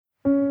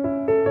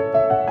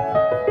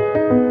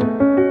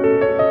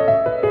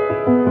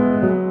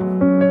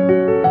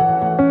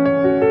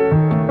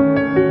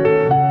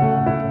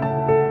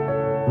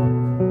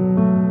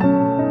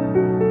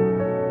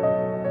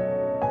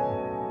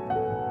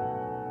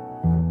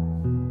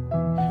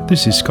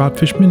This is Scott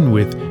Fishman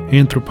with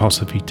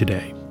Anthroposophy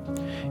Today.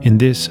 In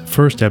this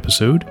first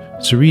episode,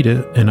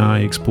 Sarita and I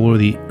explore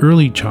the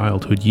early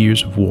childhood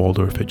years of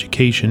Waldorf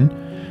education,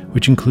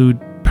 which include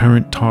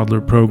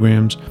parent-toddler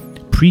programs,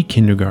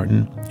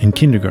 pre-kindergarten, and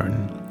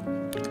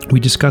kindergarten. We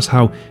discuss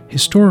how,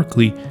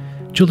 historically,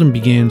 children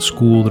began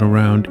school at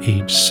around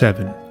age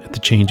 7 at the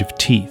change of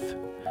teeth,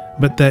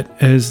 but that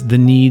as the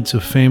needs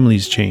of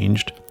families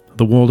changed,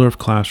 the Waldorf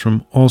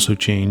classroom also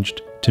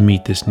changed to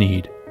meet this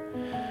need.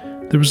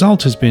 The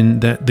result has been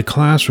that the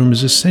classroom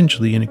is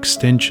essentially an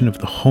extension of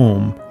the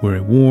home where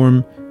a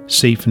warm,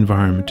 safe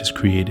environment is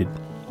created.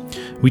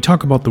 We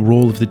talk about the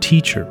role of the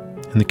teacher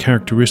and the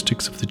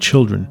characteristics of the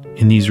children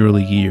in these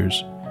early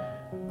years.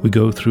 We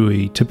go through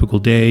a typical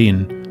day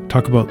and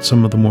talk about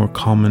some of the more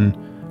common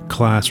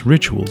class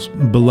rituals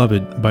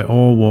beloved by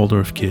all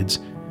Waldorf kids,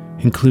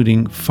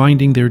 including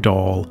finding their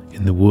doll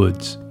in the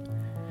woods.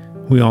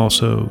 We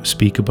also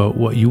speak about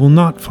what you will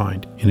not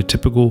find in a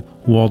typical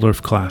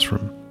Waldorf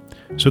classroom.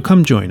 So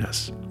come join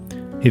us.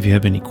 If you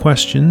have any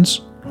questions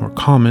or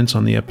comments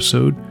on the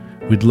episode,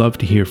 we'd love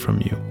to hear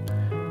from you.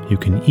 You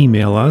can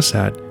email us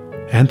at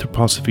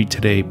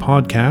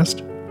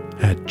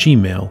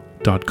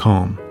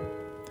anthroposophytodaypodcast@gmail.com.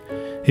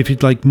 If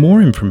you'd like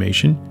more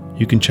information,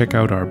 you can check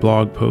out our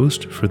blog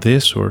post for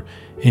this or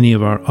any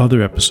of our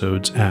other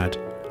episodes at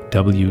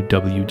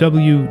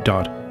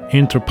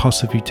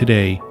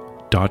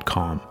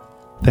www.anthroposophytoday.com.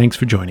 Thanks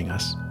for joining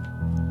us.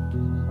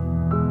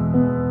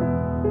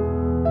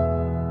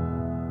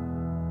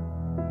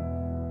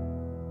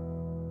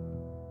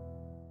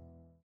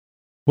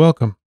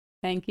 Welcome.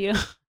 Thank you.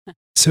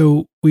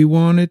 So we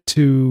wanted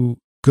to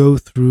go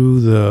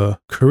through the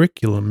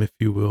curriculum, if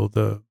you will,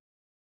 I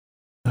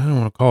don't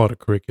want to call it a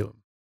curriculum.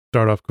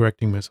 Start off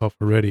correcting myself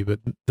already, but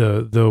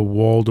the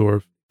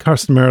Waldorf,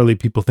 customarily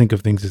people think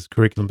of things as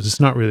curriculum, but it's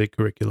not really a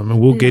curriculum, and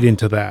we'll get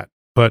into that.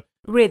 But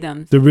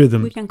rhythms. The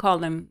rhythms. We can call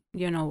them,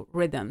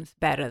 rhythms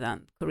better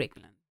than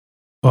curriculum.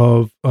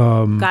 Of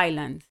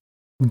guidelines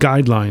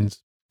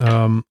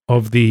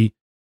of the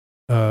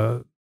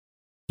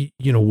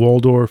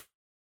Waldorf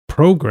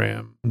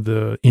program,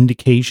 the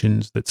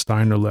indications that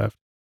Steiner left.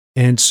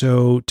 And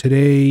so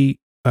today,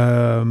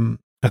 I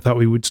thought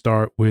we would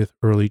start with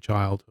early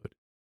childhood.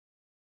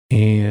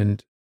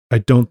 And I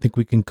don't think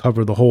we can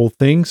cover the whole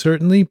thing,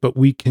 certainly, but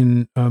we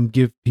can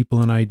give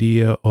people an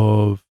idea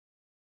of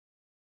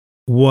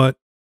what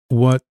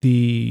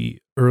the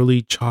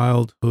early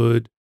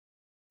childhood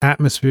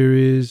atmosphere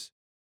is,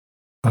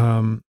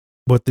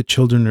 what the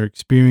children are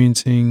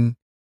experiencing,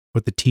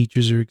 what the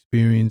teachers are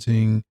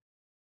experiencing,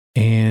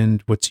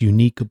 and what's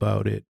unique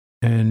about it,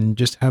 and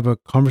just have a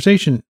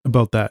conversation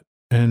about that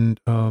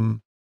and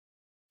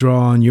draw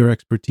on your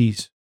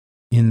expertise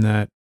in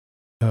that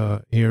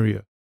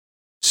area.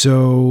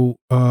 So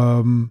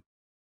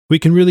we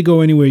can really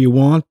go anywhere you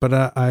want, but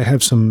I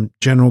have some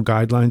general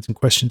guidelines and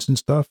questions and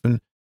stuff,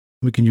 and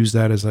we can use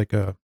that as like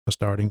a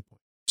starting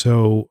point.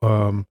 So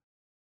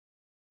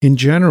in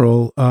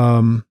general,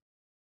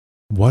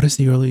 what is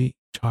the early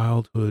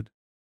childhood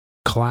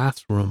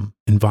classroom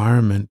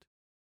environment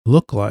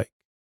look like?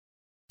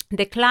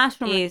 The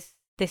classroom is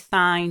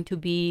designed to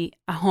be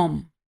a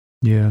home.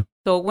 Yeah.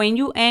 So when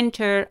you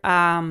enter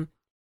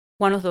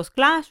one of those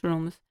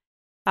classrooms,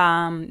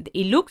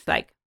 it looks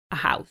like a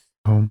house.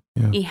 Home.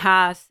 Yeah. It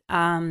has,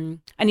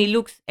 and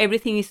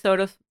everything is sort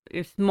of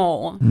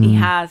small. It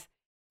has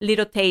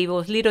little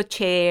tables, little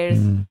chairs,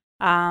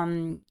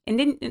 and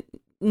then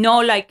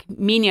not like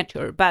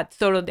miniature, but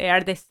sort of they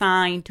are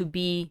designed to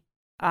be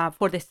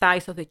for the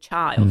size of the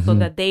child, so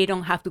that they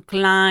don't have to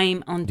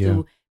climb onto.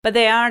 Yeah. But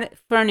they are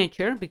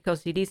furniture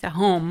because it is a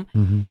home.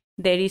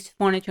 There is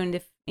furniture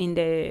in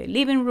the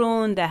living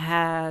room that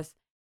has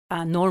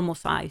normal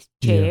sized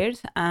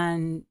chairs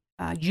and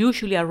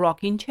usually a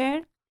rocking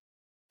chair.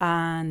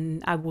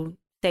 And I will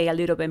say a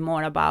little bit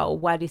more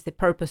about what is the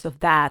purpose of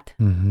that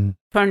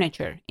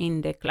furniture in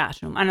the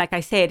classroom. And like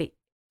I said,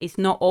 it's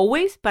not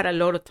always, but a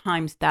lot of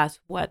times that's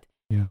what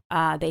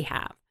they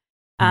have.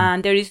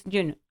 And there is,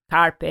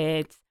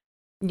 carpets,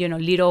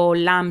 little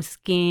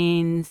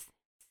lambskins,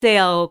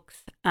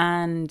 silks,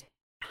 and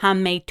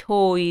handmade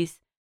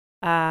toys,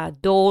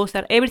 dolls.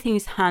 Everything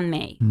is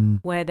handmade,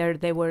 whether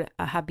they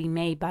have been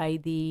made by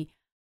the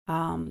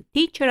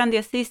teacher and the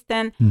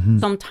assistant.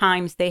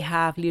 Sometimes they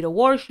have little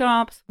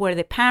workshops where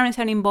the parents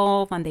are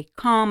involved and they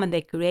come and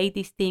they create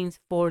these things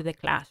for the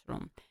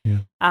classroom.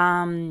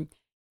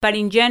 But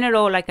in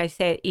general, like I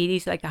said, it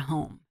is like a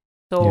home.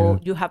 So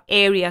you have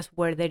areas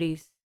where there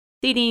is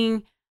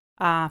sitting,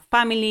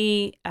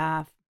 family,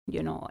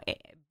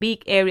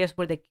 big areas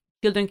where the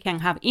children can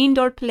have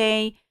indoor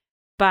play,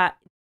 but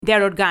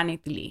they're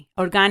organically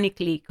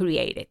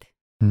created.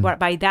 But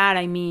by that,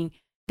 I mean,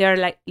 there are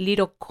like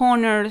little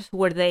corners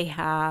where they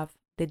have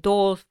the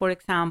dolls, for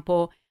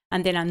example,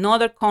 and then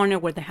another corner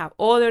where they have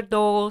other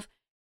dolls.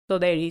 So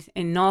there is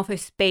enough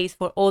space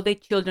for all the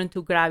children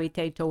to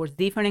gravitate towards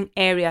different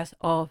areas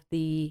of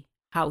the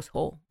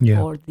household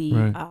or the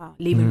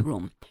living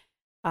room.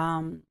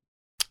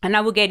 And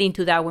I will get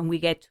into that when we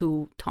get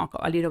to talk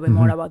a little bit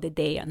more about the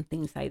day and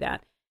things like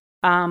that.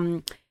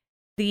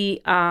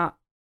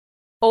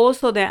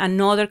 Also,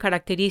 another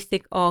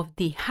characteristic of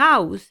the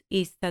house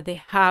is that the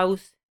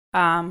house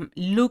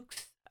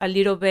looks a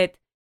little bit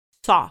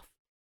soft.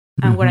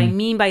 And what I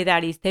mean by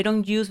that is they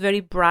don't use very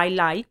bright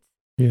lights.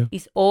 Yeah.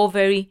 It's all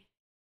very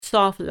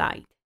soft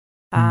light.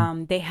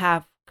 They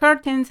have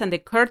curtains, and the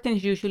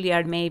curtains usually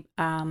are made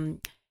out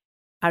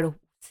of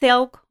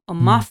silk or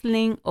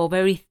muslin or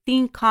very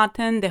thin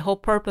cotton. The whole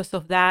purpose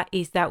of that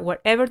is that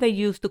whatever they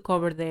use to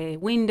cover the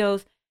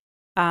windows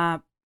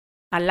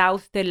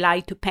allows the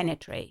light to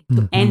penetrate,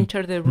 to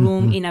enter the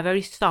room in a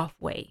very soft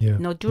way,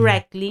 not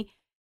directly.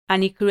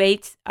 And it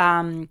creates,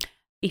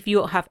 if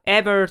you have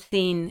ever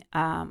seen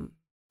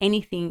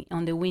anything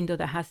on the window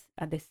that has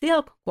the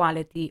silk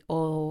quality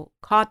or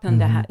cotton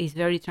that is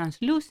very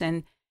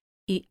translucent,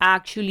 it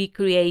actually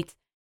creates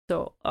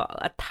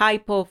a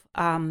type of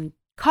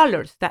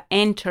colors that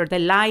enter. The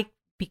light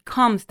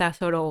becomes that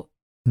sort of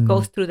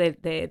goes through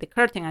the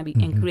curtain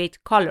and creates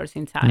colors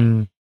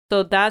inside.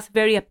 So that's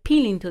very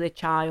appealing to the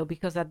child,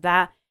 because of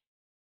that,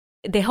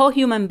 the whole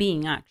human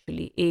being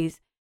actually is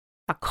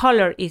a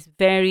color is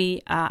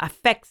very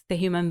affects the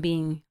human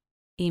being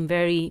in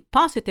very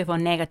positive or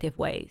negative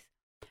ways.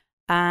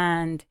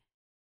 And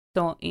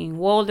so in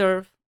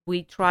Waldorf,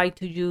 we try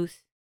to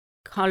use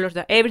colors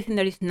that everything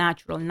that is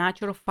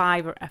natural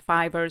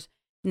fibers,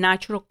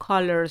 natural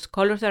colors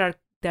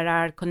that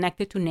are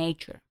connected to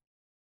nature.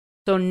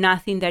 So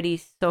nothing that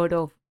is sort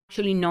of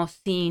actually not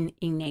seen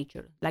in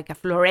nature, like a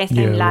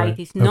fluorescent light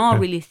is not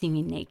really seen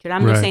in nature.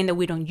 I'm not saying that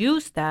we don't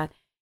use that.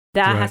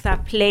 That has a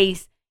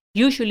place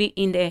usually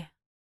in the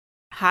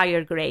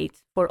higher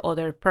grades for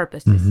other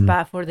purposes.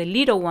 But for the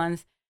little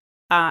ones,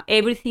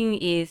 everything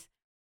is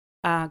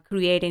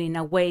created in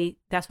a way,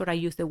 that's what I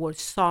use the word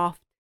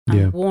soft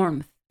and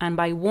warmth. And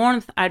by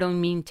warmth, I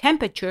don't mean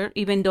temperature,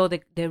 even though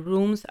the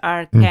rooms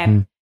are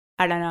kept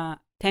at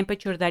a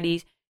temperature that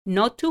is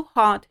not too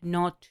hot,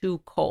 not too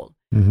cold.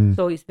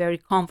 So it's very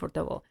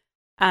comfortable.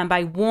 And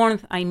by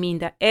warmth, I mean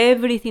that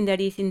everything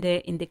that is in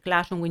the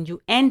classroom when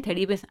you enter,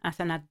 even as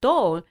an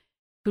adult,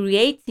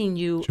 creates in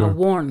you a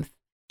warmth.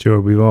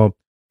 Sure.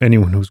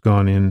 Anyone who's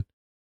gone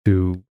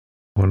into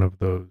one of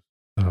those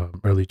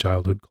early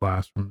childhood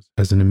classrooms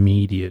has an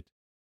immediate,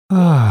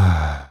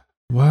 wow,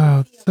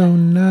 it's so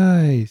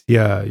nice.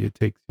 Yeah, it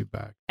takes you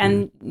back.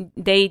 And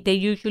they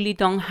usually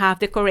don't have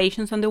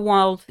decorations on the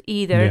walls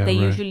either. Yeah, they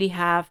usually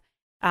have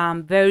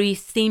very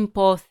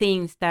simple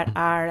things that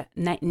are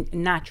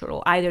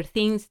natural, either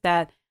things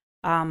that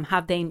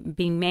have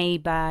been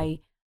made by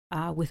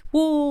with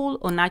wool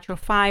or natural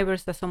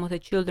fibers that some of the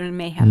children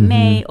may have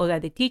made or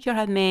that the teacher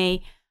had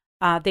made.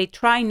 They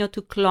try not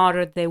to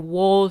clutter the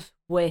walls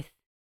with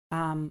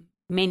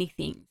many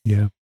things.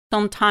 Yeah.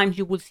 Sometimes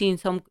you will see in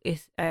some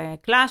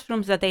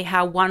classrooms that they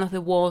have one of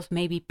the walls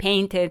maybe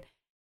painted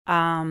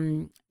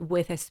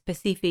with a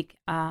specific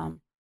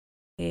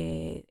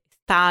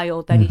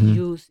style that is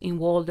used in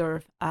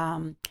Waldorf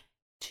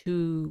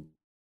to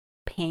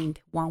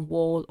paint one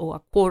wall or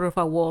a quarter of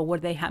a wall where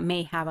they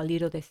may have a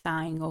little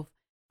design of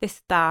the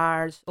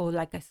stars or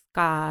like a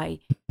sky.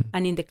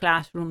 And in the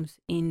classrooms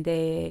in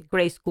the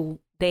grade school,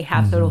 they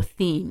have sort of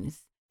themes.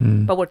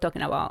 But we're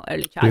talking about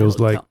early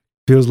childhood.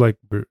 Feels like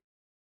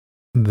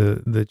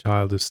the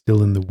child is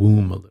still in the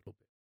womb a little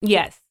bit.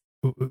 Yes.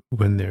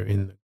 When they're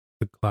in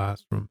the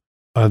classroom.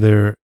 Are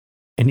there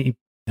any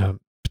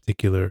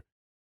particular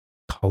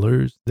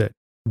colors that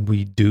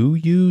we do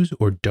use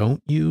or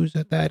don't use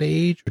at that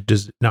age? Or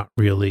does it not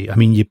really? I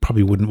mean, you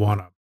probably wouldn't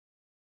want to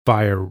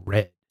fire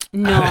red.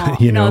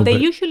 No, they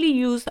usually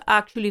use,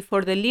 actually,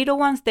 for the little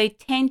ones, they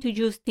tend to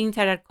use things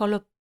that are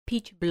called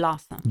peach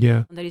blossom.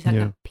 Yeah. There is like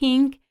a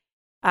pink,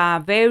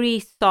 very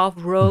soft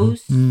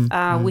rose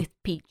with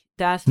peach.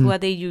 That's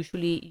what they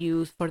usually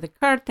use for the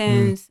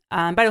curtains.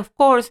 But of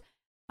course,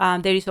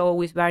 there is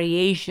always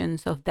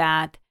variations of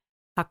that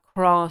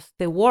across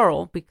the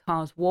world,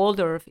 because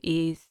Waldorf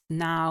is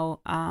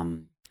now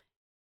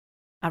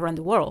around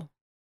the world.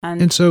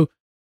 And so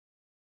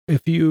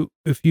if you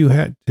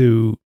had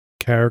to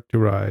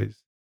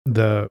characterize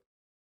the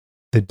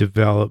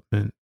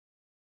development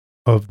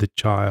of the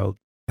child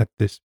at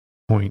this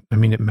point, I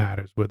mean, it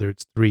matters whether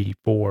it's 3,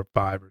 4,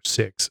 5, or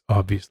 6,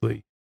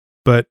 obviously.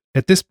 But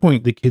at this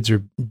point, the kids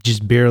are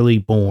just barely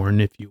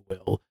born, if you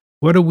will.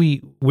 Where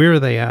are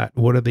they at?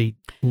 What are they?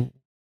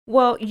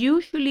 Well,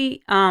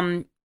 usually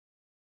the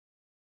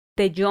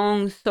young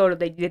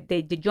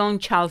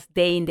child's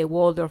day in the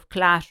Waldorf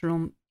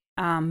classroom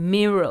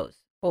mirrors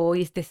or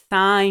is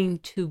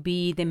designed to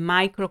be the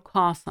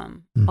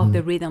microcosm of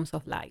the rhythms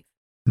of life.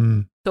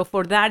 So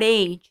for that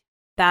age,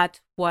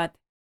 that's what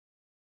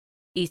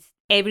is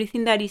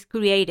everything that is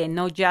created,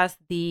 not just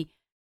the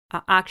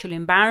actual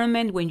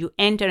environment. When you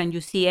enter and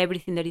you see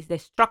everything that is the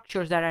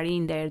structures that are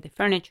in there, the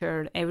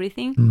furniture,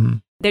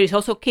 everything. There is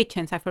also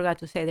kitchens. I forgot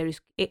to say there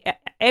is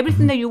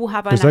everything that you will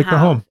have in a like house. The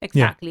home.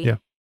 Exactly.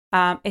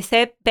 Yeah.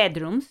 Except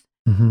bedrooms.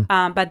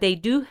 But they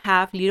do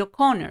have little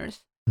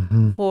corners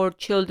for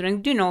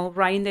children,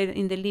 right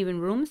in the living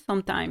room.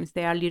 Sometimes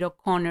there are little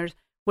corners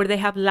where they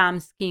have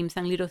lamp schemes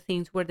and little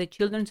things where the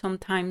children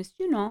sometimes,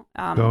 go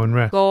and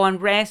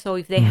rest. Or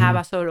if they have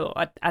a sort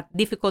of a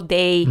difficult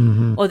day,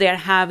 or they're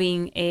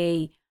having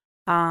a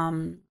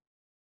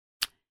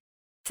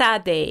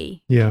sad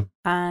day,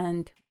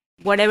 and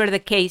whatever the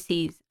case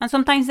is. And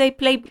sometimes they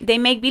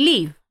make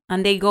believe,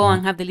 and they go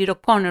and have the little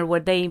corner where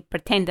they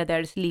pretend that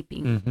they're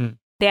sleeping.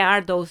 There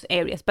are those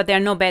areas, but there are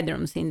no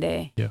bedrooms in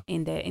the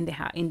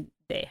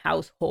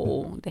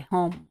household, the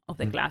home of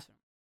the classroom.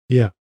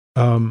 Yeah.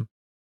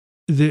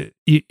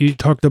 You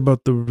talked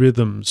about the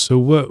rhythms. So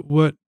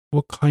what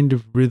kind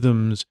of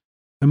rhythms?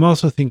 I'm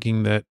also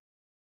thinking that,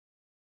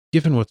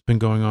 given what's been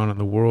going on in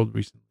the world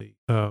recently,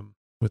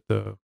 with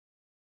the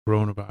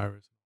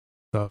coronavirus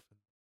stuff,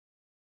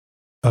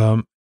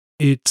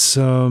 it's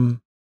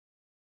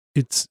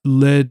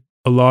led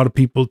a lot of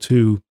people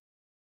to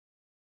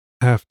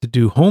have to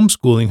do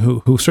homeschooling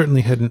who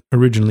certainly hadn't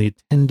originally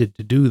intended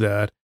to do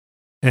that.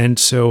 And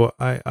so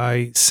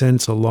I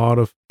sense a lot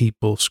of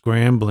people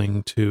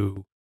scrambling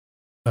to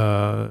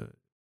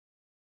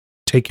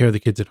take care of the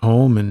kids at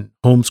home and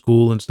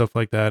homeschool and stuff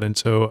like that. And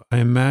so I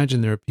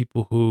imagine there are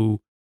people who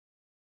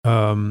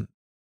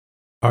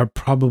are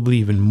probably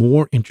even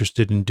more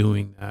interested in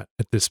doing that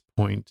at this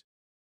point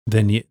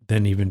than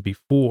even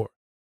before.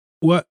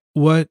 What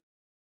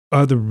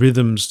are the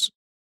rhythms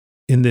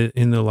in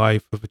the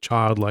life of a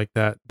child like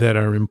that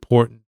are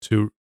important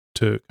to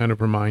kind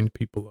of remind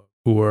people of,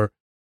 who are,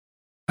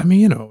 I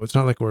mean, it's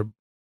not like we're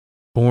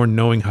born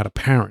knowing how to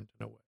parent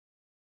in a way.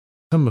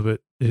 Some of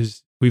it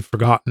is we've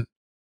forgotten.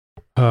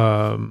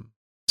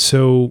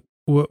 So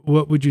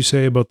what would you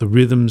say about the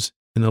rhythms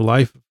in the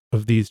life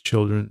of these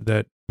children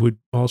that would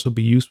also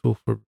be useful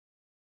for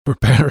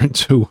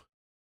parents who,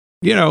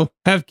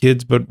 have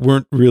kids but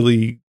weren't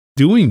really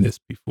doing this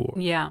before?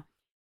 Yeah.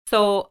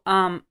 So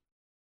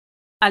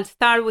I'll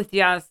start with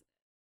just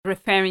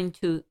referring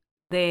to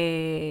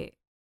the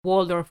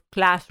Waldorf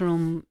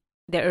classroom,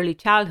 the early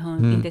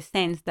childhood, in the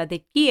sense that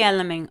the key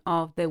element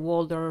of the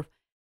Waldorf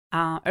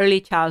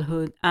early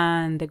childhood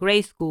and the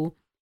grade school,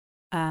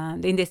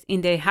 in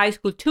the high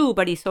school too,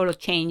 but it sort of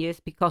changes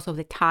because of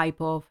the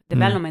type of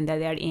development that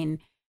they're in.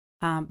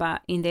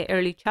 But in the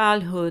early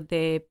childhood,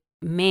 the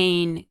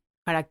main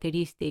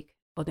characteristic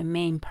or the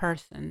main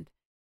person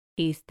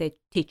is the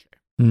teacher.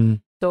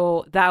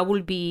 So that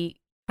will be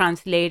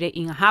translated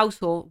in a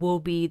household, will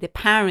be the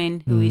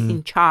parent who is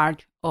in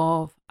charge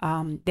of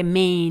the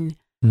main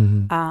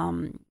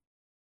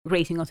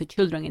raising of the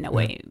children in a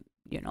way,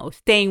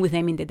 staying with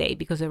them in the day,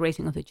 because the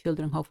raising of the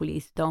children hopefully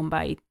is done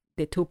by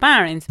the two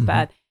parents.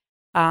 But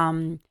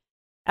I'm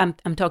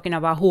talking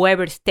about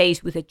whoever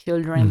stays with the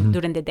children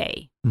during the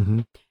day.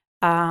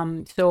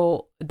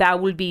 So that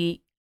will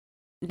be,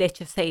 let's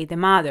just say, the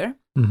mother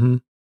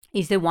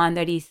is the one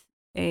that is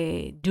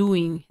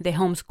doing the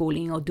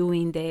homeschooling or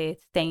doing the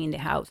staying in the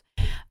house.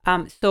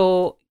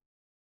 So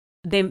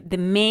the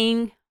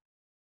main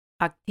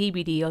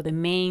activity or the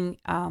main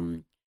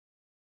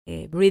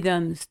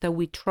rhythms that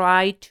we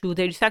try to,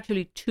 there's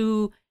actually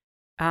two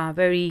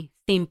very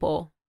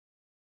simple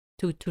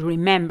to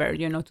remember,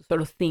 to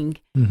sort of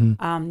think,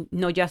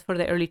 not just for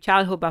the early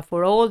childhood, but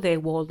for all the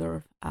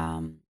Waldorf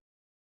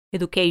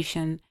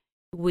education,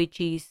 which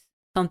is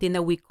something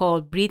that we call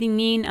breathing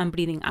in and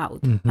breathing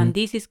out. And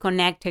this is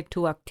connected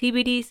to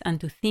activities and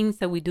to things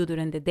that we do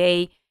during the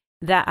day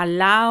that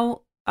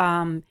allow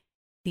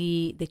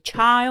the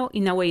child,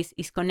 in a way,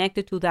 is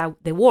connected to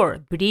the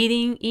word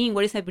breathing in.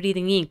 What is that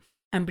breathing in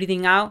and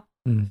breathing out?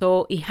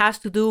 So it has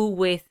to do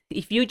with,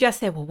 if you just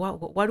say, well,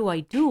 what do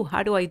I do?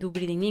 How do I do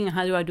breathing in and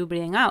how do I do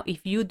breathing out?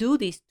 If you do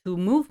these two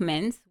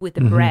movements with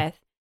the breath,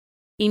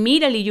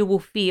 immediately you will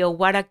feel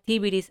what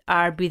activities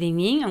are breathing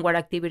in and what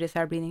activities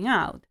are breathing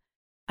out.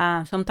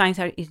 Sometimes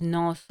it's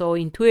not so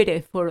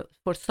intuitive for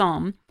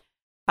some,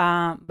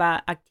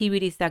 but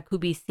activities that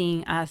could be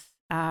seen as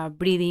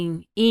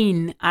breathing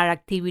in are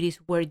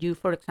activities where you,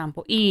 for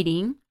example,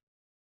 eating,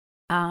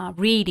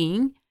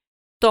 reading,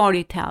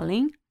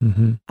 storytelling,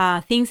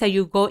 things that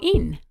you go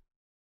in.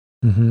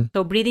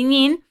 So breathing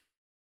in,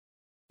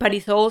 but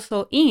it's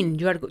also in.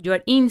 You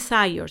are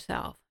inside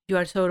yourself. You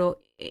are sort of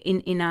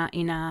in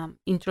a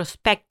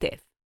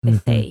introspective,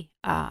 let's say,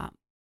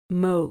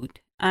 mode.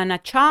 And a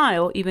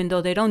child, even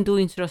though they don't do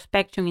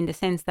introspection in the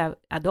sense that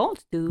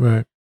adults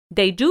do,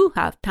 they do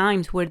have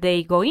times where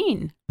they go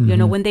in.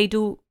 When they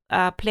do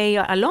play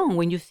along,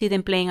 when you see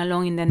them playing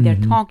along, and then they're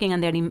talking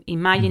and they're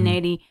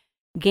imaginary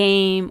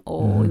game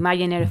or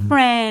imaginary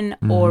friend,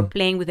 or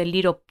playing with the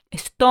little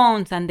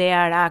stones, and they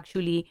are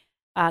actually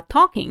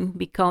talking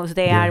because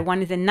they are,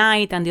 one is the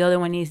knight and the other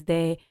one is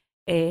the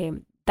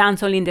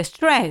damsel in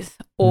distress,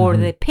 or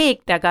the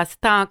pig that got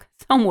stuck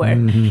somewhere.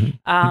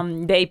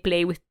 They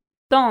play with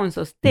stones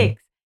or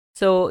sticks.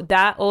 So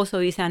that also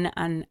is a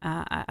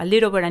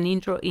little bit an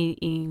intro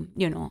in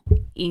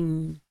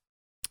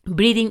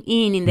breathing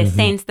in the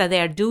sense that they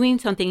are doing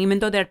something, even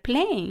though they're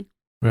playing.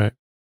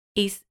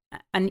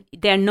 And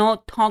they're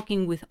not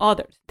talking with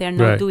others. They're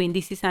not doing,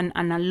 this is a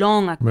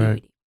long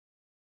activity.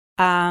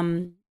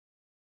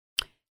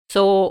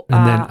 So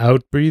and then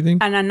out breathing?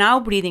 And an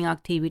out breathing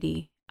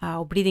activity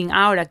breathing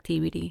out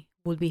activity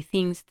would be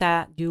things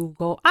that you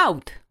go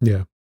out.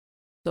 Yeah.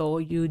 So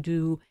you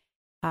do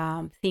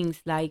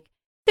things like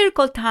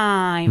circle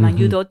time, and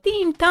you do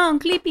ting tong,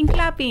 clipping,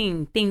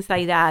 clapping, things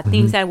like that.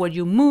 Things that where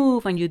you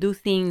move and you do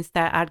things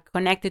that are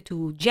connected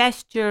to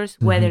gestures,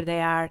 whether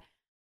they are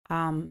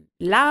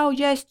loud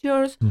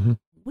gestures,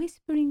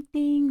 whispering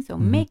things, or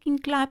making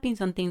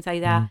clappings and things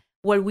like that,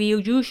 where we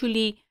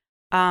usually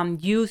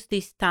use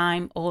this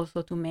time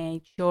also to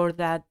make sure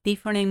that the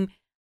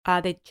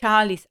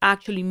child is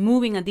actually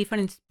moving a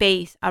different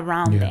space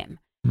around them.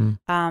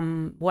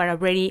 We're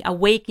already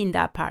awakening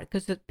that part,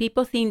 because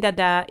people think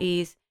that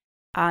is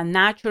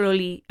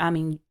naturally,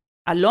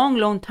 a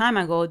long time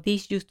ago,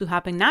 this used to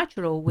happen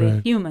natural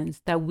with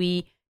humans,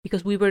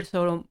 because we were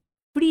sort of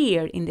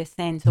freer in the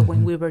sense of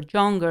when we were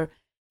younger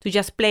to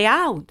just play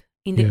out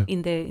in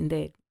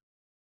the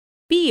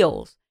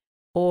fields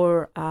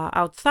or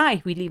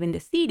outside. We live in the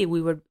city.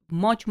 We were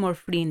much more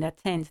free in that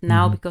sense.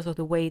 Now, because of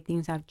the way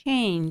things have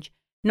changed,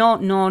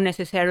 not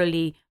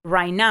necessarily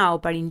right now,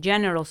 but in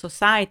general,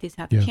 societies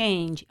have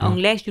changed.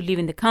 Unless you live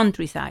in the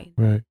countryside,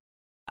 right?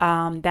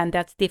 Then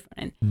that's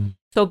different.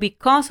 So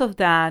because of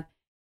that,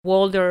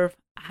 Waldorf,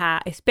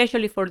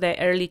 especially for the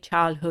early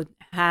childhood,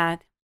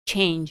 had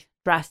changed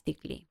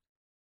drastically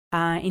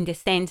in the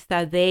sense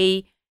that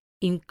they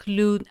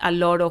include a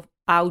lot of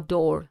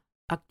outdoor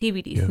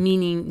activities,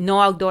 meaning no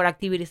outdoor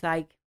activities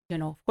like,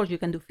 of course you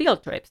can do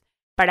field trips,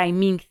 but I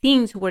mean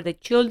things where the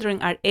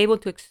children are able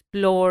to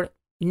explore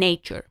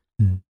nature,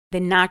 the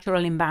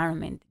natural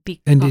environment.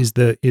 And is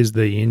the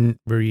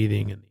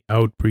in-breathing and the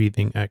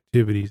out-breathing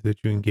activities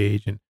that you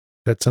engage in,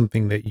 that's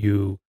something that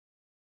you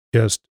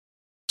just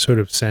sort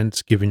of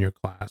sense, given your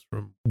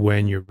classroom,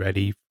 when you're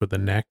ready for the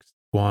next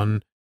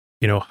one?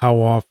 How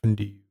often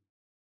do you,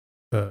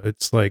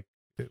 it's like,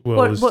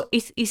 well,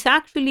 it's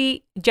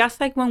actually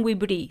just like when we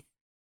breathe.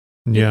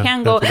 Yeah, you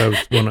can that's go, what I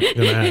was going to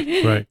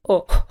ask, right?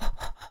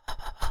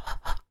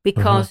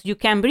 Because you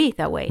can breathe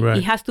that way. Right.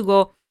 It has to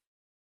go.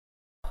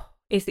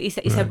 It's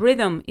a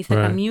rhythm. It's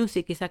like a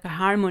music. It's like a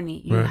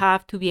harmony. You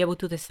have to be able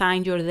to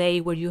design your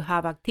day where you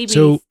have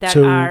activities that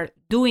are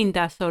doing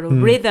that sort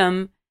of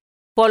rhythm,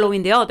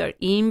 following the other.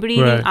 In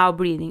breathing, out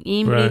breathing.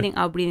 In breathing,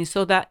 out breathing.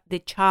 So that the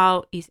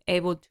child is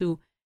able to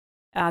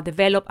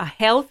develop a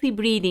healthy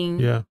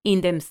breathing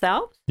in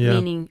themselves,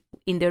 meaning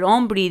in their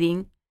own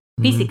breathing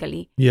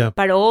physically,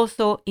 but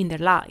also in their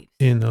lives.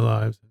 In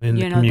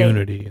the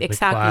community.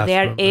 Exactly. They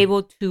are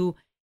able to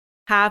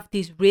have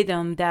this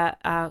rhythm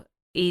that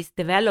is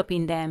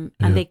developing them,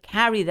 and they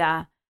carry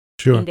that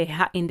in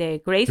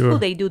the grade school.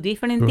 They do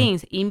different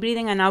things, in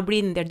breathing and out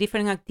breathing. They're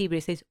different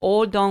activities. It's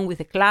all done with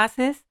the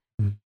classes,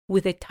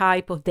 with the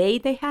type of day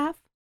they have.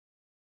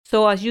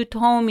 So as you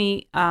told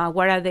me,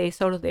 what are the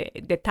sort of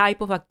the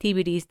type of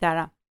activities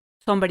that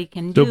somebody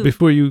can do? So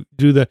before you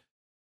do that,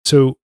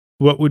 so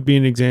what would be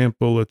an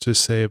example, let's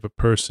just say, of a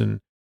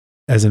person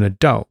as an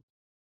adult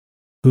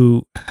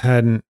who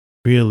hadn't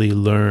really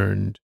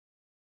learned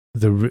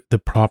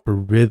the proper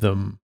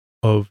rhythm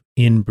of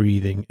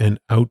in-breathing and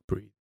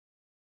out-breathing?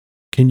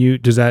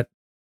 Does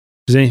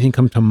anything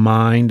come to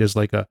mind as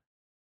like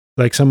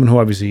someone who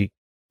obviously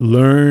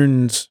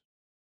learns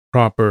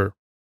proper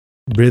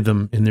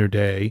rhythm in their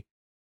day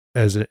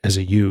as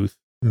a youth,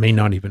 may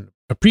not even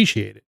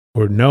appreciate it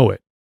or know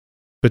it,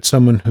 but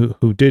someone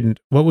who didn't,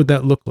 what would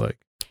that look like?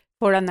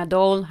 For an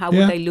adult, how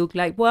would they look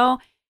like?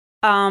 Well,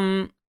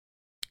 I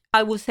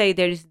would say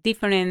there is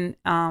different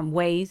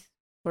ways.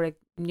 For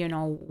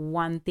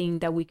one thing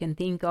that we can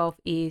think of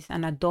is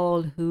an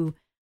adult who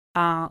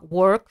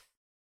works.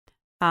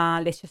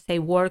 Let's just say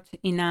works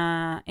in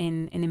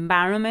an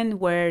environment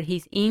where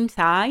he's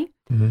inside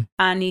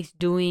and is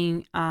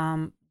doing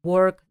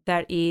work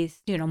that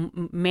is,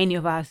 many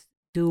of us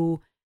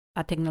do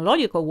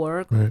technological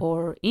work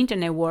or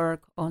internet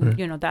work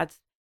on,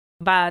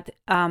 but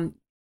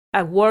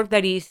a work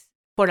that is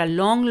for a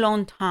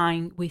long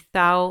time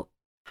without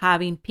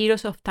having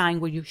periods of time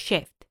where you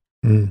shift.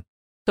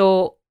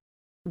 So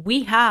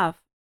we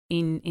have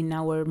in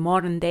our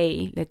modern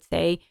day, let's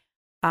say,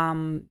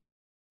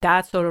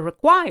 that sort of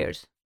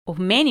requires of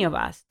many of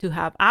us to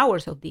have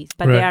hours of this.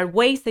 But there are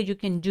ways that you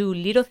can do,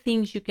 little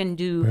things you can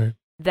do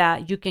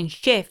that you can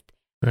shift,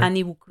 and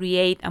it will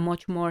create a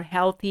much more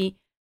healthy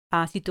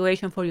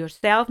situation for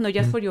yourself, not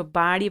just for your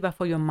body, but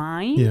for your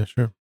mind. Yeah,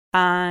 sure.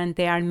 And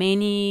there are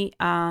many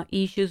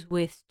issues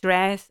with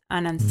stress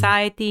and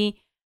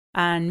anxiety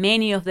and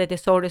many of the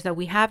disorders that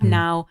we have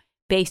now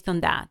based on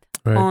that,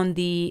 on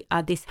the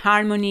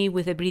disharmony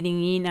with the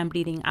breathing in and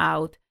breathing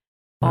out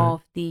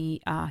of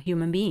the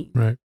human being.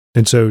 Right.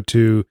 And so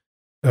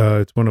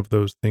it's one of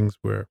those things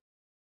where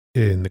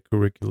in the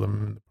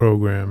curriculum, in the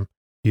program,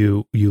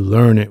 you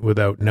learn it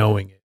without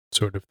knowing it,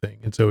 sort of thing.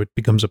 And so it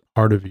becomes a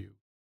part of you,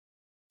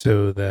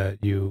 so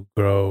that you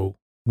grow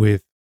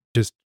with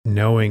just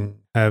having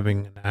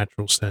a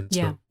natural sense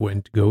of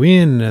when to go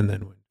in and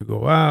then when to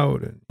go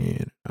out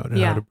and how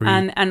to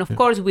breathe. And of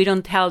course, we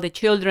don't tell the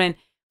children,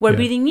 we're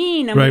breathing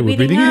in and we're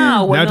breathing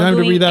out. We're not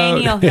doing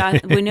any of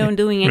that. We're not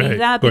doing any of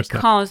that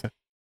because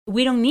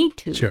we don't need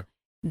to. Sure.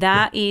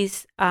 That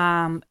is,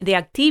 the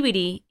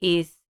activity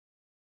is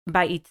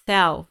by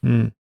itself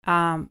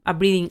a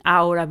breathing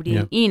out, a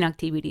breathing in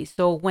activity.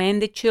 So when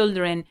the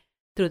children,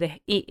 through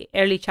the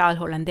early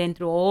childhood and then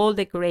through all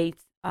the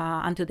grades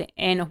until the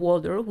end of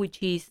Waldorf,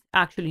 which is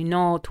actually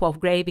no 12th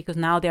grade, because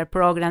now there are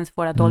programs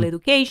for adult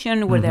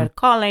education where they're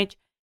college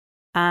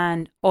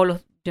and all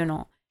of,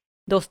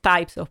 those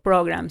types of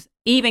programs.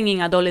 Even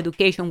in adult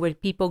education, where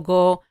people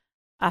go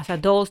as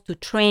adults to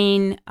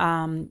train,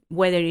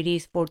 whether it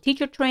is for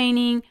teacher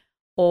training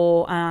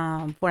or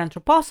for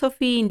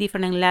anthroposophy in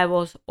different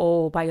levels,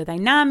 or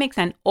biodynamics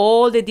and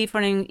all the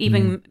different,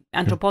 even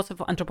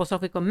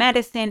anthroposophical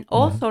medicine,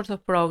 all sorts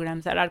of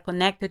programs that are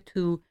connected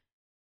to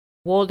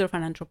Waldorf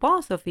and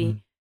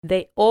anthroposophy,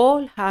 they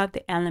all have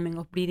the element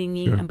of breathing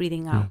in and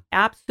breathing out.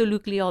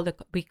 Absolutely all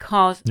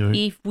because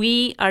if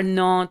we are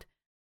not,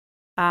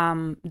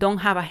 don't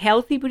have a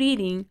healthy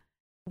breathing,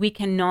 we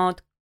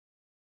cannot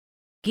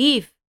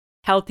give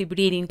healthy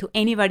breathing to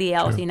anybody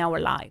else in our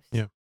lives.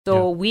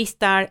 So we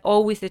start,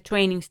 always the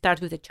training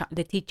starts with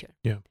the teacher.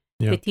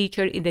 The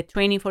teacher, the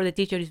training for the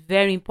teacher is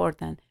very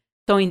important.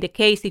 So in the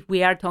case, if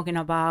we are talking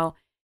about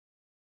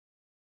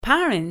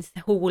parents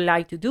who would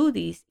like to do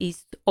this,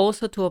 is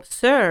also to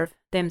observe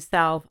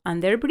themselves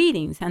and their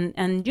breathings. And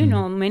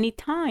many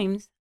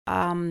times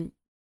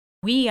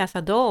we as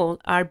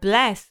adults are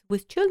blessed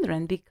with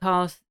children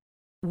because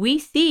we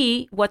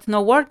see what's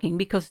not working,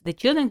 because the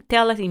children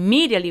tell us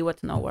immediately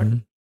what's not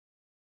working.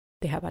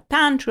 They have a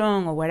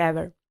tantrum or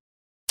whatever.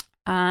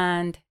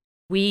 And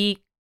we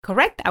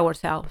correct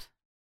ourselves.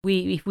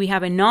 If we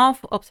have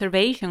enough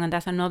observation, and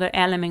that's another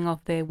element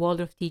of the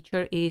Waldorf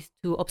teacher, is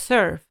to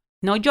observe,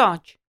 not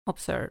judge,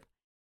 observe.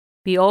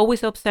 Be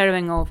always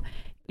observing of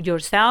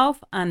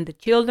yourself and the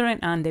children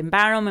and the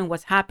environment,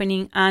 what's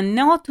happening, and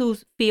not to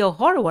feel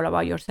horrible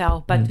about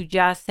yourself, but to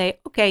just say,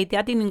 okay,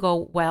 that didn't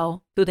go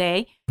well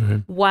today.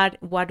 What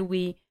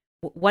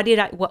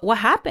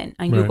happened?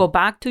 And you go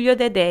back to your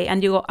day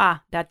and you go,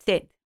 that's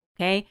it.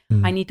 Okay,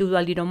 I need to do a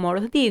little more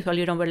of this, or a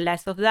little bit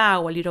less of that,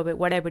 or a little bit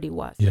whatever it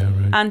was.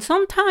 And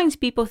sometimes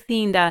people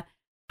think that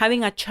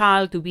having a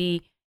child to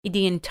be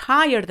the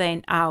entire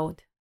day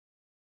out,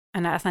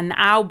 and as an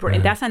out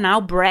breath, that's an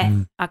out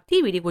breath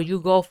activity where you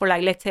go for,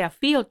 like, let's say a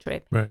field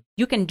trip.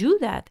 You can do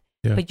that,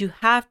 but you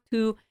have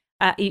to.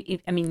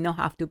 Not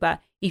have to,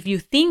 but if you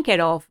think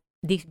of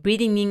this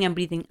breathing in and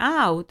breathing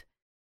out,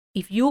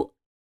 if you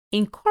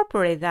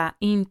incorporate that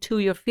into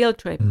your field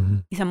trip,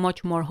 it's a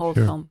much more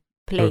wholesome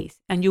place,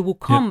 and you will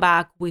come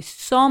back with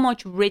so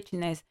much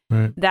richness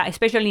that,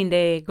 especially in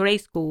the grade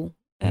school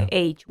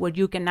age, where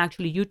you can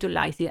actually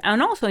utilize it,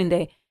 and also in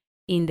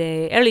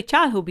the early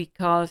childhood,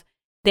 because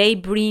they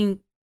bring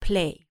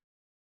play,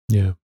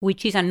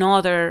 which is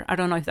another, I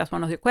don't know if that's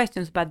one of the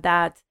questions, but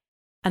that's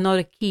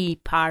another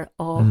key part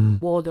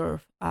of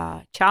Waldorf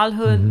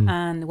childhood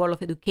and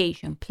Waldorf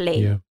education,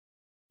 play.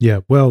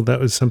 Well,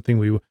 that was something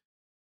we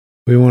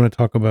want to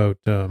talk about.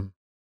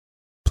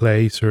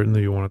 Play,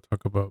 certainly. You want to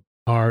talk about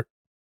art,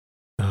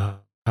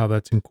 how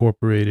that's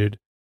incorporated.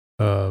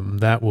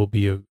 That will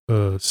be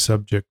a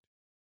subject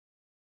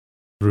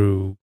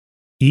through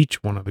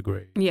each one of the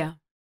grades.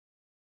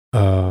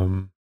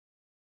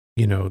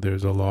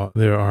 There's a lot.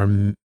 There are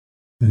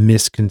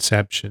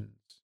misconceptions,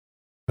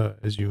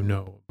 as you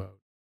know, about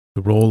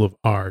the role of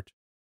art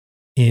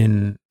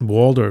in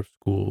Waldorf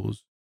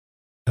schools,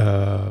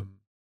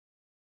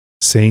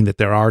 saying that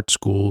they're art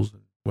schools.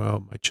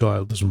 Well, my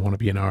child doesn't want to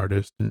be an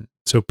artist, and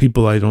so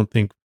people, I don't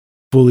think,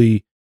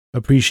 fully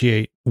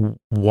appreciate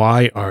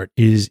why art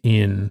is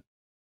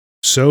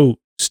so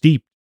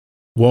steeped.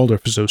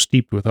 Waldorf is so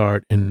steeped with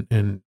art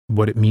and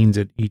what it means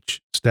at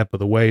each step of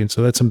the way. And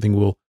so that's something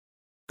we'll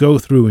go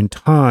through in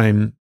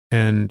time.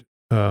 And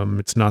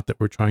it's not that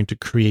we're trying to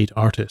create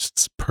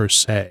artists per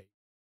se.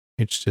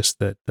 It's just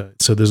that,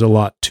 so there's a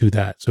lot to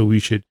that. So we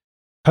should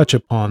touch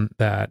upon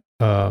that.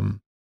 I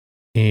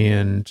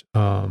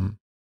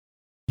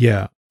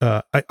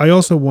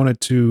also wanted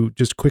to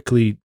just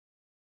quickly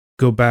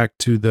go back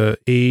to the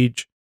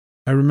age.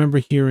 I remember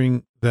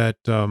hearing that,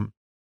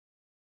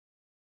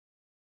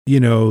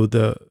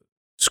 the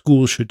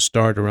school should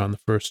start around the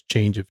first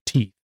change of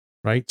teeth,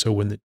 right? So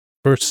when the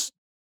first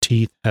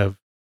teeth have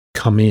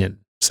come in,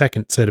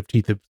 second set of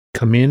teeth have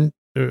come in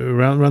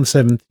around the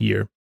seventh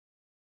year,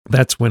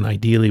 that's when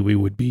ideally we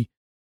would be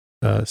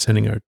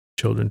sending our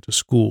children to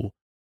school.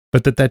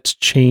 But that's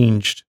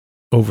changed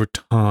over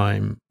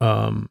time.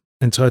 And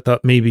so I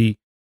thought maybe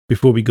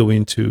before we go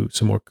into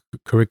some more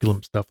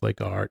curriculum stuff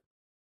like art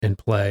and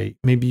play,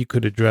 maybe you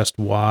could address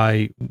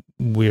why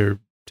we're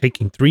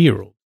taking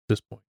 3-year-olds at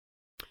this point.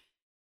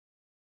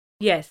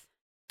 Yes.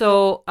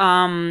 So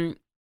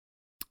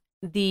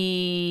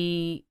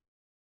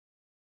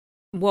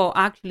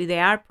actually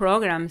there are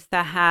programs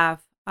that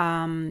have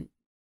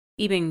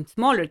even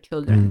smaller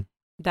children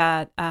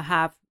that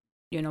have,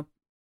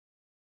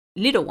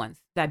 little ones,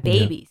 that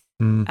babies,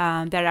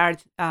 that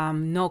are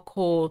not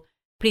called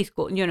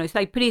preschool. It's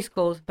like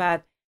preschools,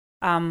 but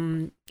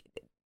some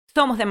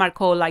of them are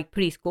called like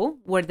preschool,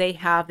 where they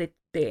have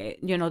the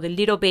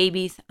little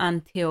babies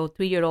until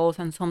 3-year-olds,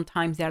 and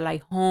sometimes they're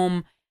like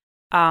home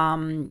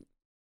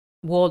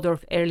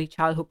Waldorf early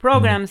childhood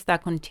programs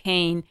that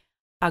contain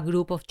a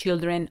group of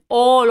children,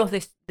 all of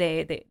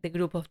the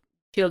group of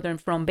children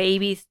from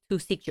babies to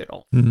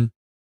 6-year-olds.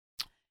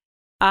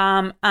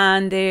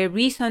 And the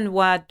reason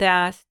why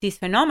this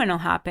phenomenon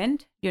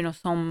happened,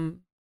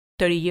 some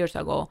 30 years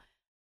ago,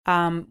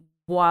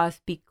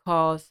 was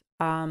because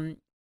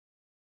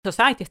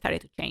society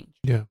started to change.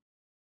 Yeah.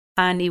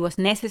 And it was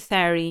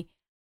necessary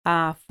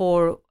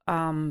for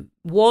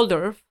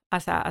Waldorf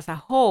as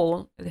a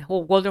whole, the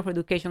whole Waldorf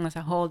education as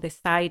a whole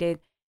decided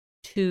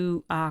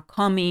to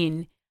come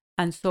in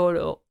and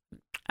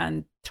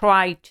and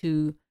try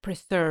to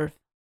preserve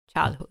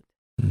childhood.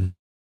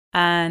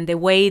 And the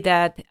way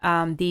that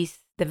this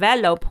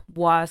developed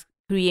was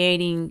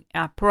creating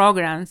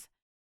programs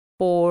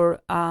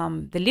for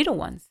the little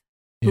ones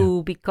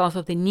who, because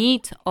of the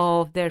needs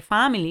of their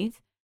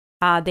families,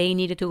 they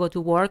needed to go to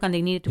work and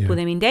they needed to put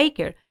them in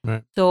daycare.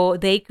 Right. So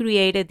they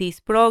created these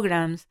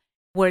programs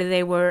where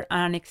they were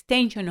an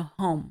extension of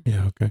home.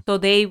 Yeah, okay. So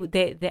they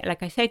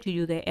like I said to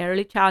you, the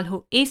early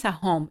childhood is a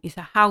home, is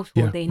a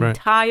household. The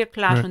entire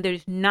classroom, there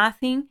is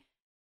nothing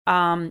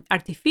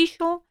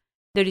artificial.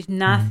 There is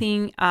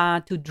nothing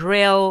to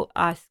drill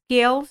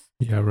skills.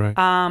 Yeah,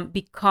 right.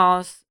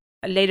 Because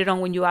later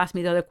on, when you asked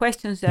me the other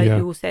questions that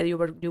you said you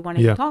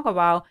wanted to talk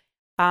about,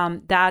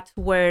 that's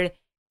where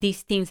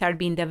these things are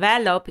being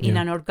developed in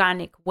an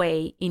organic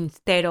way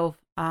instead of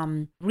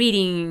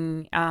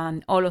reading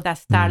and all of that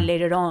stuff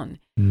later on.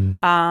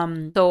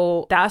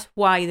 So that's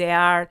why there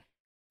are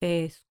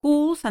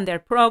schools and there are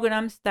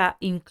programs that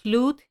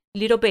include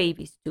little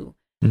babies too.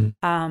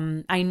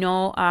 I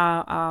know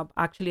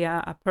actually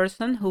a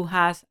person who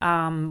has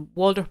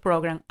Waldorf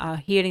program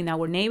here in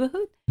our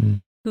neighborhood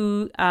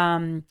who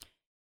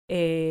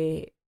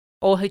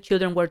all her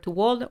children went to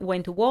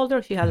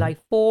Waldorf. She had like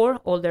 4.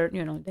 All they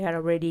are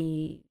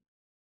already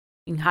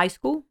in high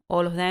school,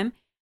 all of them.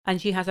 And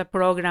she has a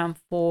program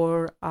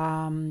for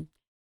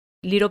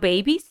little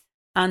babies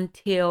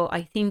until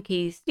I think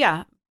is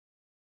 4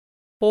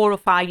 or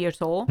 5 years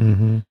old.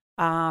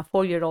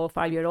 4-year-old,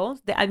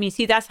 5-year-olds. I mean,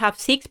 she does have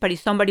 6, but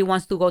if somebody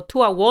wants to go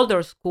to a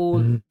Waldorf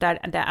school,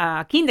 that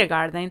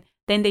kindergarten,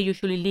 then they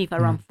usually leave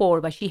around 4.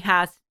 But she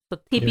has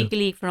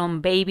typically from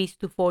babies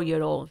to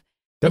 4-year-olds.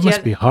 That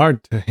must be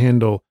hard to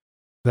handle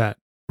that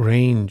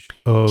range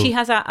of She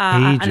has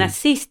an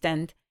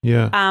assistant.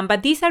 Yeah.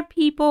 But these are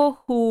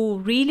people who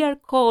really are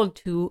called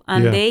to,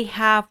 and they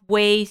have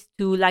ways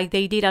to, like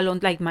they did alone.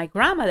 Like my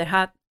grandmother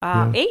had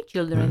 8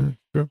 children.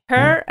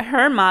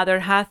 Her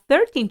mother had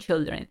 13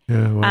 children.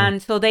 Yeah, wow. And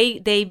so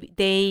they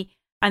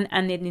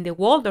and in the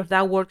Waldorf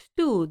that works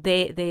too.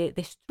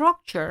 The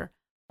structure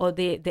of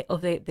the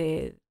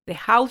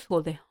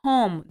household, the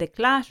home, the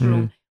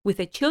classroom with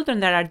the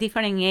children that are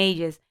different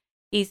ages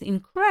is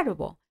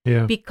incredible.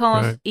 Yeah,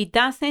 because it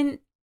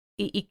doesn't.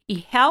 It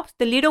helps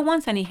the little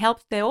ones and it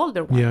helps the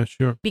older ones. Yeah,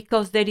 sure.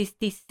 Because there is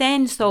this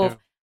sense of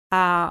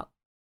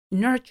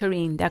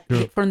nurturing that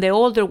from the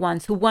older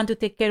ones who want to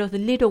take care of the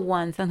little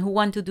ones and who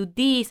want to do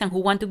this and who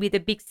want to be the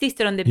big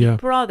sister and the big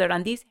brother.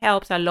 And this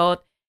helps a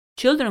lot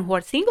children who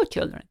are single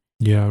children.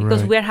 Yeah,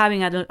 because we're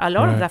having a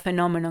lot of that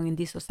phenomenon in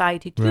this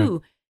society too.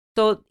 Right.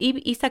 So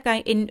it's like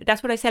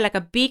that's what I said, like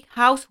a big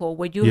household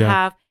where you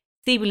have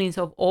siblings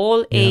of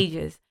all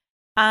ages.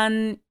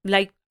 And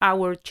like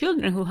our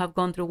children who have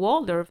gone through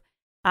Waldorf,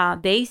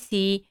 they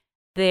see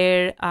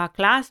their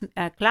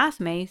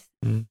classmates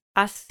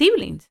as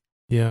siblings.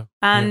 Yeah.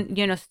 And,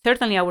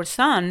 certainly our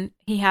son,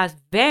 he has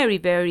very,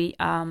 very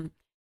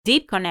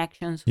deep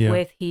connections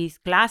with his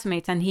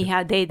classmates. And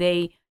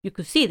you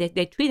could see that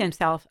they treat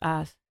themselves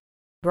as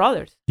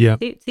brothers,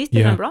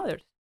 sisters and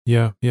brothers.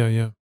 Yeah.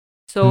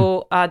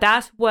 So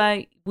that's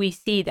why we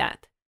see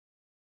that.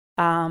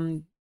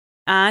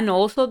 And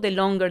also the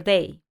longer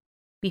day.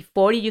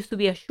 Before, it used to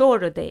be a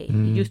shorter day.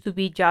 It used to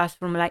be just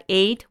from like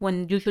 8,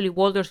 when usually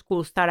Waldorf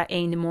schools start at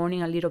 8 in the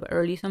morning, a little bit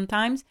early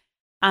sometimes,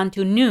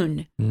 until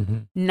noon.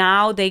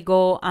 Now they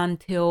go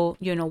until,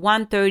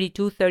 1:30,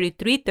 2:30,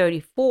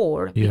 3:30,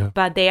 4.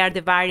 But they are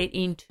divided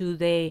into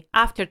the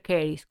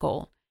aftercare is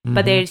called.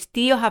 But they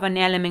still have an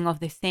element of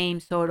the same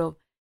sort of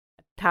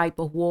type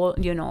of,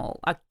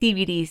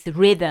 activities,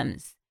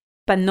 rhythms,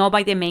 but not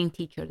by the main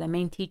teacher. The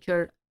main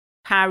teacher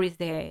carries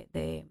the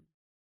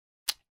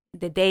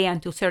day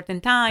until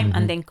certain time,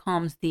 and then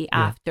comes the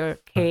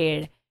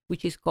aftercare,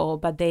 which is called.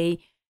 But they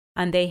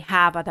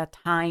have at that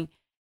time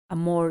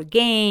more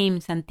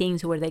games and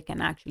things where they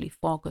can actually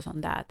focus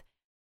on that.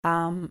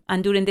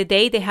 And during the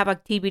day they have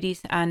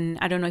activities, and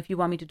I don't know if you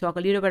want me to talk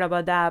a little bit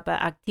about that,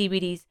 but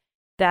activities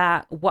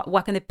that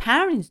what can the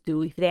parents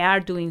do if they are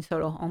doing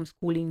sort of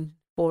homeschooling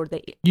for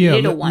the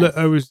little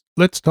ones?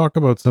 Let's talk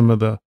about some of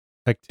the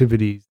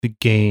activities, the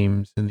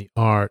games and the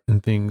art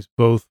and things,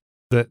 both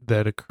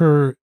that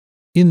occur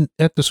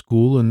at the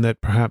school and that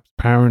perhaps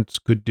parents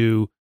could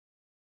do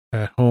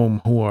at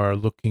home who are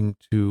looking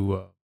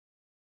to,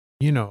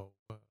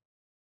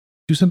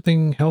 do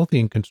something healthy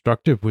and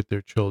constructive with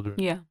their children.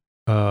 Yeah.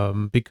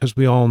 because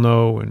we all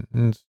know, and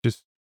it's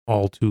just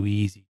all too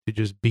easy to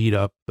just beat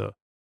up the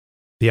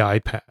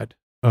iPad,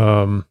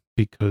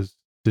 because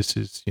this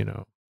is,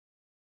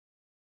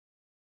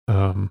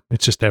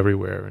 it's just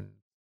everywhere, and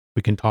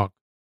we can talk,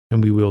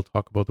 and we will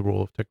talk about the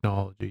role of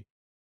technology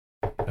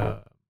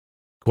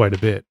quite a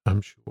bit,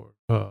 I'm sure,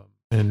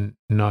 and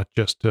not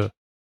just to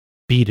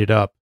beat it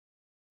up,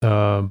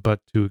 but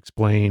to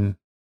explain,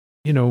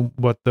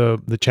 what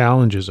the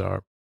challenges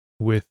are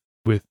with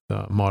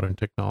modern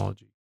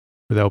technology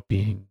without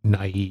being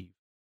naive.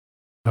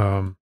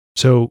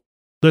 So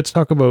let's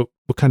talk about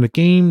what kind of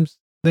games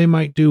they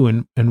might do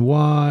and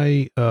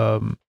why.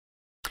 So,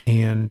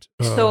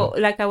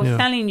 like I was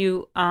telling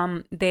you,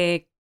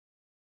 the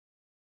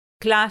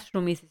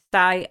classroom is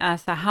styled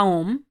as a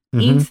home,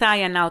 inside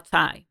and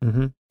outside.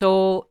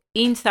 So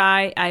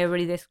inside, I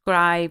already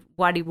described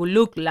what it would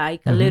look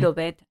like a little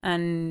bit,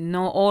 and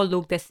not all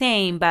look the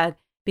same, but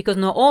because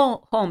not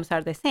all homes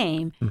are the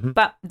same,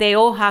 but they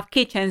all have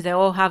kitchens, they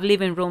all have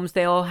living rooms,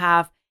 they all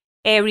have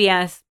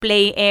areas,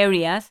 play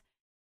areas.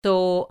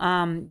 So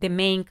the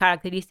main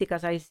characteristic,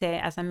 as I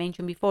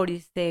mentioned before,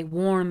 is the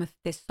warmth,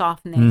 the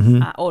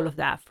softness, all of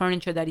that.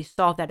 Furniture that is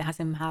soft, that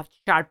doesn't have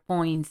sharp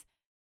points,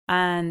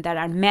 and that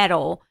are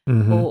metal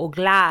or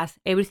glass.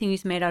 Everything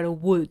is made out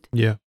of wood.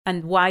 Yeah.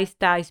 And why is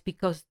that? Is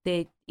because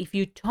if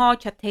you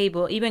touch a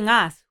table, even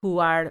us who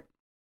are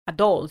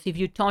adults, if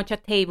you touch a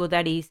table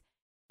that is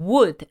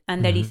wood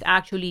and that is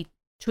actually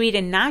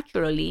treated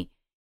naturally,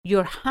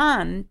 your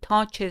hand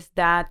touches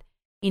that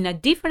in a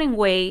different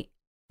way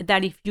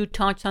that if you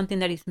touch something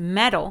that is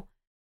metal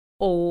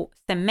or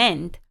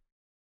cement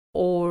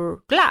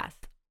or glass.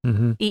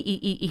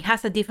 It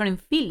has a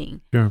different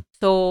feeling. Sure.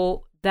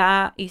 So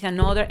that is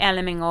another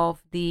element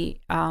of the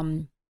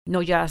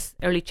not just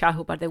early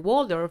childhood, but the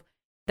Waldorf,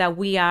 that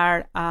we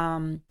are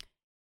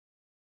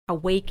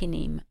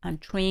awakening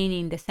and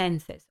training the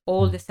senses,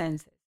 all the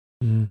senses.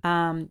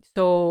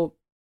 So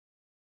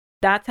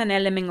that's an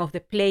element of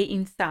the play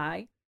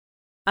inside.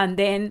 And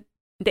then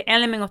the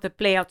element of the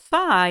play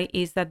outside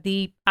is that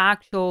the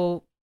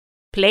actual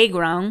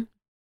playground,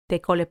 they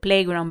call it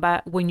playground,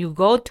 but when you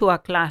go to a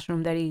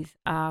classroom that is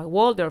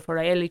Waldorf for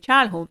early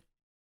childhood,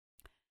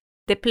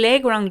 the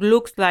playground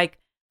looks like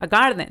a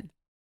garden.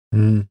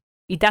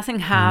 It doesn't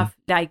have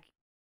like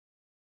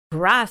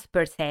grass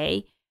per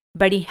se,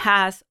 but it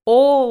has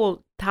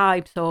all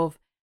types of,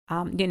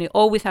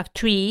 always have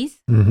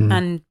trees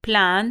and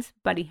plants,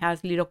 but it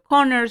has little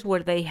corners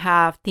where they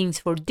have things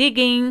for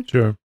digging,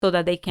 sure, so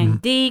that they can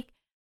dig,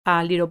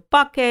 little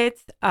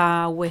buckets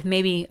with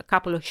maybe a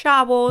couple of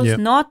shovels,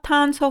 not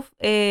tons of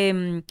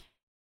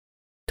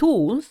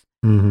tools,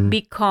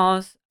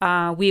 because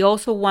we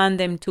also want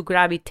them to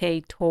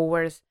gravitate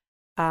towards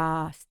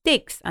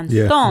sticks and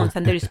stones,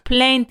 and there is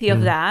plenty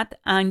of that,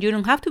 and you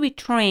don't have to be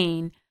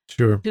trained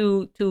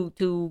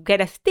to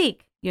get a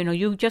stick.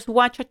 You just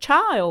watch a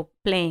child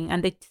playing,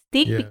 and the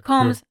stick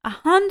becomes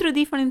 100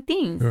 different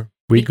things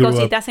because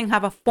it doesn't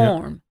have a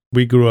form.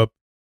 We grew up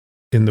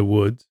in the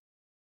woods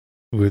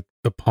with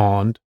a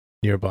pond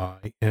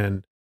nearby,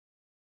 and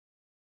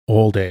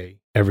all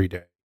day, every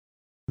day,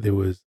 there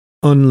was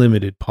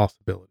unlimited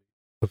possibility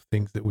of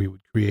things that we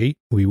would create.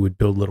 We would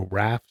build little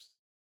rafts,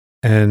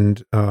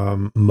 and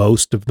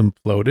most of them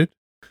floated,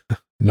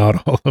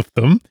 not all of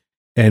them,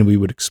 and we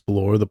would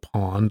explore the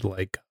pond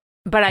like.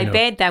 But I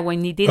bet that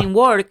when it didn't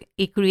work,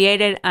 it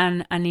created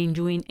an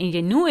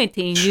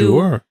ingenuity in you,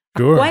 a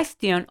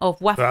question of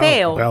what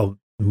failed. Well,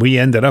 we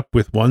ended up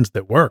with ones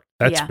that worked,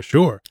 that's for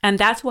sure. And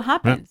that's what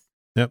happens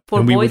for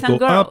and boys and girls. We would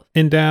go up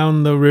and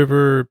down the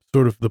river,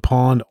 sort of the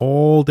pond,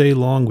 all day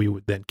long. We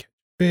would then catch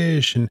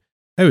fish, and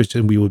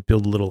we would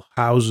build little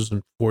houses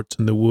and forts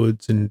in the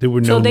woods, and there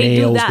were no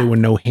nails, there were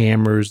no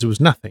hammers, there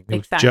was nothing.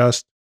 It was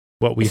just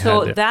what we had.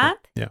 So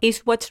that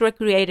is what's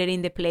recreated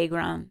in the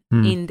playground,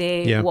 in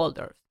the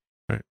Waldorf.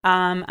 Right.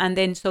 And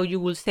then so you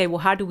will say, well,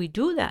 how do we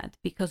do that?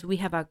 Because we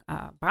have a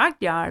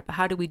backyard, but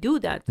how do we do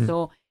that?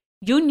 So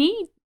you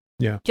need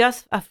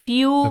just a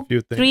few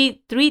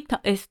three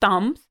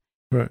stumps.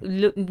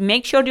 Right.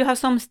 Make sure you have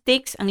some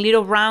sticks and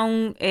little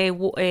round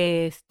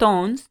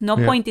stones, not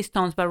pointy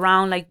stones, but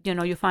round like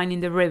you find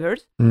in the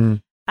rivers,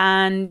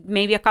 and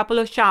maybe a couple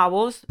of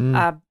shovels,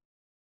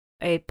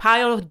 a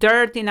pile of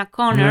dirt in a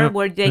corner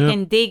where they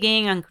can dig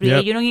in and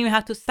create. You don't even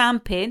have to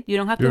sand it. You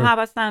don't have to have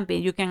a sand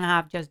pit. You can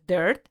have just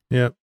dirt.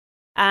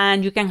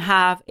 And you can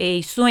have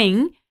a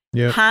swing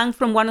hang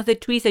from one of the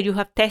trees that you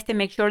have tested,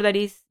 make sure that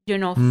it's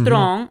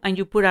strong, and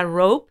you put a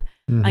rope,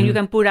 and you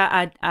can put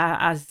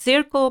a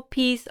circle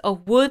piece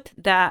of wood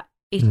that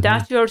if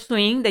that's your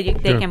swing, that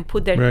they can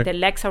put their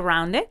legs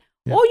around it,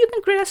 or you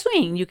can create a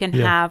swing. You can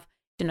have,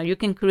 you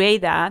can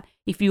create that.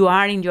 If you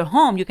are in your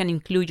home, you can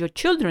include your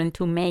children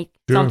to make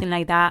something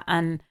like that,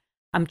 and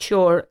I'm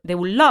sure they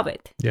will love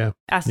it.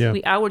 As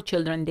our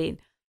children did.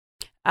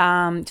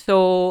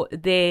 So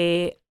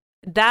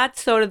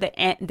that's sort of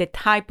the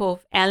type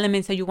of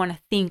elements that you want to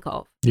think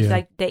of. It's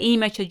like the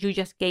image that you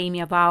just gave me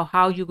about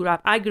how you grew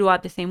up. I grew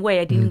up the same way.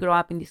 I didn't grow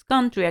up in this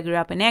country. I grew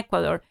up in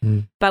Ecuador,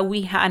 but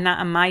we had,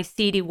 and my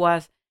city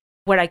was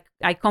where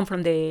I come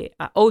from the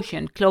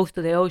ocean, close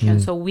to the ocean.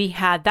 So we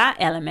had that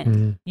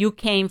element. You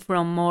came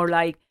from more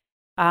like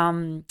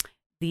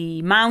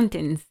the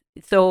mountains.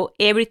 So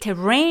every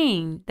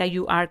terrain that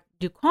you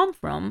come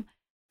from,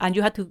 and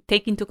you have to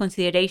take into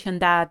consideration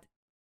that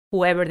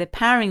whoever the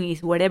parent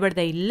is, wherever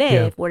they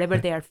live, wherever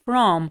they are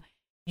from,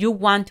 you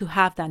want to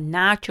have that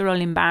natural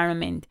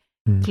environment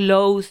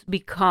close,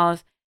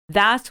 because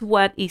that's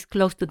what is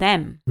close to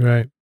them.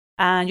 Right.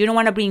 And you don't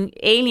want to bring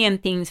alien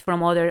things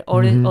from other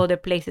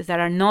places that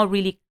are not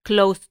really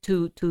close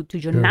to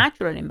your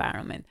natural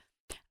environment.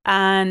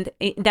 And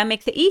that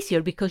makes it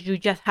easier because you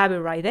just have it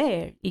right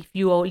there. If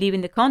you live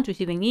in the country,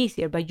 it's even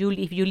easier. But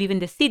if you live in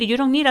the city, you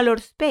don't need a lot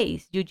of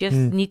space. You just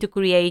need to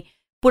put a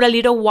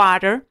little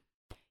water.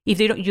 If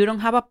you don't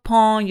have a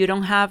pond, you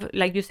don't have,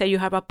 like you say, you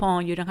have a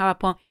pond, you don't have a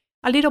pond,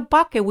 a little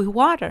bucket with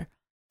water.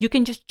 You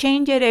can just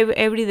change it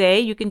every day.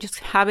 You can just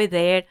have it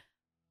there.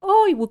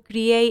 Oh, it will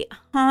create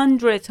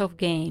hundreds of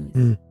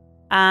games.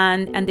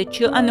 And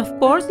of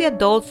course the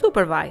adults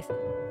supervise.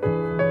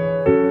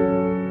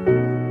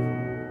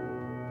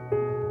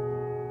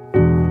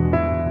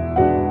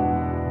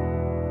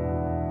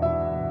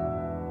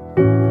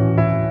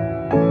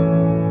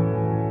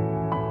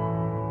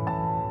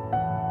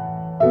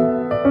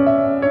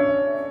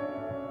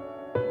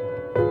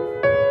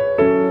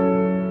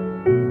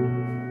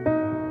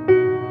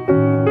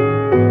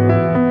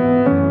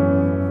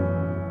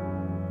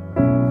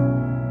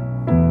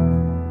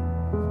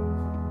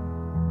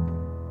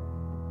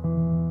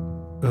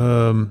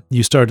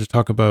 You started to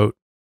talk about,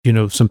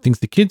 some things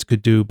the kids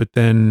could do, but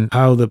then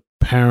how the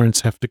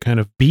parents have to kind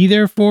of be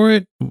there for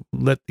it,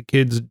 let the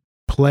kids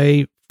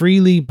play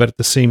freely, but at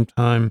the same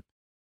time,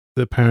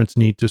 the parents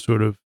need to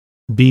sort of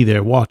be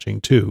there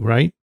watching too,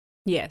 right?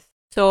 Yes.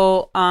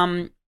 So,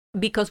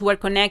 because we're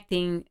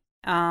connecting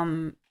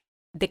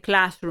the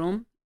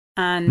classroom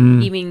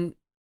and even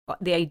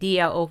the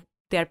idea of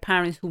their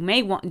parents who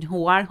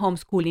are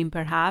homeschooling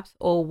perhaps,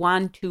 or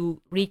want to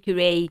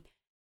recreate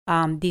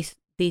this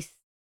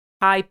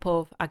type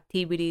of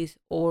activities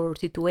or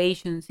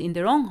situations in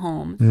their own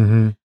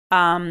homes.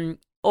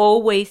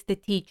 Always the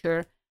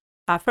teacher,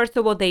 first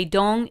of all, they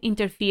don't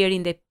interfere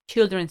in the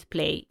children's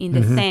play, in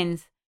the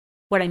sense,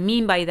 what I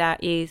mean by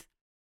that is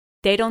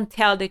they don't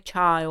tell the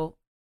child,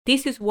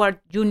 this is what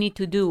you need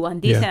to do,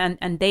 and this,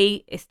 and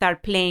they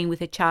start playing with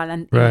the child,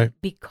 and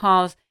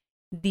because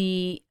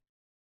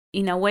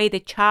in a way the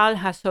child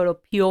has sort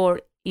of pure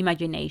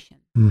imagination,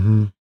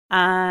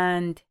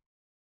 and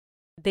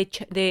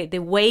the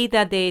way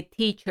that the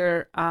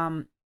teacher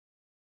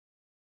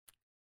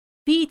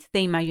feeds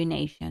the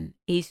imagination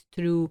is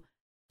through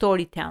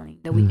storytelling,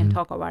 that we can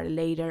talk about it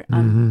later,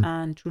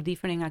 and through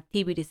different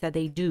activities that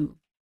they do.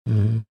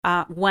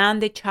 When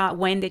the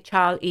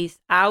child is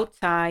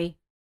outside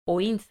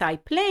or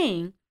inside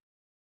playing,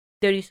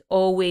 there is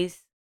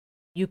always,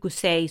 you could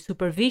say,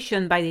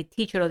 supervision by the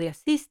teacher or the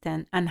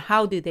assistant. And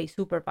how do they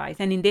supervise?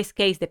 And in this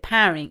case, the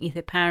parent, if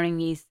the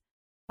parent is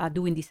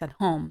doing this at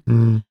home.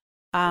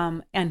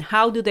 And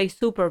how do they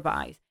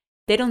supervise?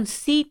 They don't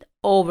sit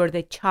over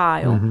the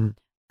child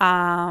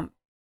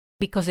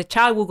because the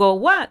child will go,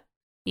 what?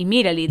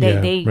 Immediately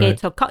they get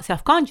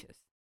self-conscious,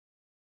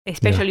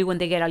 especially when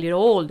they get a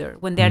little older.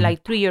 When they're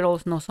like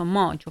 3-year-olds, not so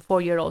much, or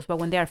 4-year-olds, but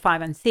when they're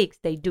 5 and 6,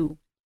 they do.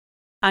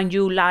 And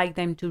you like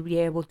them to be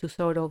able to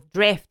sort of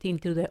drift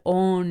into their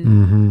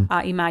own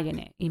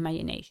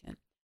imagination.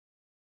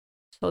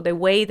 So the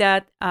way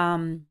that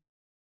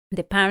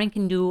the parent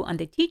can do, and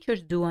the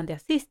teachers do, and the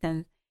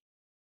assistants,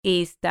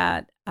 is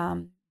that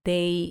some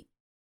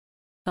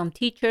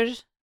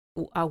teachers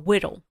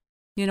whittle.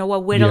 You know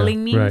what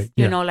whittling means? Right,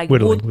 you know, like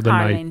whittling wood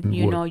carving.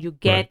 You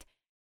get,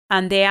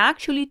 and they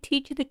actually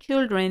teach the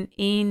children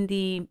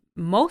in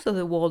most of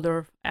the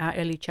Waldorf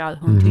early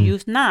childhood to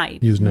use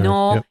knives.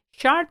 No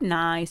sharp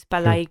knives,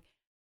 but like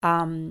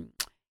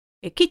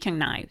kitchen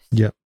knives.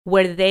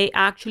 Where they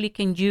actually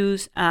can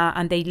use,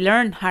 and they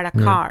learn how to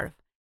carve.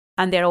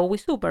 And they're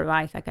always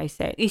supervised, like I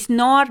said. It's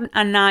not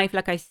a knife,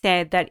 like I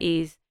said, that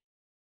is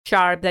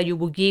sharp that you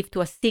will give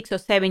to a 6 or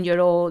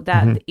 7-year-old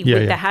that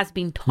that has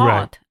been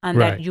taught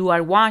that you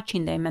are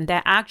watching them, and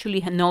that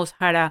actually knows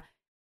how to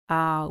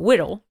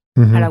whittle,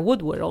 how to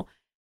wood whittle.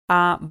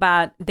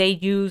 But they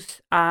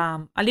use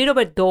a little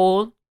bit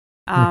dull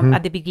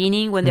at the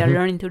beginning when they're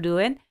learning to do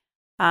it.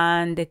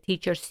 And the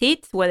teacher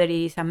sits, whether it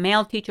is a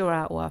male teacher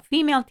or a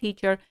female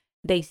teacher,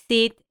 they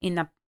sit in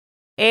a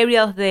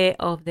area of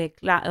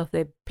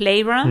the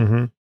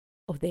playground,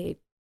 of the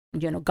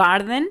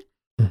garden.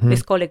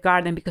 Let's call it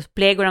garden, because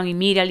playground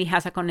immediately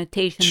has a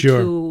connotation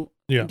to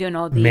the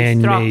man-made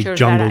structures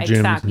jungle that are gyms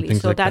exactly. and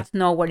things So like that's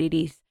not what it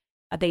is.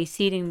 They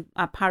sit in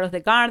a part of the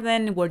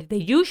garden where they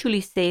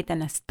usually sit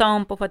on a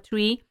stump of a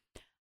tree,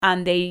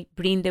 and they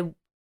bring the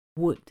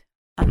wood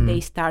and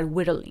they start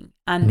whittling,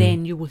 and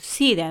then you will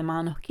see the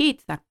amount of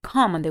kids that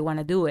come and they want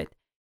to do it.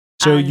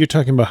 So you're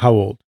talking about how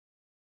old,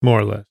 more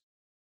or less?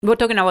 We're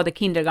talking about the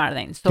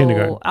kindergarten.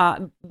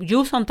 So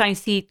you sometimes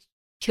see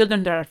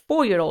children that are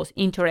 4-year-olds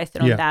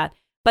interested in that,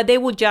 but they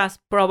would just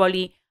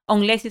probably,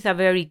 unless it's a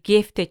very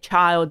gifted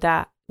child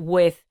that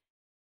with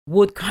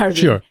wood carving.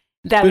 Sure.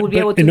 That would be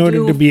able to in order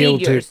do to be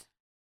figures. able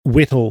to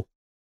whittle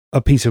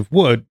a piece of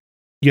wood,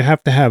 you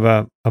have to have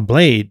a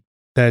blade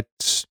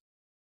that's,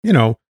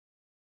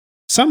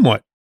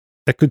 somewhat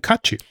that could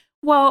cut you.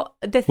 Well,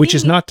 which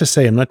is not to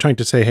say, I'm not trying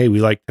to say, hey, we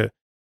like to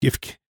give,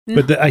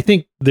 but I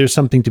think there's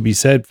something to be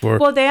said for.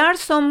 Well, there are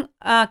some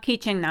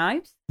kitchen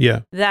knives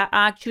that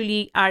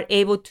actually are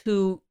able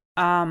to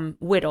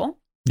whittle.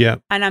 Yeah.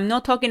 And I'm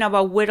not talking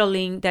about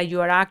whittling that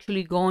you are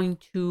actually going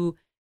to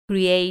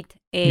create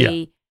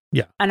an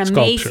sculpture.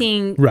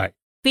 amazing right.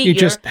 figure. You're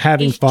just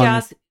having fun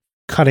just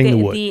cutting the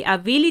wood. The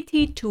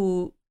ability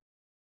to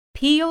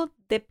peel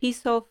the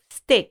piece of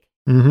stick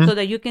so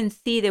that you can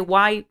see the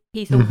white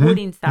piece of wood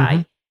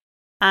inside.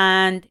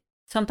 And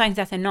sometimes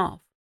that's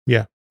enough.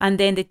 Yeah. And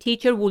then the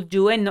teacher will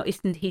do it. No,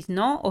 he's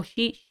not, or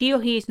she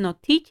or he is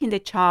not teaching the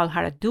child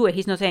how to do it.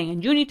 He's not saying,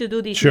 and you need to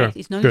do this next.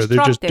 It's not instructive.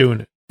 They're just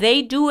doing it.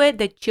 They do it,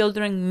 the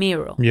children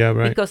mirror. Yeah,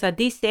 right. Because at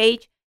this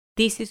age,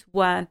 this is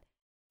what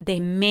the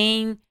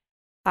main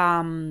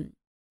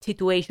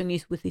situation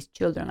is with these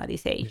children at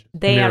this age.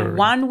 They are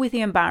one with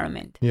the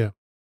environment. Yeah.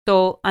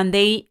 So, and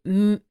they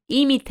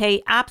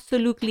imitate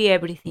absolutely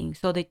everything.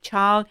 So the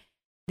child,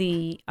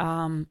 the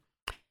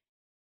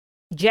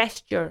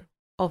gesture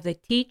of the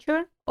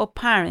teacher or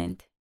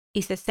parent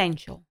is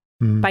essential.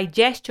 By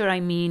gesture,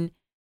 I mean,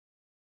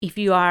 if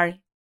you are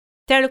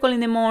hysterical in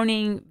the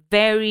morning,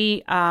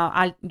 very,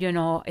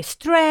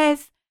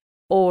 stressed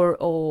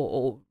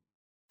or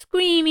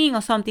screaming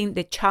or something,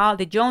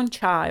 the young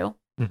child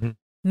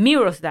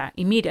mirrors that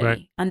immediately.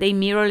 Right. And they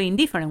mirror in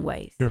different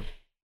ways. Sure.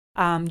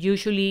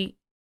 Usually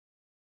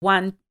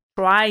one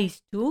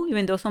tries to,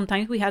 even though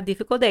sometimes we have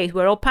difficult days,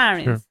 we're all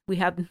parents. Sure. We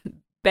have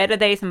better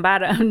days and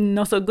bad,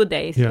 not so good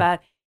days. Yeah.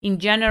 But in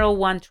general,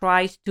 one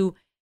tries to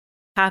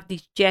have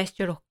this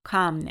gesture of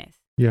calmness.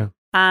 Yeah.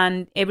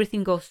 And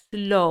everything goes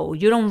slow.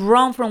 You don't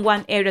run from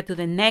one area to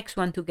the next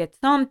one to get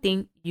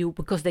something,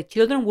 because the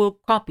children will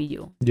copy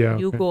you. Yeah.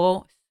 You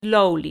go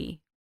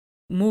slowly,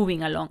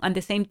 moving along. And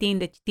the same thing,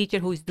 the teacher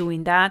who is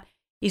doing that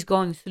is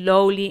going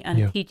slowly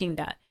and teaching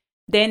that.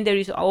 Then there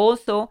is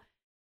also,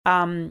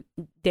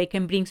 they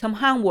can bring some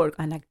handwork,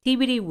 an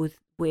activity with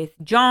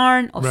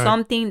yarn or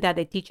something that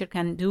the teacher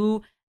can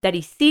do that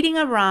is sitting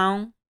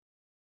around,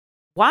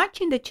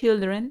 watching the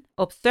children,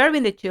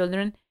 observing the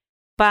children,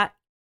 but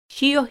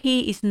she or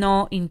he is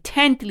not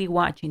intently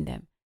watching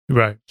them.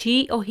 Right.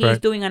 She or he is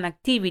doing an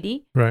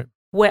activity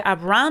where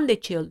around the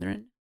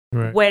children,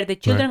 where the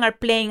children are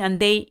playing, and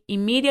they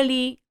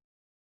immediately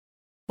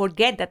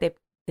forget that the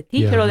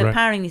teacher or the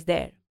parent is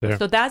there.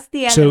 So that's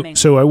the element.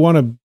 So I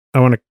want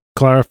to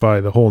clarify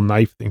the whole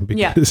knife thing,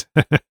 because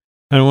I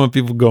don't want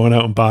people going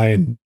out and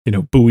buying,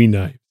 Bowie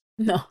knives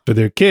for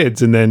their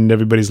kids, and then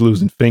everybody's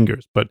losing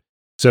fingers. But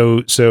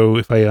so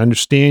if I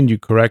understand you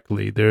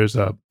correctly, there's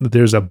a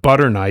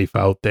butter knife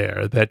out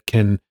there that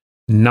can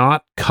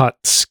not cut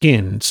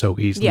skin so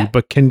easily,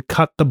 but can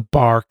cut the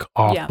bark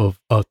off of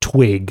a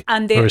twig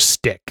or a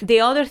stick.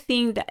 The other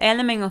thing, the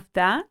element of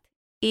that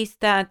is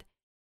that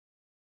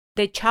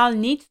the child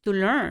needs to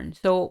learn.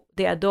 So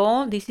the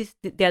adult, this is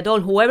the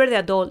adult, whoever the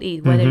adult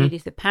is, whether it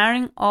is the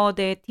parent or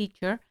the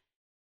teacher,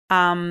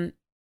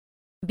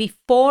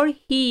 before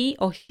he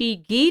or she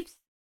gives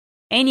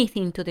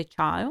anything to the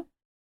child,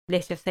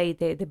 let's just say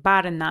the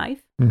butter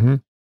knife,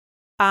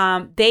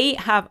 they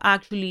have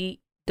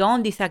actually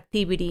done this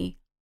activity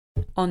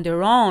on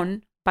their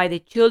own by the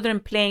children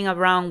playing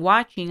around,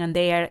 watching, and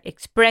they are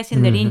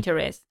expressing their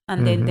interest.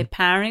 And then the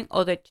parent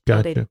or the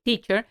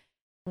teacher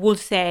will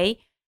say,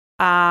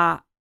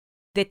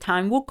 the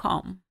time will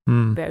come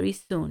very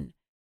soon.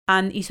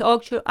 And it's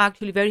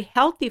actually very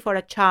healthy for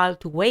a child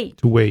to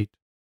wait.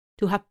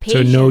 To have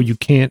patience. So no, you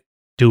can't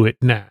do it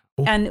now.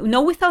 And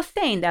no, without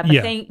saying that,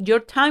 but saying your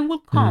time will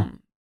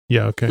come.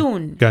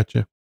 Soon.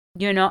 Gotcha.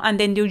 And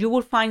then you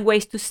will find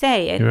ways to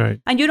say it. Right.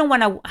 And you don't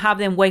want to have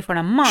them wait for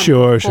a month.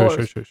 Sure.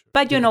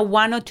 But,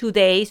 1 or 2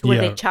 days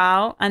with the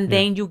child, and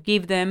then you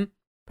give them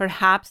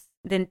perhaps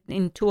then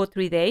in 2 or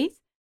 3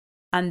 days,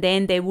 and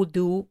then they will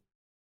do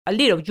a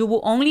little. You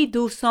will only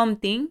do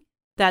something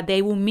that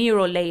they will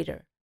mirror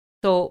later.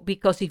 So,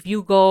 because if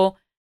you go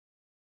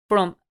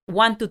from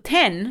 1 to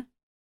 10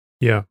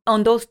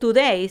 on those 2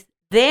 days,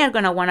 they're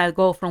going to want to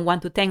go from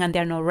 1 to 10 and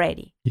they're not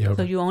ready.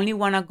 So you only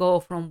want to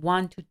go from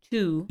 1 to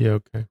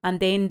 2.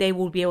 And then they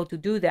will be able to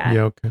do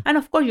that. And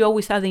of course, you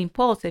always have the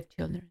impulsive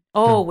children.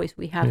 Always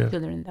we have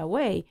children that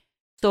way.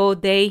 So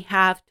they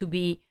have to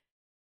be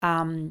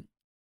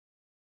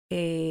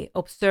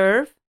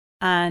observed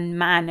and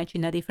managed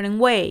in a different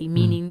way,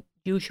 meaning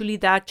usually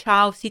that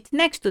child sits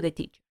next to the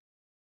teacher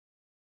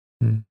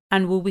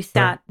and will be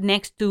sat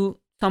next to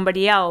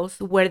somebody else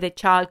where the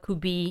child could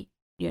be,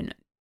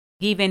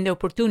 given the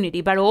opportunity,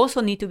 but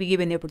also need to be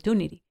given the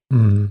opportunity.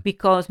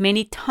 Because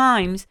many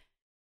times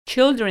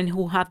children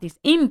who have this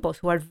impulse,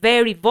 who are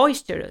very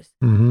boisterous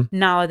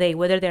nowadays,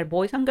 whether they're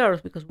boys and girls,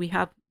 because we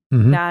have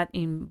that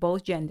in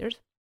both genders,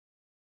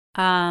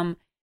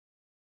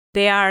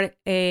 they are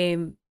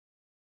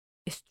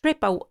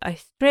strip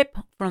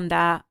from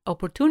that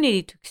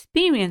opportunity to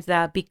experience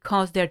that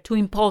because they're too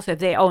impulsive.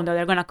 They're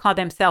going to cut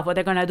themselves or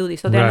they're going to do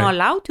this. So they're not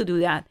allowed to do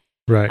that.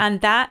 Right.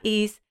 And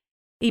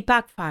it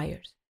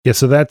backfires. Yeah.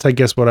 So that's, I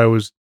guess, what I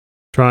was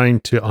trying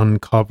to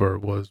uncover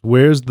was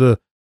where's the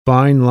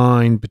fine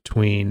line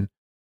between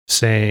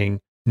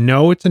saying,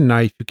 no, it's a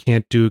knife, you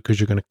can't do it because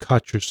you're going to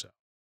cut yourself.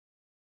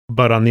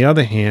 But on the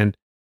other hand,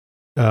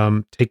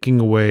 taking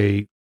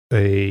away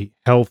a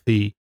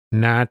healthy,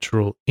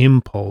 natural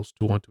impulse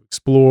to want to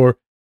explore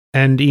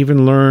and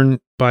even learn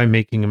by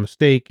making a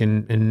mistake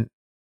and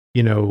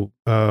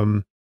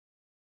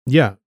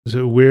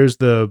so where's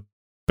the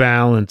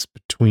balance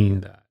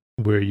between that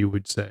where you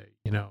would say,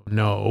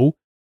 no,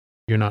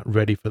 you're not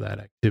ready for that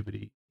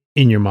activity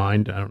in your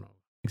mind? I don't know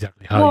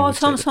exactly how you would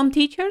say some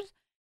teachers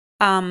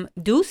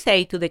do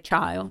say to the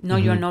child, no,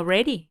 you're not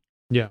ready.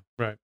 Yeah,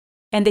 right.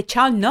 And the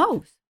child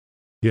knows.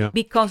 Yeah.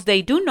 Because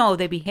they do know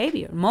the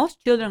behavior.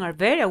 Most children are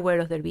very aware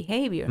of their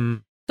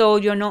behavior. So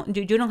you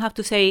don't have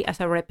to say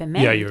as a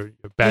reprimand. Yeah, you're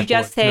bad. You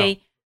just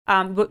say,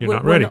 you're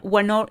not ready.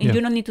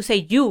 You don't need to say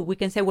you. We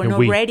can say we're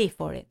not ready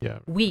for it. Yeah.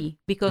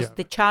 Because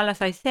the child,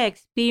 as I said,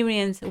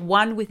 experience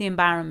one with the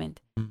environment.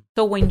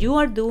 So when you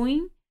are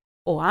doing,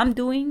 or I'm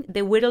doing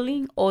the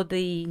whittling or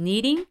the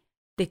kneading,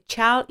 the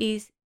child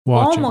is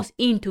almost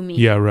into me.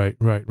 Yeah, right.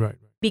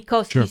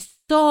 Because he's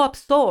so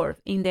absorbed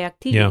in the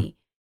activity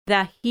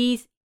that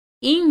he's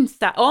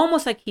inside,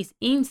 almost like he's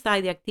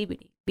inside the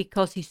activity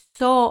because he's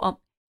so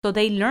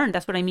they learn.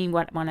 That's what I mean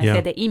when I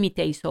said they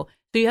imitate. So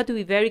you have to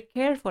be very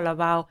careful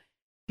about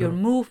your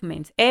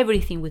movements,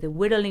 everything with the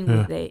whittling,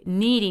 with the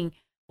kneading.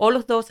 All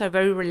of those are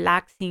very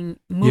relaxing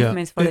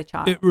movements for the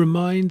child. It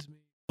reminds me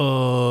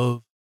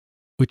of,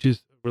 which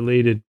is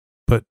related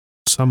but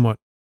somewhat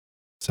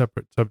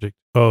separate subject,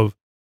 of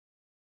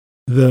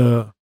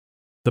the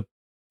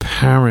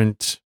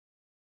parent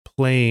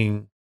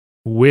playing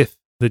with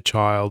the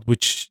child,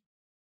 which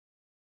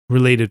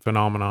related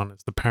phenomenon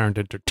is the parent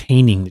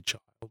entertaining the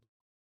child.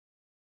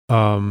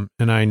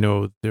 And I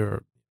know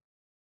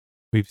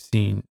we've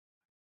seen,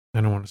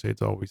 I don't want to say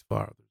it's always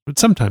fathers, but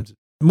sometimes,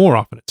 more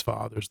often it's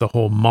fathers, the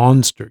whole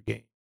monster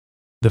game.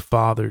 The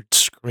father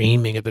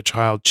screaming at the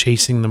child,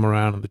 chasing them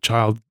around, and the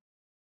child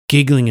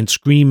giggling and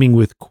screaming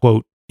with,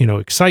 quote,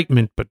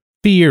 excitement, but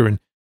fear, and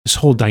this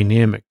whole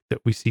dynamic that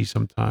we see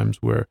sometimes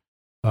where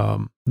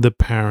the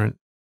parent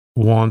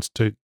wants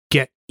to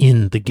get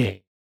in the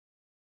game.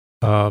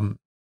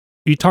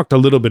 You talked a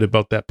little bit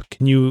about that, but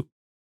can you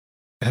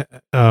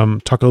talk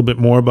a little bit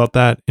more about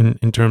that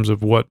in terms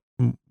of what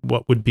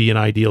would be an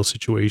ideal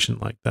situation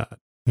like that?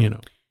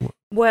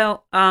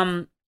 Well,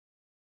 of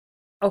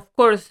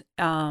course,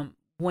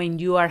 when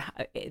you are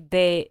in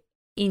the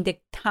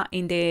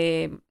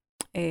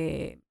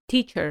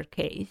teacher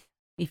case,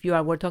 if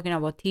we're talking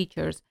about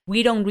teachers,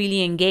 we don't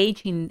really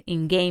engage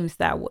in games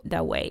that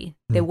way.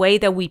 The way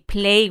that we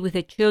play with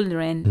the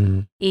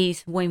children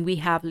is when we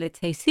have, let's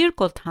say,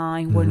 circle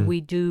time, when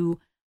we do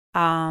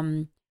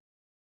game,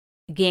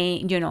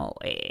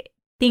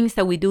 things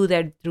that we do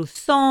there through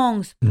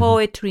songs,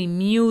 poetry,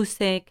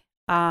 music,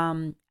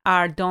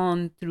 are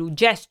done through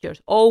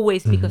gestures.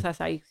 Always, because as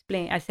I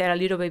said a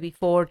little bit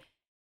before,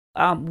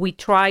 we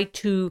try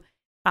to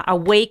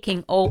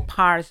awaken all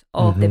parts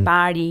of the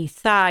body,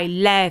 side,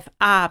 left,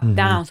 up,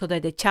 down, so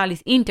that the child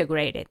is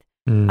integrated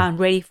and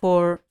ready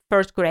for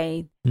first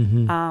grade,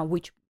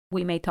 which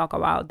we may talk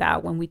about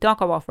that when we talk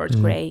about first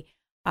grade,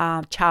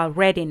 child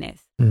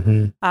readiness.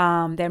 There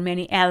are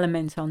many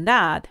elements on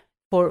that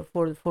for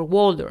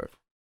Waldorf.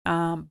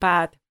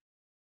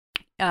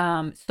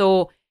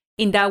 So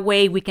in that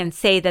way, we can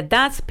say that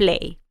that's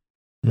play.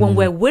 When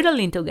we're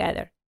whittling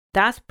together,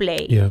 that's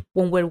play. Yeah.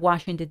 When we're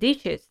washing the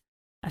dishes,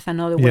 as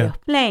another way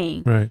of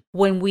playing. Right.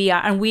 When we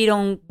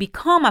don't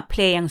become a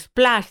play and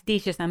splash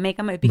dishes and make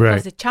them,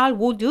 because the child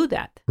will do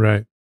that.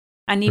 Right.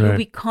 And it will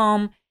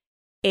become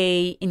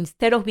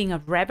instead of being a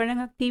reverent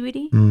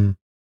activity,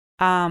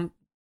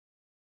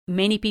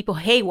 many people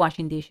hate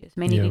washing dishes.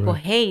 Many people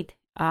hate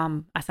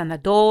as an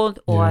adult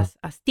or as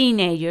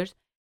teenagers.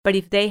 But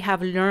if they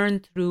have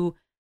learned through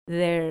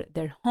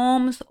their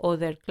homes or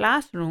their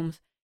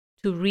classrooms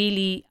to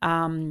really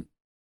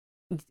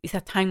it's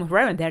a time of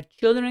reverence. There are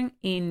children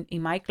in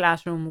my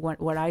classroom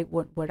where I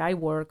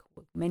work,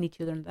 with many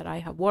children that I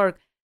have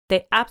worked,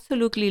 they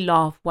absolutely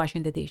love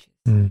washing the dishes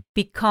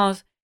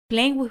because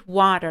playing with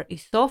water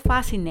is so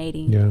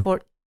fascinating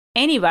for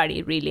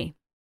anybody, really.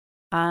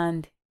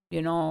 And,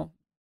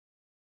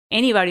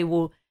 anybody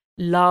will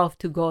love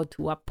to go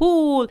to a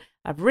pool,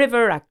 a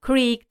river, a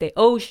creek, the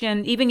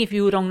ocean. Even if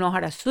you don't know how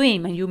to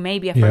swim and you may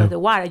be afraid of the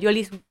water, you at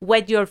least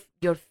wet your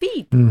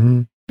feet.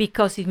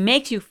 Because it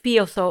makes you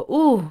feel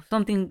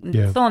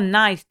something so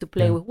nice to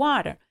play with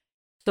water.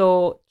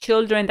 So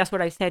children, that's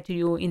what I said to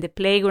you, in the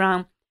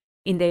playground,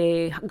 in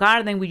the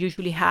garden, we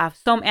usually have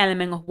some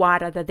element of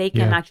water that they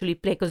can actually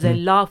play because they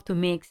love to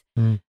mix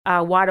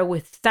water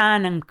with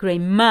sand and create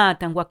mud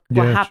and what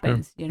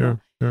happens, Sure.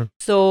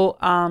 So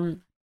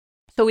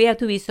we have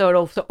to be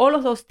so all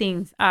of those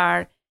things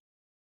are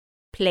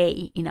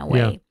play in a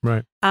way. Yeah,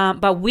 right.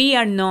 But we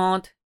are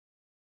not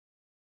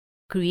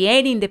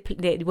creating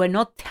we're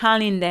not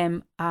telling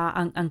them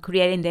and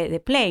creating the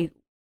play.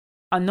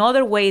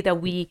 Another way that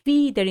we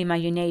feed their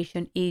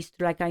imagination is,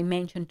 like I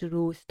mentioned, to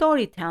do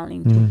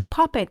storytelling, to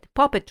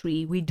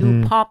puppetry. We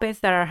do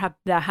puppets that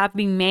have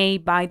been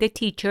made by the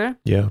teacher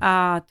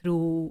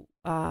through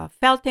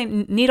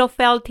needle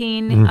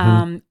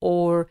felting,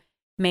 or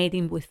made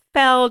in with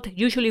felt,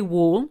 usually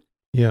wool.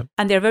 Yeah.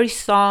 And they're very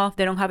soft.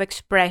 They don't have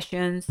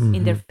expressions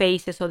in their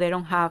faces, so they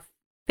don't have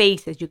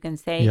faces, you can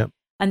say. Yep.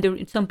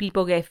 And some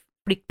people get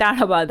freaked out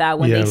about that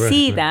when they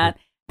see that.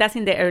 That's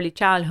in the early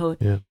childhood.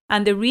 Yeah.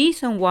 And the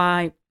reason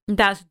why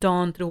that's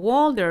done through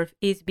Waldorf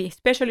is,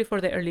 especially for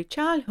the early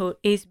childhood,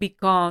 is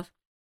because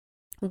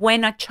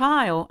when a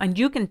child, and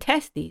you can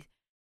test this,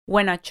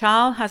 when a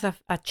child has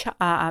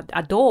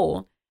a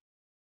doll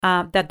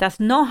that does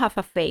not have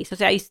a face, so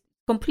it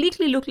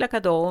completely looks like a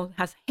doll,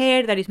 has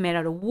hair that is made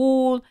out of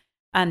wool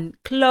and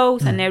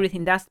clothes and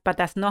everything, but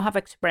does not have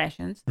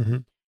expressions,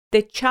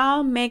 the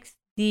child makes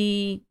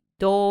the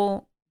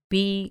doll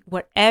be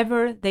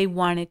whatever they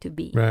want it to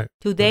be. Right.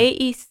 Today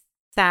is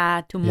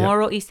sad,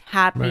 tomorrow is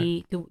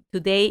happy,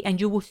 today, and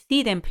you will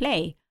see them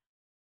play.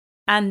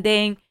 And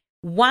then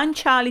one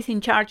child is in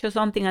charge of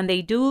something and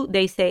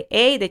they say,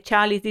 hey, the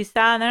child is this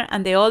other,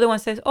 and the other one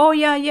says, oh,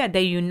 yeah,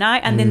 they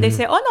unite, and then they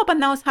say, oh, no, but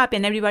now it's happy,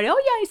 and everybody,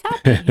 oh, yeah, it's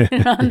happy.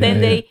 And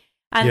then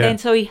then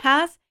so it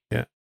has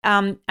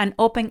an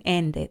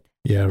open-ended.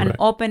 Yeah, an right.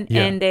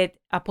 open-ended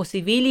a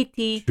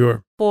possibility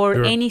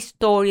for any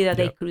story that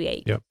they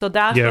create. Yep. So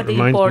that's what the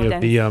importance.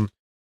 importance. Me of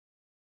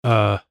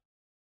the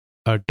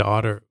our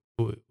daughter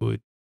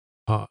would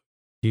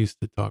used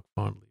to talk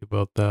fondly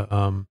about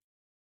that.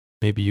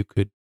 Maybe you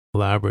could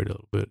elaborate a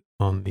little bit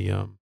on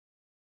the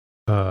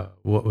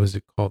what was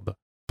it called? The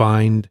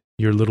find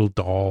your little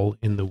doll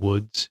in the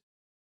woods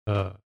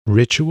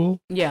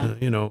ritual. Yeah.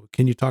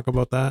 Can you talk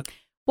about that?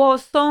 Well,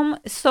 some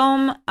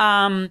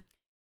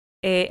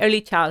early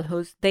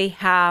childhoods, they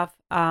have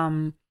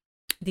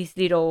these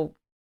little,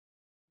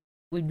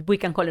 we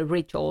can call it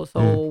rituals,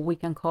 or we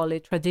can call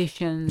it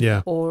traditions,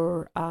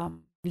 or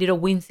little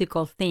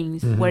whimsical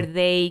things where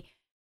they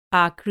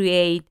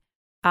create,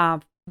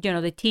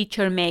 the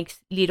teacher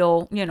makes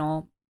little,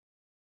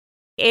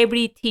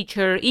 every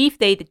teacher, if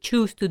they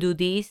choose to do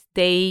this,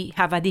 they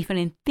have a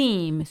different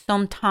theme.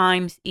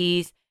 Sometimes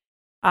is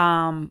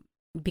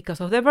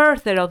because of the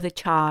birthday of the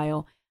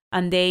child,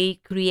 and they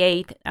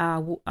create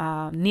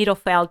a needle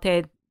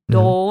felted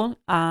doll,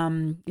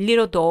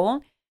 little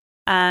doll,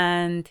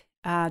 and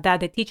that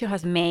the teacher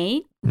has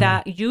made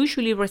that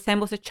usually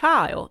resembles a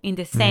child in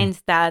the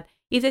sense that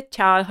if the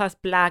child has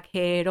black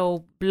hair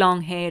or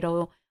blonde hair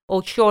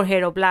or short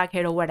hair or black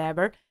hair or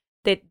whatever,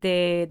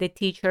 the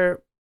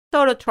teacher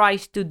sort of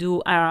tries to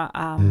do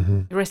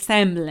a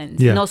resemblance,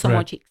 not so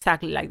much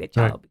exactly like the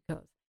child,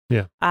 because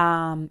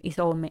it's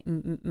all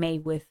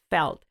made with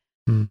felt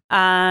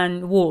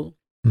and wool.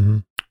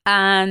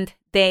 And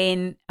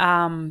then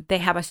they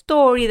have a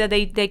story that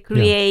they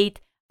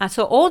create. And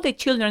so all the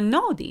children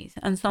know this.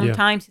 And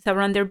sometimes it's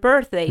around their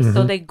birthday.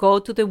 So they go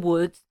to the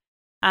woods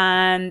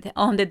and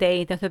on the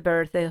day of the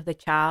birthday of the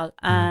child,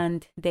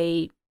 and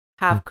they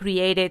have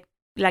created,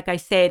 like I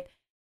said,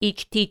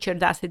 each teacher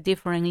does it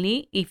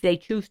differently if they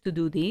choose to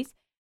do this.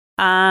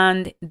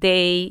 And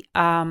they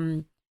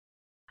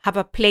have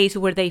a place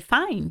where they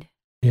find,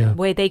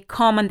 where they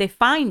come and they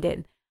find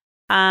it.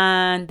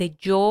 And the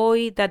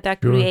joy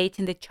that creates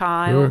in the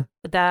child,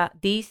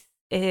 that this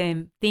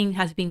thing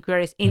has been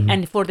created,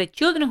 and for the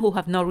children who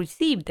have not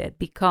received it,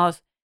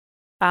 because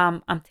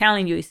I'm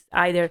telling you, it's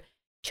either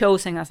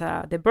chosen as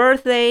the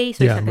birthday,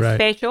 so it's like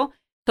special,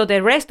 so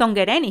the rest don't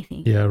get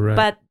anything. Yeah, right.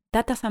 But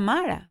that doesn't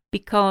matter,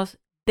 because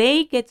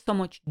they get so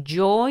much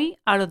joy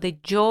out of the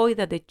joy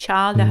that the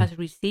child that has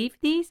received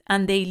this,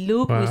 and they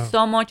look with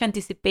so much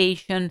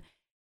anticipation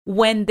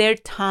when their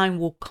time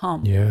will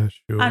come. Yeah,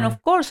 sure. And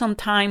of course,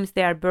 sometimes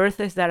there are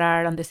birthdays that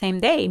are on the same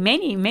day.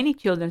 Many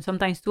children,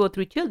 sometimes 2 or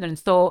 3 children.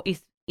 So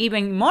it's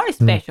even more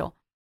special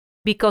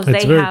because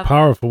it's very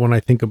powerful when I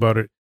think about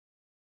it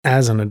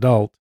as an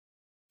adult,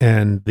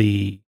 and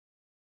the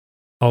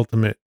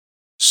ultimate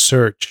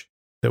search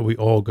that we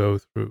all go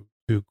through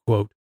to,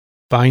 quote,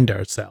 find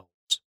ourselves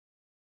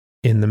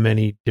in the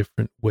many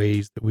different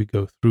ways that we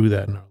go through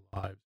that in our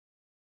lives.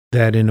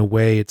 That in a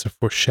way, it's a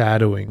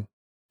foreshadowing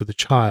for the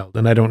child.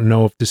 And I don't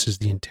know if this is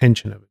the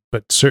intention of it,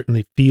 but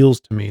certainly feels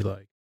to me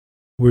like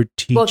we're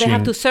teaching. Well, they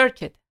have to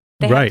search it.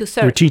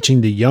 We're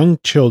teaching the young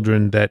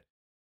children that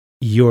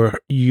you're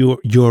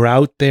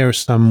out there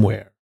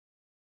somewhere.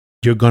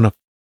 You're going to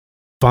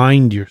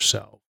find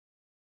yourself.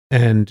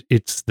 And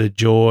it's the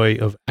joy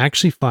of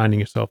actually finding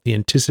yourself, the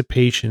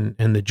anticipation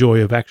and the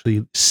joy of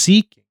actually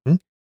seeking,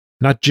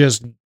 not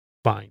just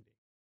finding.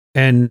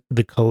 And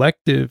the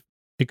collective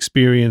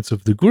experience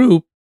of the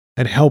group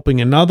at helping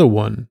another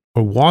one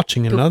or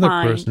watching another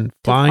person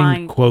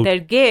find, quote, their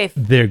gift,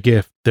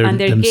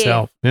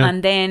 themselves. Yeah.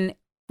 And then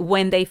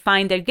when they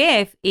find their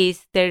gift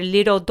is their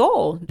little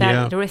doll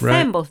that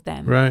resembles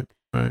them. Right.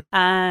 Right.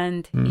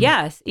 And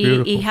yes,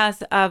 it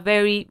has a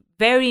very,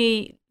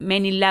 very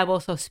many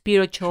levels of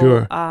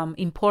spiritual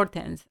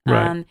importance.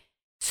 Right. And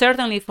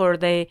certainly for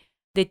the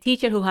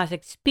teacher who has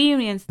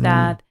experienced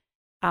that,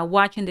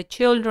 watching the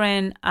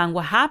children and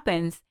what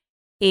happens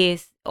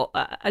is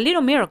a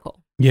little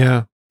miracle.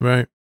 Yeah,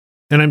 right.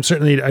 And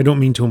I don't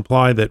mean to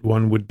imply that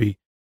one would be,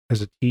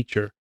 as a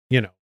teacher,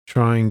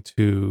 trying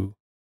to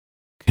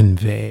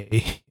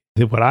convey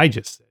what I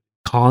just said,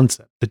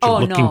 concept that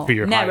you're looking for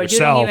your higher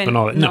self and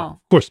all that. No,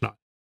 of course not.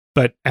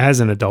 But as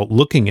an adult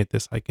looking at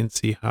this, I can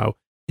see how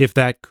if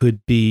that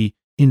could be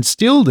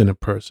instilled in a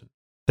person,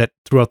 that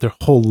throughout their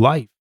whole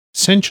life,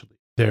 essentially,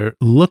 they're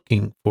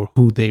looking for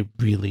who they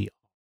really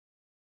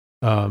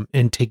are,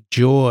 and take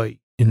joy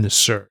in the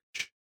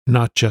search,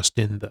 not just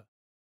in the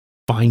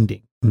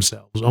finding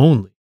themselves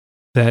only.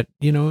 That,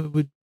 it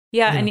would...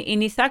 Yeah, and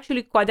it's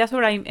actually quite... That's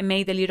what I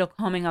made a little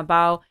comment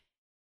about.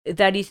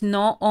 That is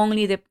not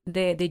only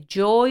the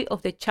joy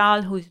of the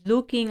child who is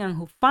looking and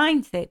who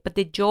finds it, but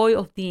the joy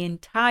of the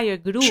entire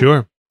group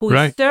who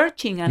is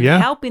searching and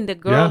helping the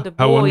girl, the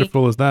boy. How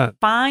wonderful is that?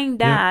 Find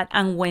that,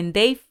 and when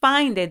they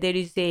find it, there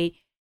is a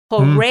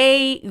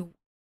hooray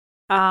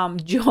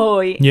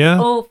joy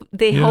of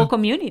the whole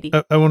community.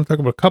 I want to talk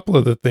about a couple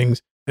of the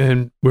things,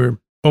 and we're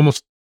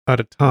almost out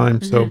of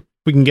time, so if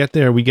we can get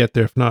there, we get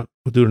there. If not,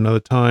 we'll do it another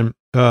time.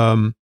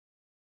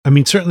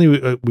 Certainly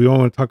we all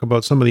want to talk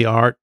about some of the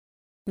art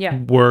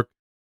work.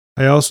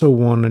 I also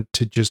wanted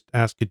to just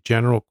ask a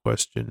general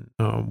question.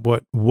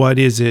 What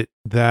is it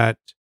that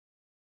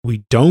we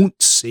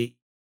don't see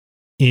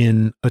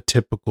in a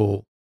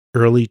typical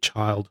early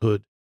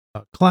childhood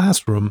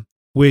classroom,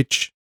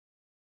 which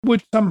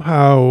would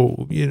somehow,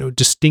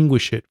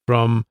 distinguish it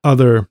from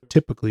other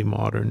typically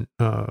modern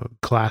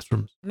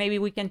classrooms? Maybe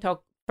we can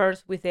talk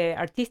first with the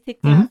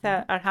artistic things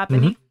that are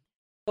happening.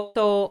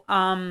 So,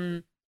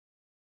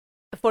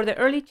 for the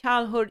early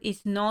childhood,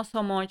 it's not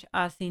so much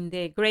as in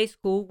the grade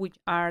school, which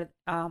are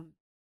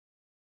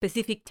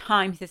specific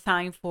times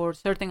assigned for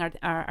certain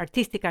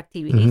artistic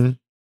activities.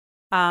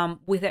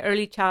 With the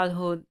early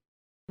childhood,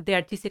 the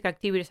artistic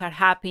activities are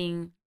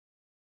happening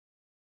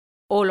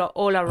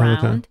all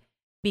around,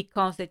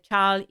 because the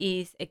child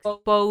is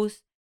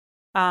exposed,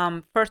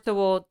 first of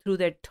all, through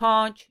their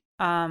touch,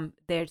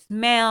 their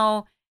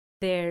smell,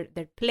 their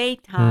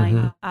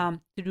playtime,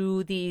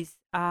 through these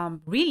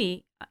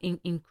really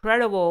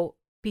incredible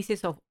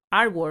pieces of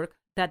artwork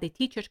that the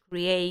teachers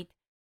create,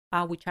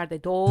 which are the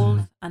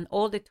dolls and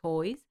all the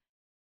toys,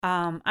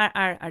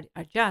 are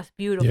just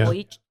beautiful.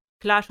 Each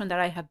classroom that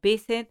I have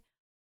visited,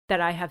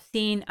 that I have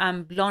seen,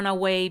 I'm blown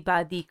away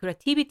by the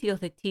creativity of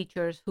the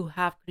teachers who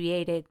have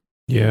created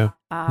some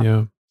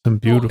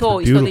beautiful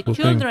toys. So the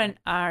children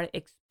are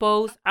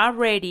exposed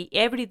already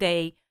every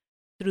day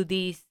through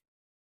these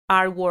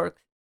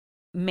artworks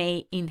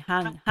made in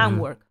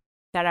handwork.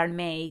 That are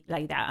made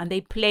like that, and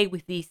they play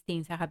with these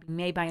things that have been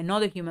made by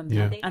another human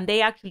being, and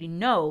they actually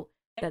know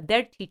that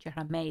their teacher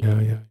have made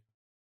it.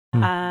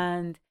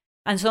 And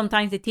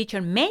sometimes the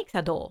teacher makes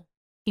a doll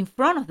in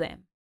front of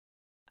them,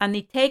 and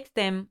it takes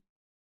them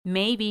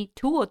maybe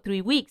 2 or 3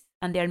 weeks,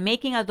 and they're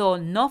making a doll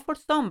not for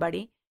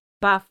somebody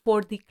but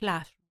for the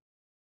classroom,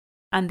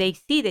 and they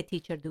see the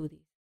teacher do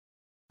this.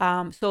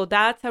 So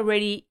that's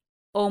already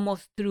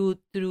almost through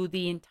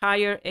the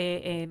entire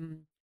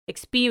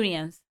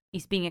experience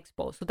is being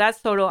exposed. So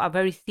that's sort of a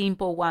very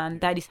simple one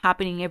that is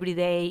happening every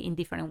day in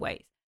different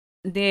ways.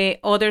 The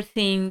other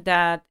thing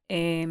that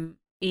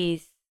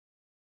is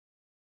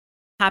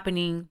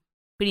happening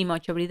pretty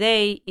much every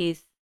day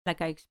is,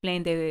 like I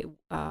explained, the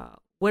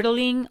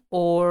whittling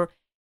or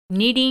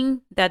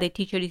knitting that the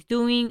teacher is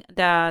doing,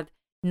 that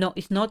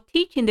it's not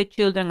teaching the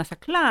children as a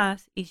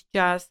class, it's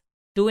just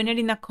doing it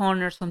in a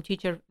corner. Some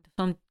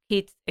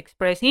kids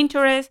express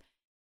interest,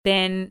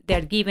 then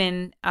they're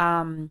given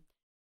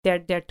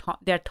they're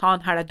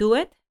taught how to do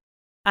it,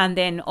 and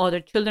then other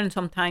children,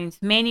 sometimes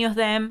many of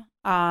them,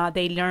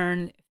 they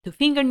learn to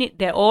finger knit.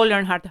 They all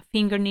learn how to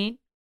finger knit,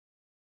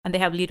 and they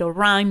have little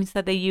rhymes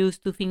that they use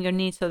to finger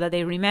knit so that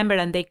they remember,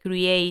 and they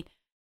create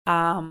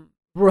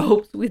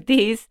ropes with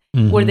this,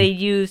 where they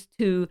use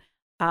to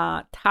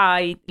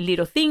tie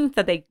little things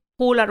that they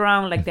pull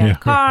around like their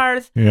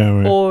cars,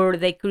 or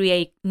they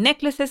create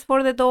necklaces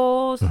for the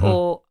dolls,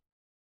 or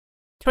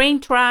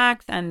train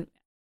tracks, and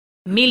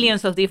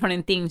millions of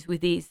different things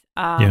with these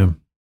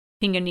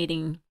finger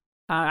knitting.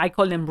 I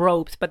call them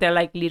ropes, but they're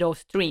like little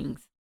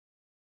strings.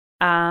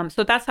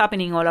 So that's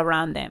happening all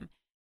around them.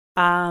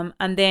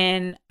 And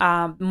then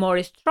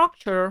more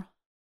structured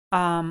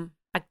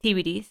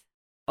activities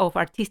of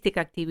artistic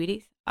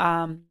activities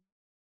are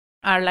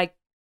like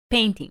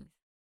painting.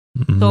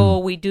 So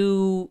we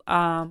do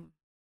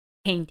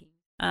painting,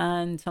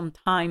 and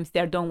sometimes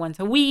they're done once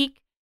a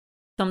week,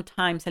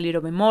 sometimes a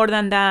little bit more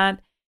than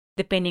that,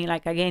 depending,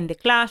 like, again, the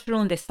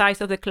classroom, the size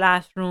of the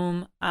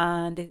classroom,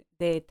 and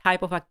the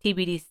type of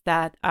activities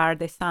that are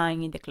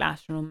designed in the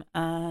classroom.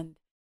 And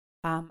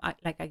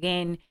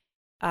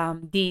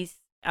these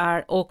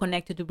are all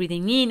connected to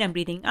breathing in and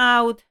breathing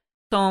out.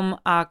 Some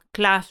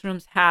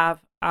classrooms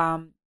have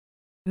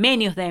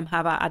many of them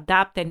have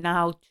adapted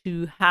now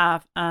to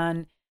have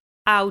an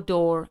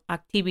outdoor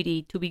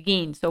activity to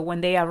begin. So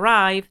when they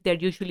arrive, they're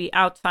usually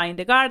outside in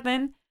the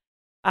garden.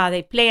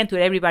 They play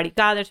until everybody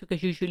gathers,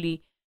 because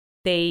usually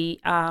they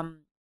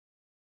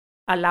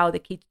allow the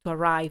kids to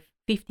arrive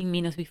 15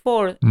 minutes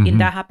before. And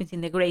that happens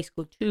in the grade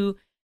school too.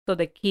 So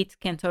the kids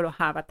can sort of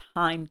have a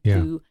time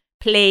to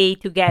play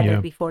together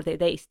before the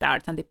day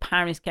starts. And the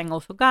parents can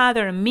also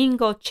gather and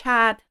mingle,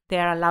 chat.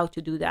 They're allowed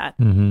to do that.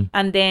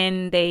 And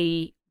then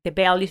the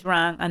bell is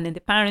rung, and then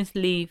the parents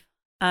leave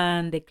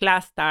and the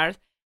class starts.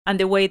 And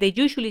the way they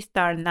usually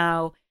start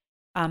now,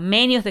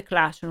 many of the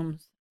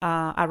classrooms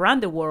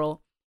around the world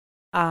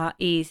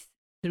is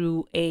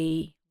through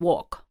a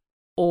walk,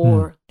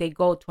 or they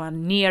go to a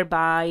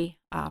nearby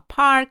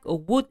park or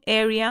wood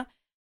area.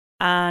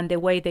 And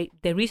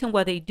the reason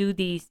why they do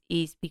this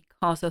is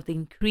because of the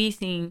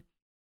increasing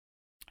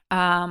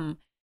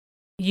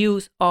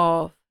use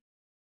of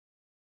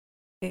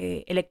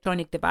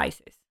electronic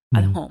devices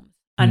at home,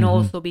 and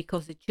also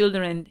because the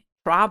children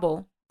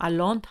travel a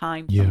long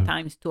time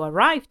sometimes to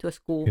arrive to a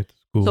school.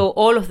 So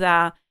all of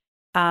that,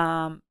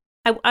 I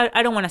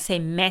don't want to say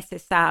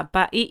messes up,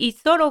 but it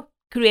sort of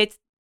creates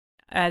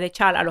the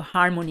child out of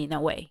harmony in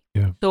a way.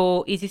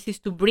 So this is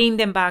to bring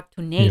them back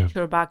to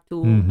nature, back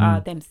to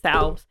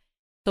themselves.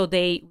 So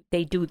they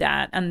do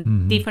that,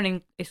 and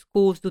different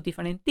schools do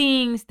different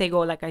things. They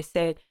go, like I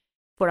said,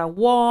 for a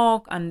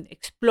walk and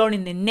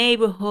exploring the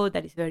neighborhood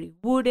that is very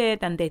wooded,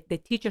 and the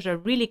teachers are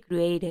really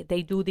creative.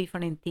 They do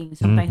different things.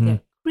 Sometimes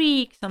they're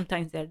creeks,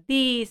 sometimes they're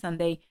this, and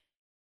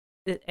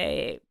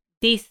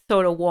this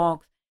sort of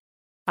walks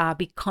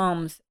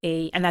becomes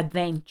an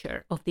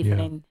adventure of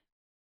different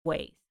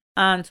ways.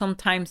 And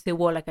sometimes they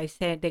walk, like I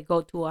said, they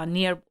go to a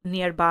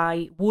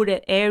nearby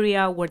wooded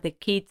area where the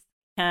kids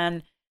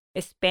can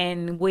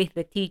spend with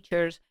the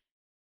teachers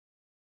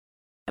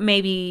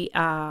maybe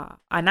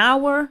an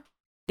hour.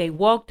 They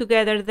walk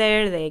together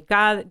there.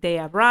 They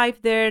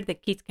arrive there. The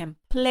kids can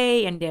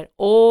play, and they're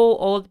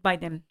all by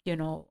them.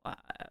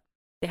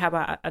 They have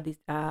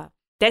a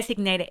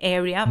designated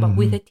area, but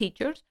with the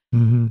teachers,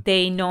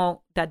 they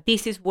know that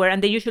this is where,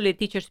 and they usually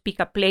teachers pick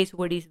a place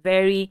where it's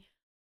very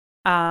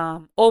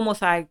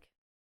almost like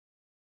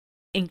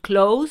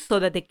enclosed, so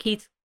that the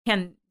kids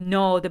can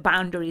know the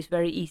boundaries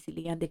very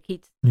easily, and the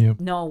kids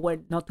know where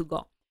not to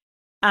go.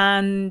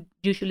 And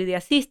usually the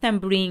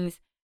assistant brings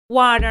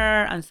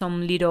water and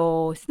some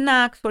little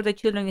snacks for the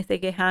children if they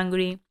get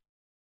hungry.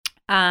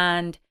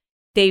 And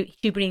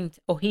he brings,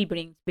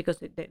 because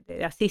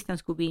the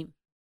assistants could be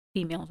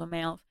females or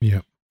males,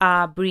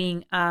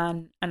 bring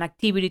an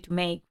activity to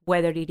make,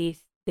 whether it is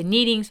the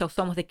knitting, so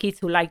some of the kids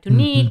who like to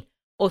knit,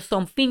 or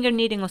some finger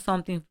knitting or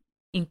something,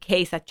 in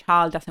case a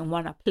child doesn't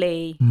want to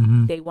play,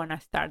 they want to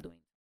start doing.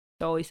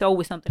 So it's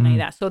always something like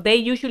that. So they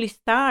usually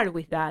start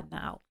with that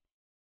now.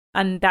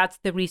 And that's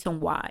the reason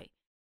why.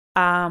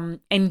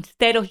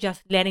 Instead of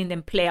just letting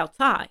them play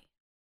outside.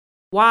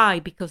 Why?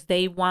 Because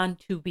they want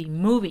to be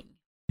moving.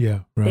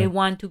 Yeah, right. They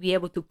want to be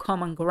able to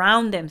come and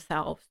ground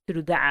themselves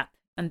through that.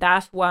 And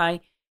that's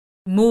why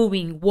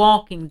moving,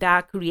 walking,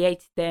 that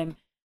creates them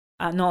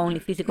not only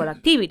physical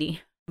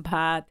activity,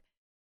 but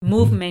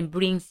movement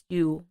brings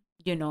you,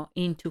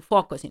 into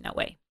focus in a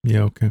way.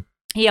 Yeah, okay.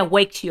 He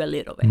awakes you a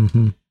little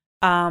bit.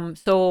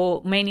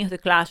 So many of the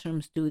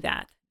classrooms do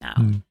that now.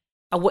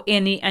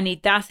 And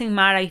it doesn't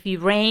matter if it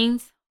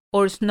rains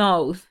or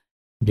snows,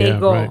 they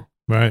go.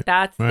 Right.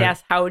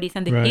 That's how it is.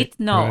 And the kids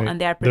know,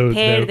 and they're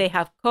prepared. They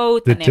have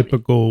coats and everything. The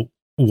typical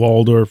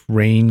Waldorf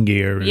rain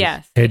gear is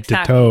head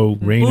to toe,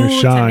 rain boots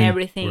or shine. And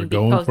everything, we're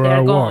going because for they're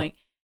our going. Walk.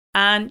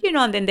 And,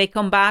 and then they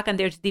come back, and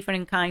there's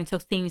different kinds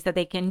of things that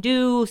they can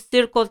do.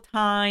 Circle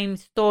time,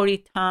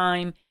 story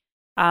time.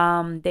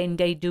 Then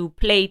they do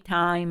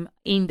playtime,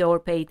 indoor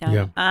playtime.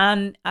 Yeah.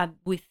 And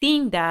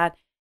within that,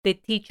 the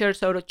teacher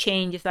sort of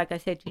changes, like I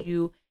said to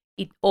you.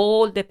 It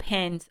all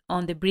depends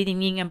on the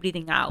breathing in and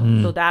breathing out.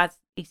 So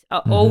it's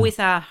always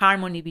a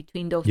harmony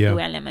between those two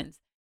elements.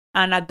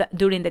 And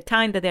during the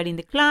time that they're in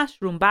the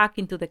classroom, back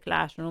into the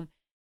classroom,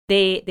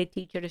 the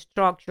teacher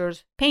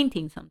structures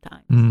painting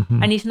sometimes.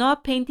 And it's not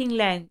a painting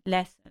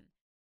lesson.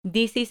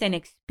 This is an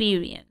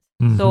experience.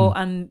 So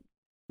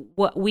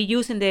what we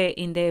use in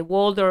the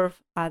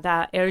Waldorf at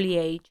that early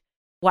age,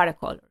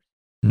 watercolors.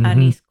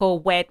 And it's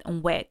called wet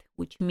on wet,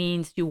 which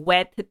means you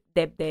wet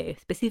the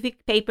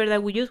specific paper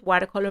that we use,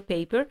 watercolor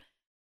paper,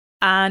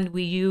 and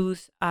we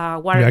use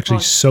watercolor. You actually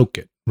soak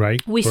it,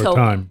 right? We for soak a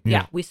time. it.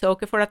 Yeah, we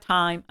soak it for a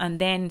time. And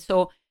then,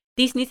 so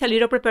this needs a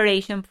little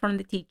preparation from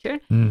the teacher.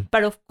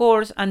 But of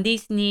course, and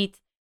this needs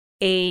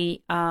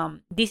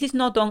this is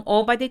not done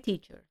all by the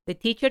teacher. The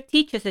teacher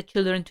teaches the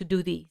children to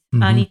do this.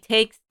 And it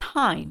takes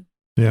time.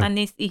 Yeah. And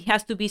it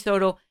has to be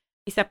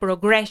it's a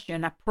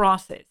progression, a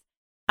process.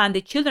 And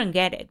the children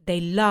get it.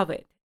 They love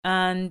it.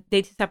 And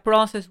this is a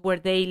process where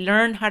they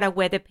learn how to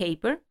wet the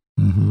paper.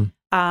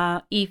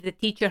 If the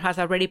teacher has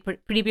already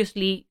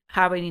previously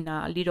having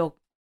a little,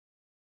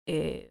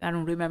 I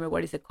don't remember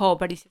what it's called,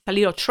 but it's a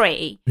little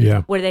tray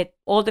where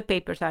all the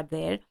papers are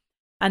there.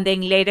 And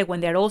then later when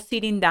they're all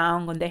sitting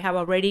down, when they have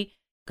already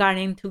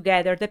getting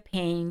together the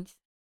paints,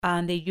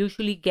 and they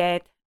usually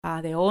get,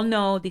 they all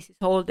know this is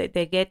all that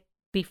they get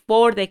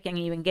before they can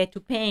even get to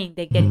paint.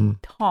 They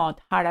get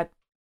taught how to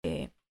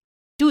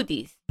do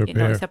this,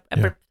 prepare.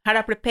 How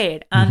to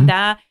prepare. And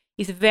that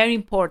is a very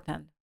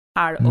important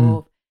part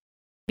of,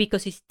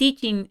 because it's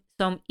teaching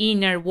some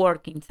inner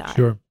work inside.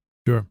 Sure.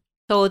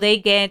 So they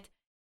get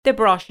the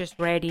brushes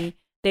ready.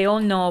 They all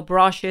know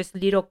brushes,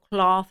 little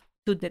cloth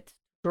to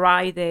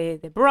dry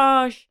the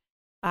brush,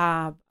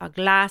 a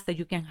glass that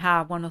you can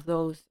have, one of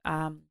those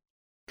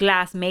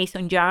glass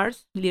mason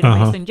jars, little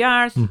mason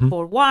jars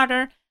for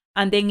water,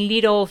 and then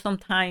little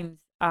sometimes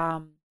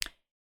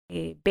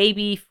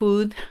baby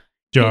food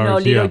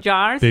jars, little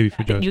jars. Baby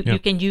food jars. You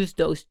can use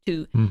those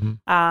too.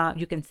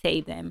 You can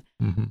save them,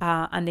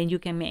 and then you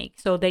can make.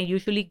 So they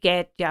usually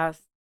get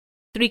just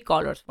 3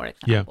 colors, for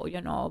example.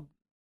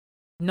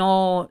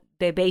 No,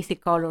 the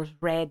basic colors,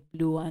 red,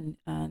 blue,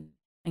 and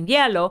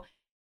yellow.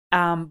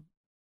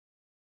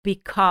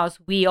 Because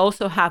we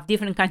also have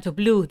different kinds of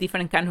blue,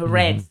 different kinds of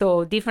red,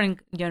 so different,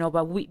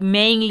 but we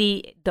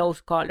mainly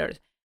those colors,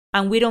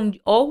 and we don't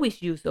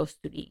always use those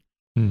 3.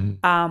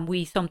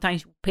 We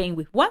sometimes paint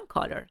with 1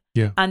 color.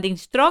 And the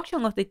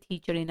instruction of the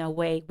teacher, in a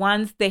way,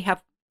 once they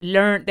have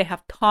learned, they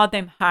have taught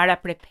them how to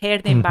prepare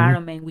the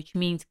environment, which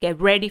means get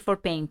ready for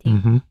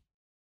painting,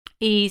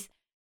 is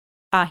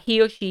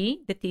he or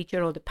she, the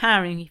teacher or the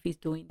parent, if he's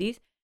doing this,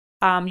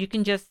 you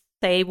can just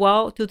say,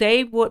 well,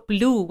 today we're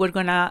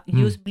going to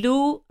use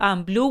blue,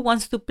 and Blue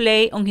wants to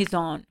play on his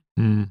own.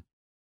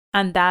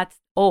 And that's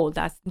all.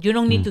 You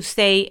don't need to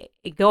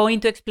go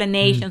into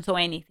explanations or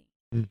anything.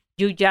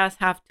 You just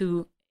have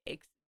to,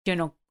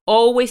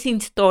 always in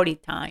story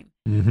time,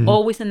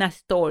 always in a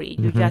story.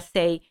 You just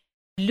say,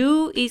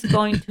 Blue is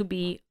going to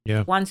be,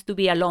 wants to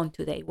be alone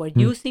today. We're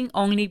using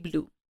only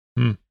blue.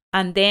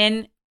 And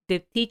then the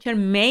teacher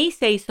may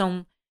say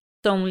some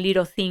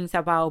little things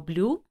about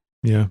Blue.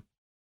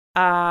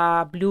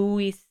 Blue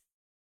is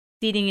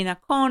sitting in a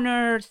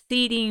corner,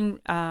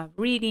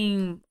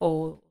 reading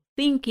or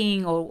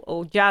thinking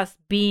or just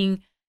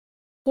being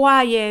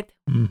quiet.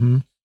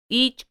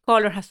 Each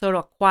color has sort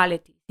of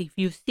qualities. If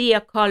you see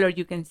a color,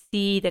 you can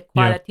see the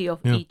quality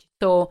of each.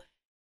 So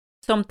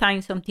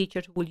sometimes some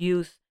teachers will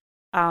use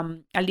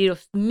a little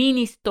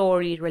mini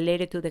story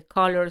related to the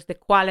colors, the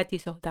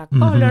qualities of that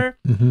color,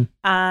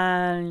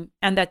 and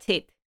that's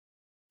it.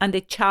 And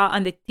the child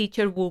and the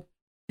teacher will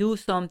do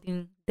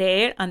something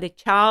there, and the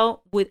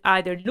child would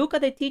either look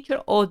at the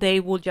teacher or they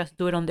will just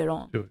do it on their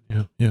own.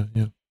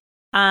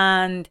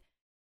 And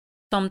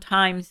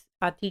sometimes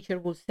a teacher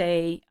will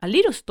say a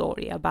little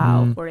story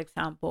about, for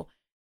example,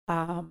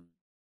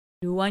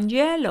 Blue and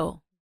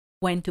Yellow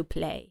went to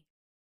play.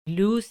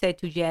 Blue said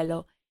to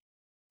Yellow,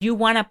 "You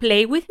want to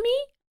play with me?"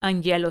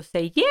 And Yellow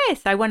said,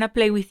 "Yes, I want to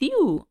play with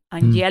you."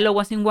 And Yellow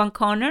was in one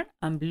corner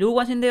and Blue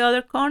was in the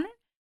other corner.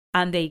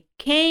 And they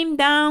came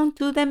down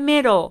to the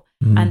middle.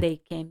 And they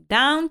came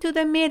down to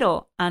the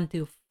middle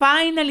until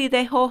finally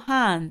they hold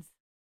hands.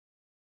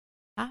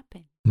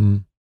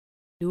 Happened.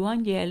 Blue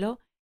and Yellow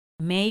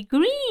made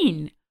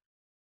green.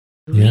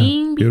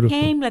 Green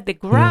became like the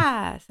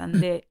grass, and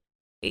there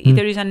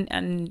is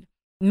a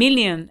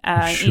million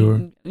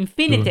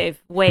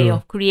infinitive way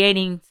of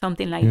creating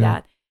something like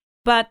that.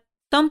 But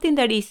something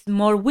that is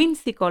more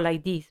whimsical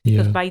like this,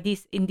 because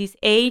in this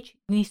age,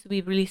 it needs to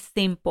be really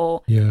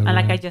simple. And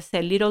like I just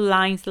said, little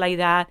lines like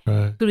that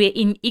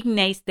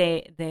ignites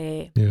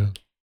the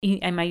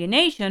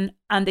imagination,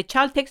 and the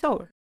child takes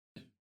over.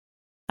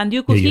 And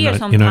you could hear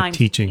sometimes. You're not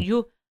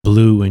teaching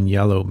blue and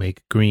yellow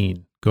make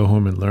green. Go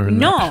home and learn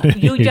that.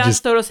 You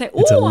just sort of say,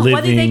 "Oh,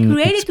 what did they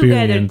create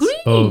together?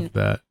 Green." Of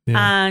that.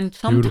 And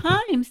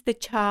sometimes a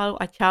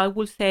child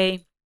will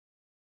say,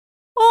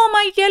 "Oh,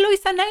 my yellow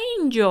is an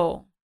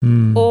angel."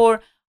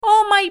 Or,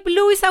 "Oh, my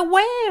blue is a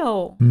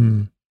whale."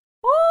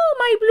 "Oh,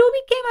 my blue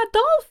became a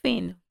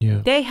dolphin."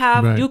 They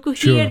have, you could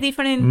hear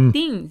different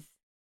things.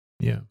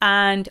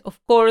 And of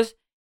course,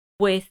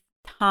 with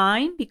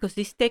time, because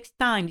this takes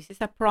time, this is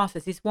a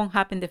process, this won't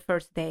happen the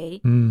first day.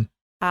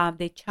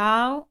 The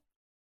child,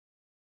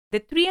 the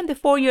 3 and the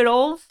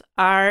 4-year-olds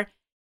are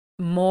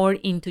more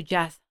into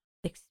just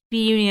the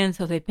experience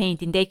of the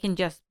painting. They can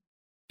just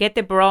get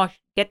the brush,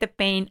 get the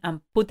paint,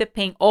 and put the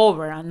paint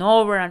over and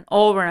over and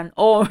over and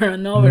over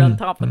and over on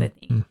top of the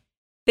thing.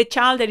 The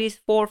child that is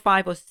 4,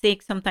 5, or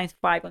 6, sometimes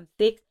 5 and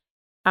 6,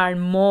 are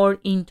more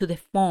into the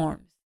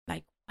forms.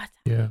 Like, what's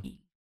happening?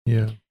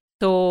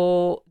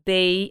 So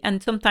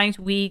and sometimes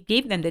we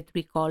give them the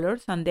 3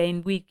 colors, and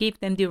then we give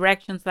them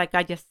directions, like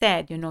I just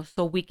said,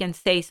 so we can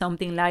say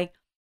something like,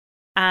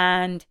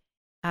 and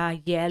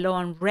yellow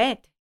and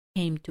red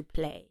came to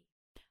play.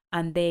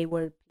 And they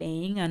were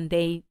playing, and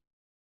they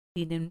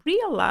didn't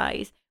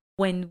realize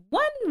when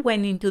one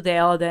went into the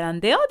other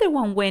and the other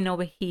one went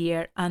over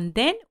here, and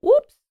then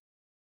oops,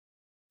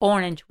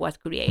 orange was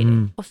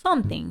created or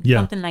something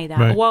like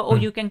that. Or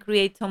you can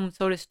create some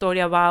sort of story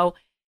about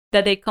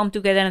that they come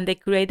together and they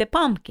create a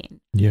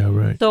pumpkin.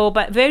 So,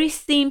 but very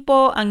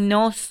simple, and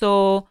not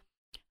so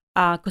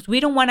because we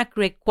don't want to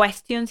create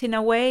questions in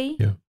a way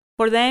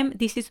for them.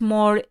 This is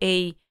more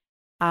a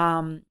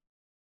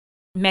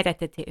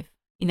meditative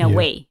in a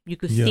way. You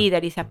could see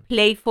that it's a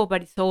playful,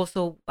 but it's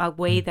also a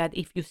way that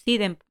if you see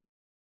them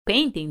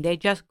painting, they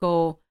just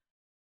go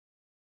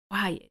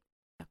quiet.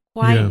 The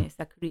quietness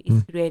that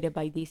is created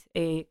by this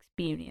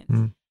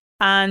experience.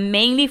 And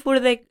mainly for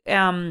the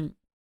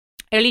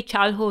early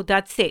childhood,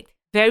 that's it.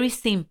 Very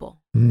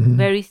simple.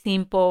 Very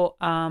simple.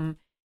 And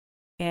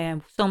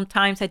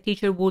sometimes a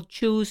teacher would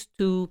choose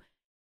to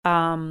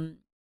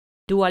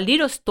do a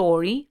little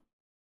story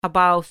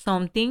about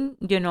something,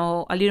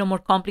 a little more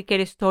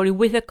complicated story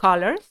with the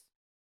colors.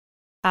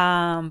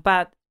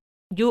 But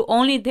the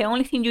only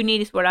thing you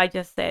need is what I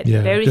just said.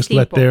 Very just simple.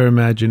 Let their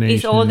imagination.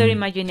 It's all their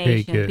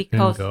imagination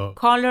because and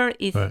color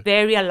is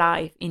very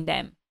alive in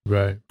them.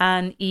 Right.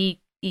 And it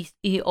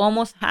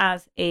almost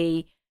has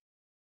its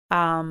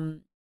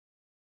own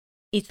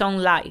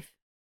life.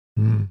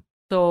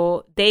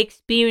 So they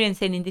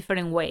experience it in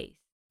different ways.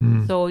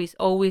 So it's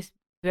always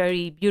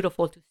very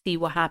beautiful to see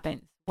what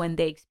happens when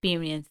they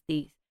experience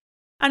this.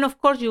 And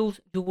of course, you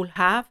will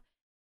have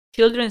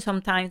children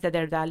sometimes that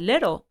are that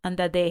little and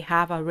that they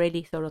have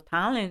already sort of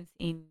talents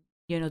in,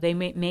 they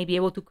may be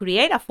able to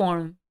create a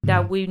form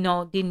that we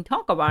didn't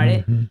talk about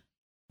it.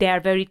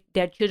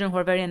 They're children who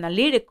are very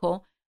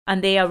analytical,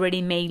 and they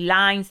already make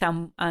lines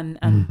and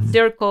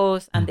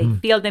circles, and they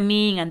fill them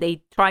in, and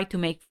they try to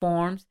make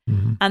forms.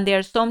 And there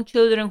are some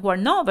children who are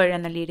not very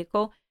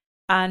analytical,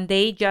 and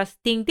they just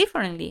think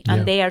differently,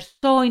 and they are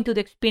so into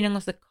the experience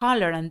of the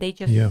color, and they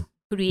just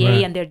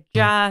create, and they're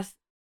just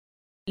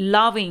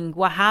loving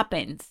what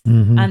happens,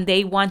 and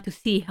they want to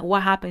see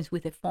what happens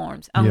with the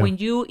forms. And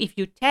if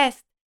you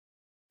test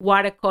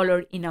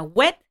watercolor in a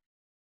wet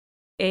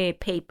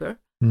paper,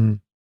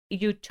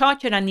 you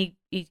touch it and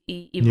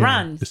it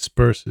runs,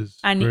 disperses,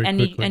 and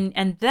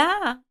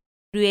that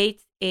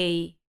creates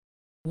a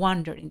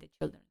wonder in the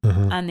children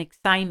and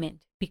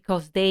excitement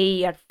because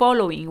they are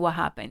following what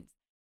happens.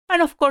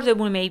 And of course, there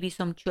may be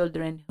some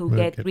children who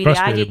get really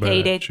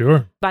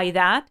agitated by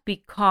that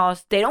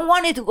because they don't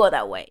want it to go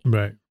that way.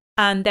 Right.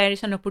 And there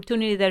is an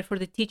opportunity there for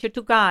the teacher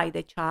to guide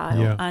the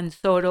child and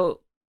sort of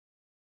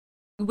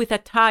with a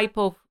type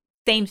of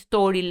same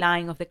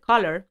storyline of the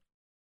color,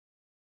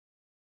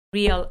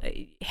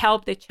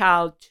 help the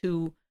child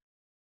to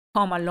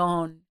come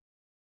along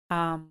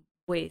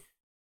with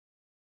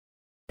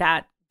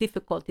that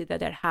difficulty that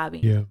they're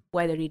having,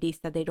 whether it is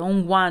that they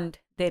don't want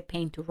the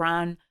paint to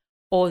run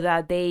or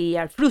that they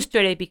are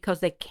frustrated because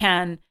they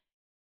can't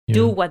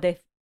do what the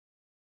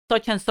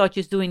such and such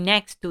is doing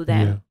next to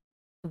them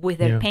with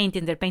their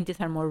painting. Their paintings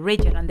are more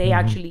rigid, and they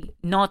actually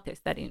notice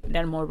that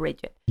they're more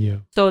rigid.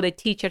 So the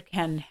teacher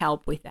can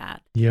help with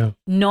that.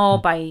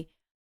 Not by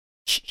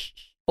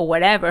or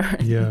whatever,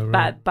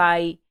 but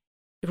by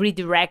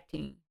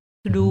redirecting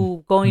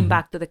through going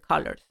back to the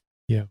colors.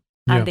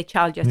 And the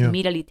child just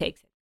immediately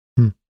takes it.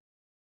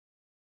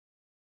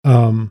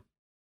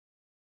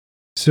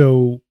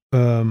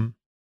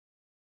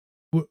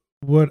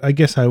 What I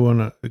guess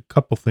a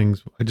couple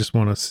things. I just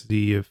want to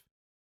see if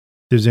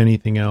there's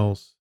anything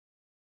else.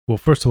 Well,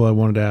 first of all, I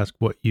wanted to ask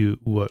what we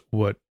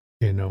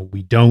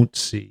don't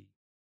see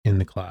in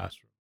the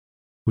classroom,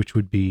 which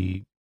would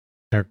be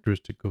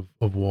characteristic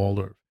of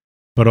Waldorf.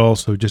 But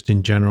also, just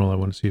in general, I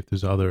want to see if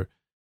there's other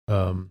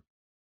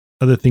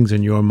things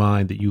in your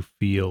mind that you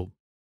feel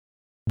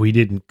we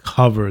didn't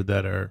cover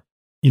that are,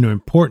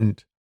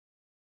 important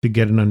to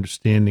get an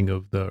understanding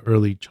of the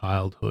early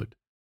childhood.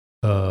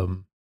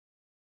 And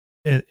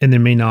there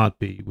may not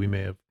be. We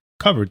may have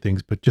covered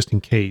things, but just in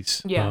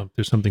case,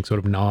 there's something sort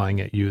of gnawing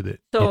at you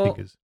that you think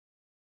is.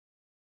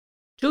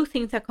 Two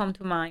things that come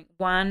to mind.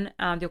 One,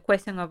 the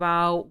question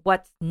about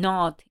what's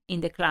not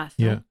in the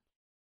classroom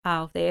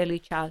of the early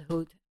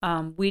childhood.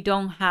 We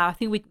don't have. I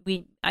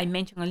think I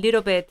mentioned a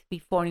little bit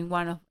before in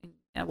one of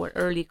our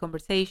early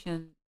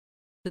conversations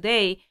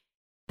today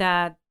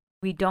that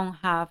we don't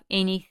have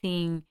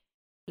anything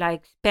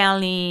like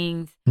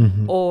spellings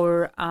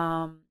or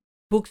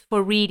books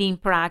for reading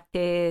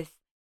practice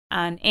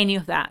and any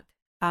of that.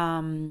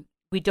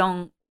 We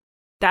don't.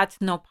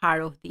 That's not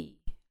part of the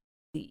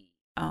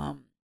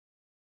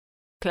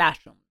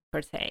classroom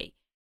per se.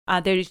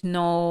 There is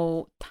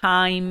no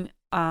time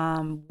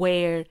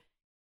where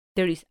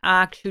there is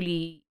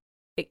actually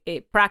a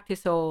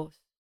practice of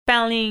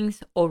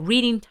spellings or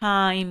reading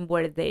time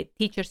where the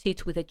teacher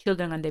sits with the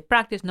children and they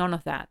practice. None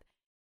of that,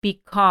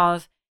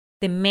 because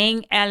the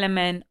main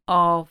element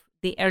of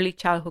the early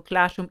childhood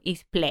classroom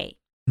is play.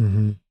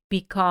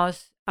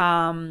 Because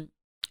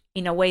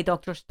in a way,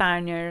 Dr.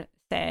 Steiner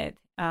said,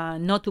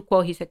 not to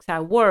quote his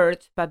exact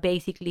words, but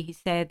basically he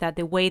said that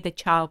the way the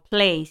child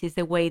plays is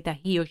the way that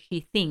he or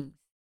she thinks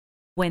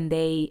when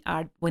they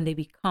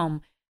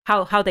become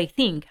how they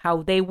think,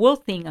 how they will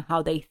think, and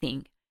how they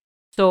think.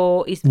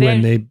 So it's so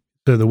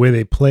the way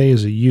they play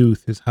as a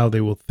youth is how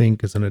they will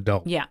think as an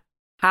adult. Yeah,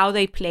 how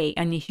they play,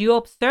 and if you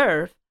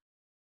observe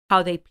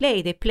how they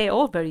play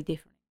all very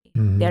differently.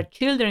 There are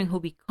children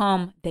who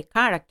become the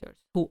characters,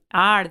 who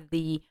are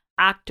the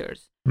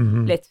actors,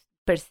 let's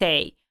per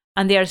se.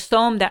 And there are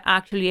some that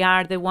actually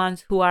are the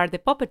ones who are the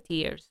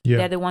puppeteers. Yeah.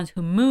 They're the ones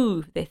who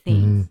move the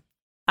things.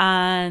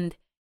 And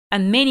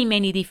many,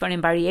 many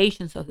different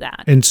variations of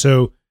that. And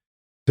so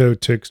to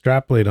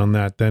extrapolate on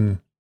that, then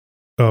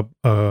a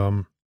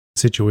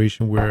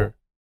situation where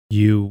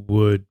you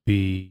would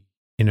be,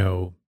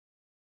 I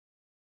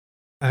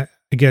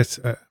guess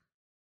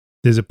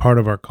there's a part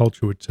of our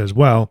culture which says,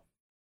 well,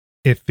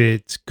 if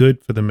it's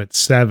good for them at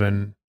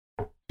 7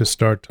 to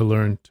start to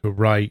learn to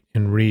write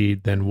and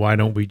read, then why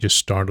don't we just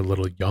start a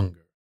little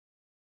younger?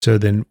 So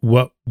then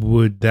what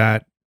would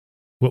the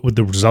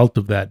result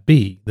of that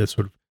be? The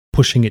sort of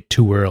pushing it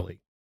too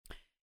early?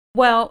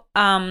 Well,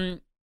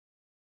 the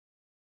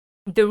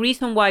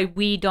reason why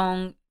we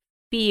don't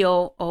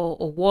feel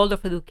or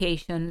Waldorf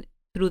education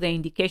through the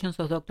indications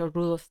of Dr.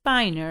 Rudolf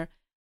Steiner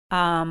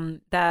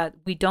that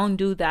we don't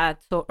do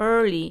that so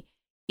early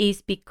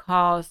is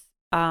because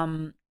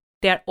there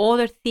are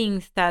other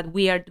things that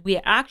we are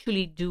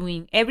actually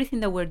doing.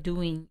 Everything that we're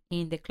doing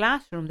in the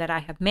classroom that I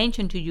have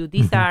mentioned to you,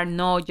 these are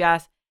not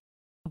just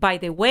by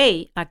the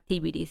way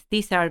activities.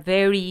 These are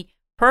very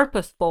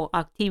purposeful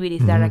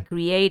activities that are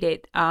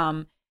created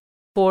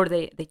for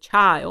the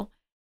child,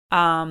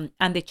 and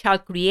the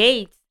child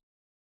creates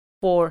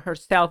for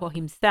herself or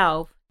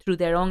himself through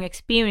their own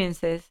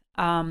experiences.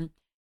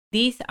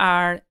 These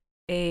are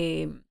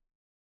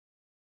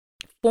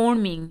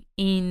forming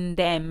in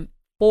them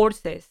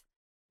forces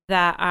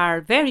that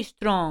are very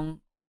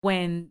strong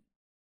when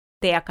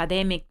the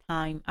academic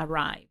time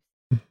arrives.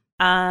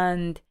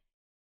 And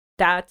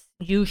that's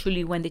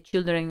usually when the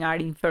children are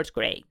in first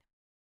grade.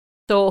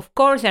 So, of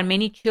course, there are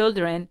many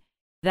children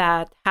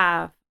that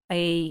have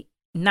a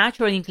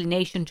natural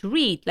inclination to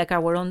read, like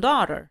our own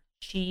daughter.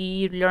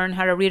 She learned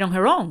how to read on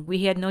her own.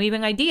 We had no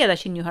even idea that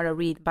she knew how to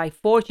read. By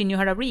 4, she knew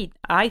how to read.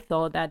 I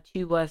thought that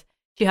she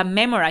had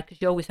memorized, because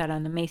she always had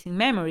an amazing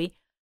memory,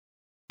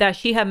 that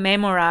she had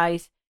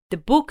memorized the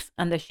books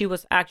and that she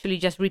was actually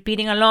just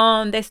repeating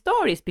along the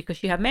stories because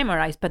she had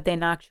memorized. But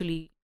then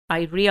actually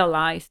I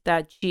realized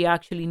that she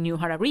actually knew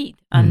how to read,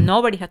 and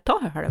nobody had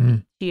taught her how to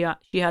read. She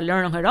had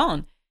learned on her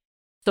own.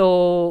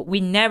 So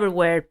we never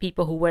were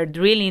people who were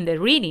drilling the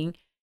reading,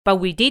 but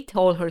we did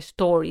tell her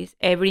stories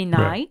every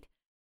night.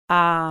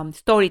 Right.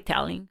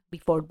 Storytelling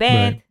before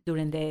bed. Right.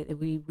 During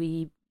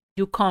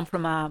you come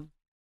from a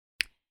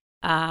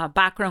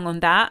background on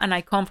that, and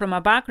I come from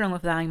a background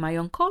of that in my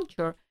own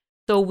culture.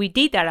 So we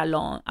did that a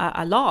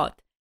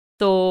lot.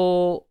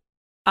 So,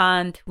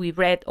 and we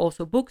read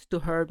also books to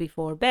her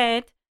before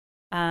bed,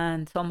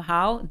 and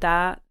somehow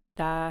that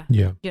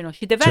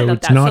she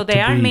developed that. So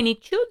there are many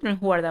children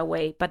who are that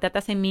way, but that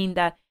doesn't mean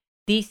that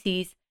this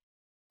is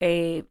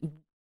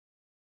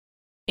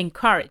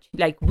encouraged.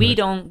 Like we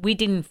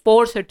didn't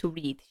force her to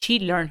read. She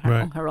learned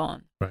on her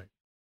own. Right.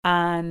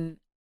 And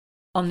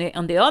on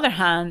the other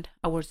hand,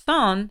 our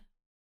son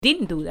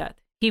didn't do that.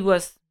 He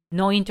was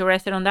not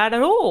interested on that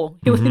at all.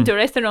 He was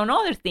interested on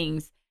other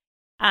things.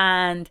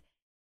 And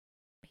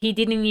he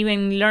didn't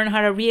even learn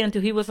how to read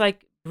until he was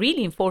like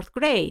really in 4th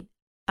grade.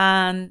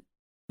 And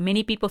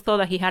many people thought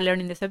that he had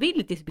learning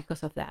disabilities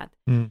because of that.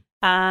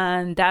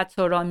 And that's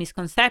sort of a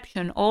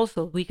misconception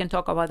also. We can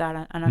talk about that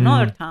at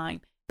another time.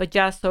 But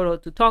just sort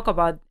of to talk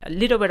about a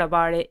little bit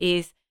about it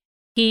is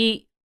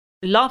he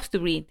loves to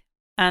read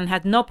and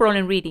had no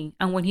problem reading.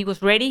 And when he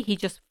was ready, he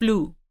just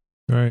flew.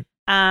 Right.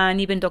 And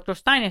even Dr.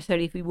 Steiner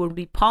said if it would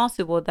be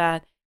possible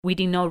that we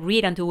did not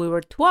read until we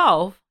were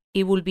 12,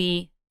 it would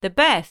be the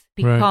best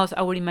because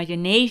our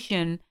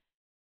imagination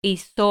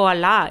is so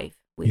alive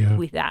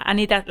with that. And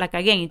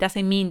it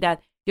doesn't mean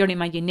that your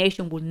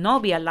imagination will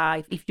not be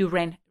alive if you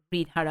learn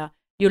how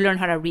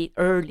to read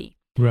early.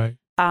 Right.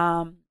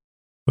 Well,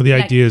 the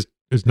idea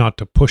is not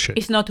to push it.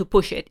 It's not to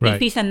push it. Right.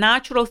 If it's a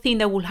natural thing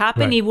that will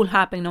happen, it will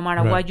happen no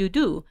matter what you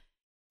do.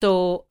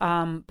 So,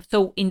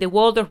 so in the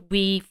Waldorf,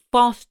 we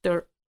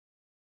foster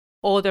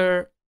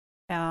other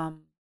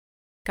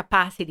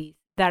capacities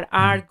that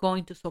are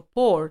going to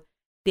support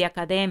the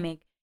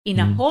academic in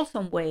a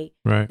wholesome way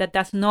that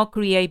does not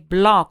create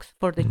blocks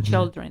for the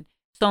children.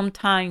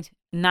 Sometimes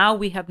now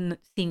we have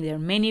seen there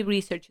many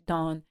research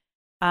done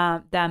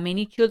that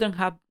many children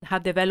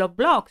have developed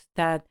blocks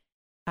that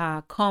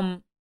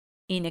come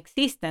in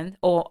existence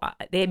or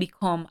they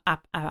become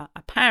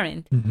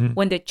apparent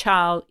when the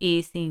child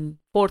is in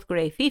 4th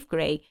grade, 5th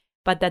grade,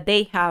 but that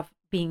they have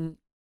been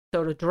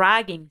sort of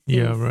dragging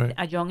since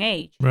a young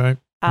age. Right.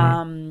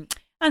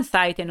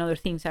 Anxiety and other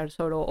things are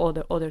sort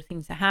of other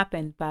things that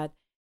happen. But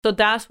so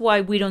that's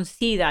why we don't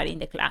see that in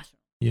the classroom.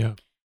 Yeah.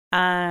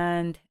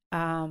 And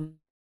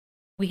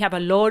we have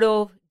a lot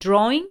of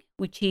drawing,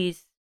 which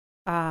is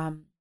a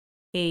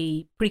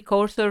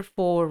precursor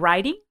for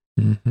writing.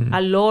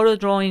 A lot of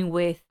drawing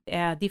with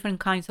different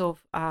kinds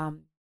of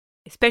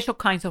special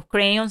kinds of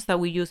crayons that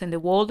we use in the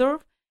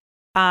Waldorf.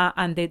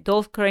 And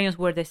those crayons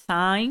were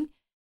designed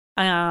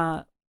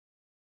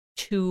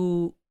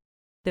to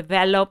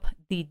develop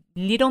the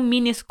little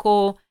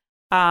minuscule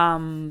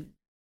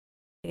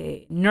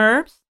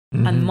nerves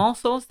and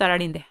muscles that are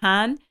in the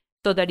hand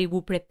so that it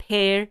will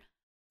prepare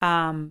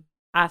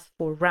us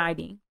for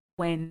writing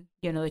when,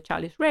 the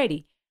child is ready.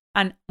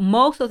 And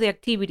most of the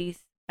activities,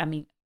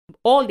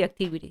 all the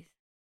activities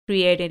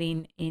created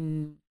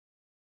in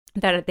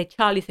that the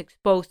child is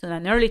exposed to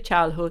in early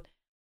childhood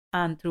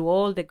and through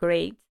all the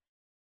grades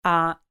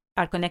are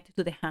connected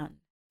to the hand.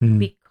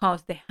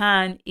 Because the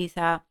hand is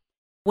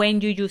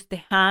when you use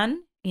the hand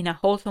in a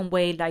wholesome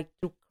way, like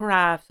through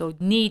crafts or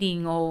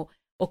knitting or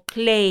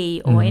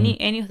clay or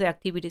any of the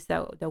activities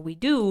that we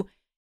do,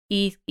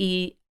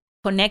 it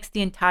connects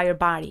the entire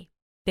body.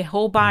 The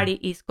whole body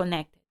is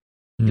connected.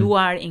 You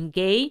are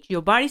engaged.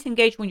 Your body is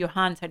engaged when your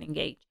hands are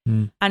engaged,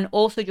 and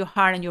also your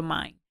heart and your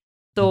mind.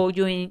 So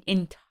your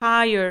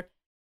entire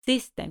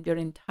system, your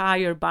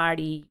entire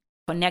body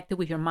connected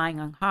with your mind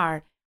and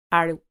heart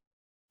are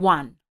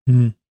one.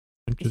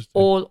 It's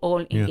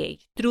all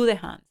engaged through the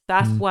hands.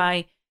 That's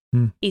why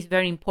it's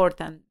very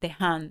important, the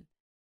hand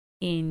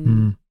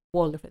in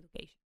Waldorf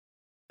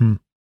education.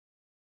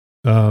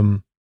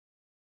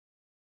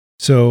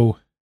 So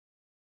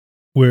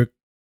we're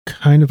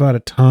kind of out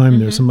of time.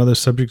 There's some other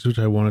subjects which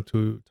I wanted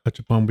to touch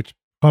upon, which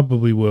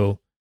probably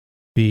will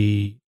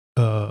be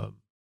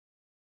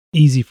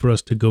easy for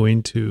us to go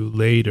into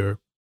later.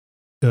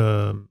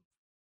 I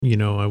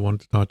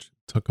wanted to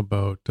talk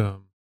about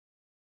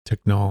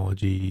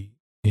technology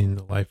in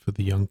the life of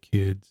the young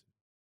kids,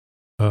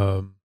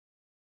 how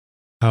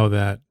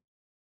that,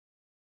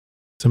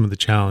 some of the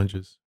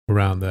challenges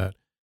around that,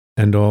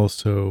 and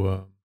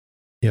also,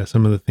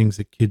 some of the things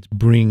that kids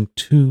bring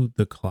to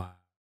the class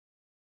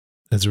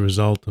as a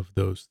result of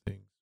those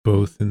things,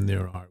 both in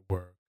their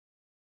artwork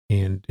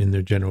and in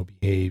their general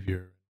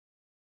behavior,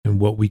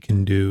 and what we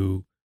can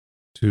do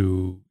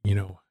to,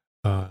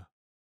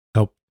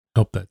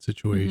 help that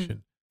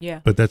situation.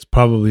 Yeah. But that's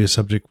probably a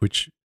subject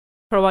which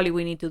probably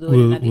we need to do.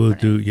 We'll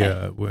do.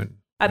 Yeah. When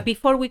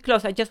before we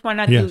close, I just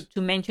wanted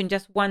to mention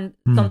just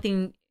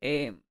something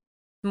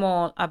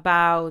small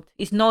about.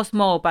 It's not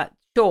small, but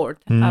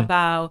short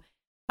about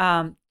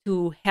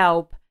to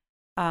help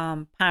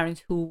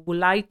parents who would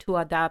like to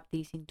adapt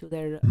this into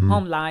their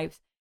home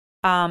lives.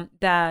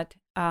 That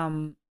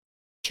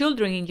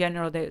children in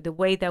general, the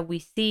way that we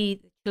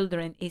see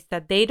children is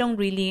that they don't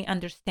really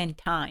understand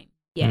time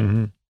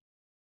yet.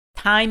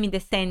 Time in the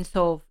sense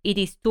of it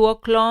is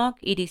 2:00,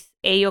 it is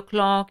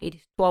 8:00, it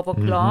is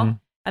 12:00.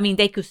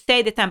 They could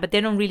say the time, but they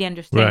don't really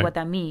understand what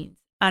that means.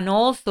 And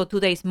also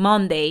today is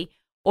Monday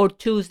or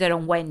Tuesday or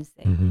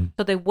Wednesday.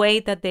 So the way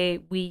that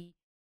the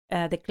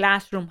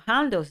classroom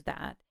handles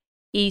that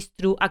is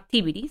through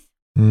activities.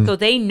 So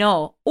they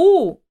know,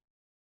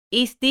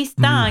 it's this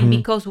time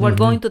because we're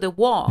going to the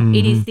walk.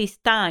 It is this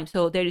time.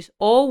 So there is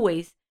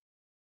always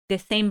the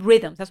same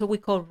rhythms. That's what we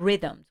call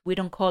rhythms. We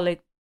don't call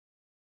it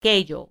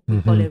schedule.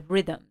 We call it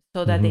rhythm.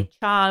 So that the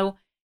child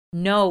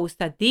knows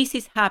that this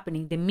is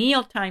happening. The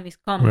meal time is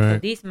coming. So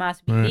this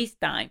must be this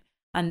time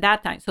and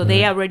that time. So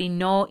they already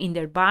know in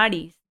their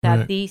bodies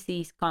that this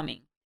is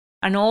coming.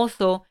 And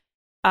also,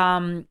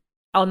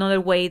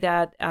 another way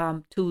that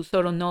to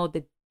sort of know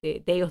the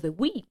day of the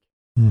week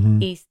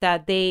is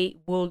that they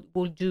will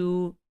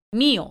do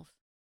meals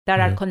that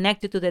are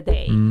connected to the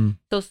day.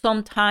 So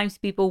sometimes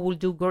people will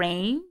do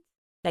grain,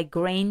 like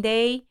grain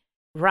day,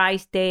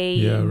 rice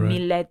day,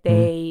 millet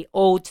day,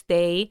 oats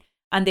day,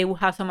 and they will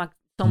have some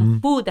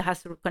food that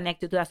has to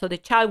connected to that. So the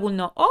child will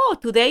know,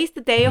 today is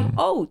the day of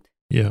oat.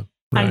 Yeah.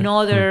 Right.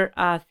 Another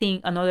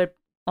thing,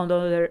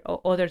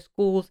 other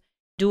schools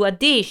do a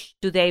dish.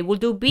 Today we'll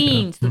do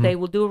beans. Today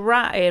we'll do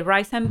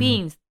rice and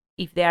beans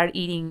if they are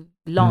eating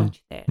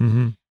lunch there.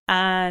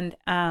 And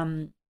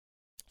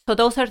so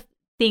those are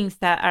things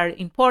that are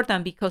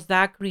important because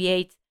that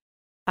creates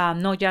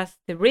not just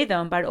the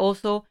rhythm, but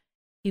also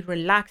it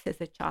relaxes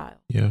the child.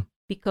 Yeah.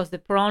 Because the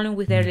problem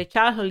with early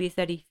childhood is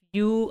that if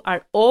you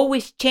are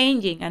always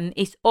changing and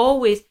it's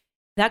always,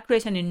 that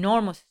creates an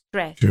enormous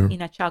stress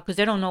in a child because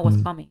they don't know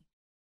what's coming.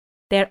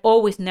 They're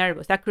always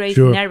nervous. That creates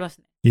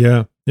nervousness.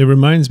 Yeah. It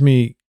reminds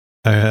me,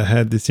 I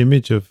had this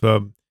image of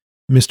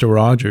Mr.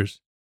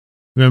 Rogers.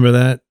 Remember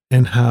that?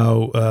 And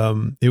how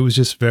it was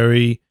just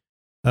very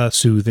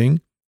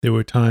soothing. There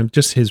were times,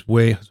 just his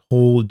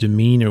whole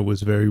demeanor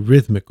was very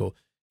rhythmical.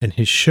 And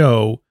his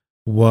show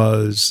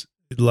was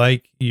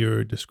like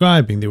you're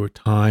describing. There were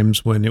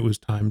times when it was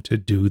time to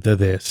do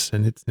this,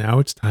 and now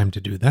it's time to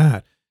do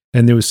that.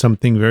 And there was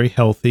something very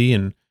healthy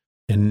and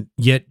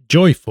yet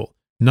joyful,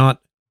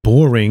 not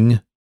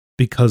boring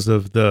because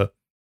of the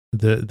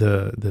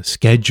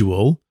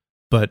schedule,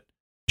 but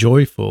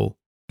joyful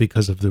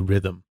because of the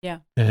rhythm. Yeah.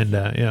 And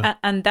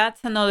and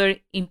that's another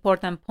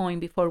important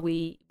point before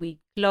we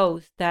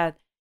close, that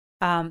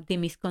the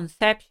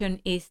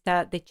misconception is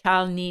that the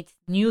child needs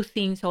new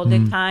things all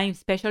the time,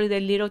 especially the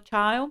little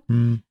child.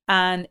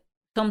 And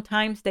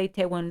sometimes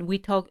when we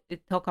talk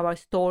about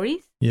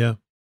stories,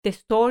 the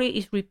story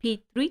is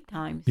repeat 3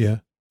 times.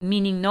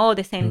 Meaning not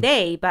the same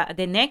day, but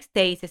the next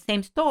day is the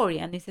same story,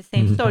 and it's the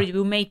same story.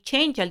 We may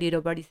change a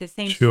little, but it's the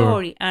same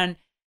story. And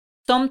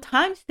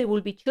sometimes there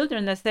will be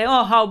children that say,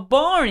 "Oh, how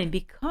boring,"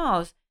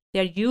 because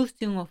they're used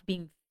to of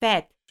being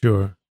fed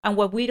And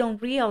what we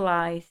don't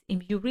realize,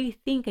 if you really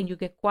think and you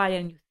get quiet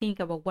and you think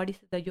about what is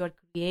it that you are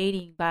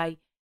creating by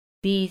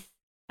this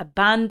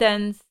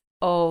abundance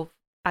of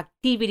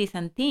activities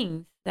and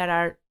things that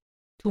are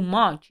too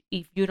much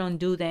if you don't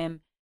do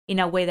them in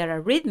a way that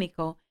are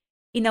rhythmical,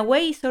 in a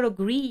way it's sort of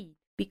greed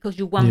because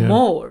you want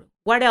more.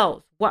 What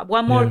else?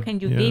 What more can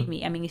you give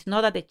me? I mean, it's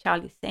not that the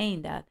child is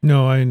saying that.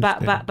 No, I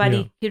understand. But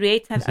it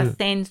creates a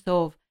sense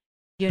of,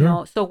 you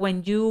know, so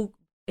when you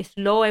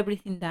slow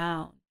everything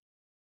down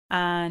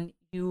and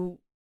you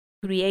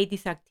create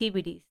these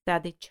activities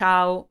that the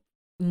child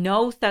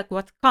knows that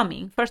what's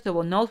coming, first of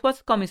all, knows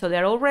what's coming, so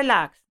they're all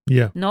relaxed.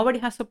 Yeah. Nobody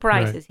has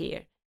surprises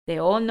here. They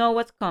all know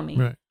what's coming.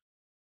 Right.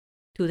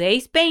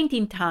 Today's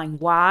painting time.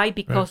 Why?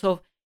 Because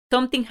of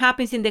something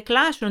happens in the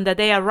classroom that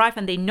they arrive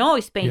and they know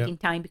it's painting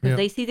time because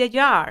they see the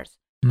jars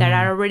that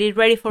are already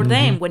ready for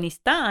them. When it's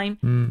time,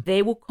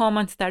 they will come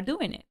and start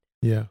doing it.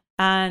 Yeah.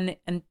 And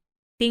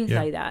things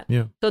like that.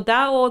 Yeah. So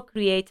that all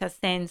creates a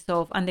sense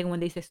of, and then when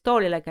there's a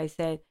story, like I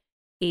said,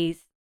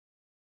 is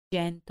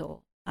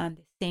gentle and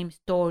the same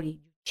story.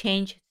 You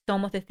change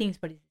some of the things,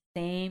 but it's the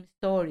same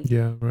story.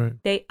 Yeah, right.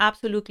 They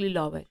absolutely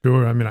love it.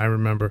 Sure. I mean, I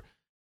remember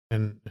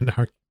in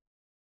our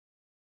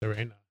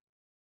Serena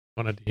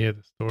wanted to hear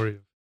the story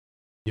of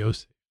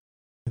Yosef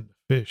and the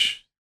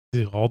fish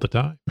all the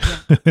time. Yeah.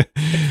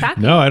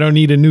 Exactly. No, I don't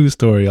need a new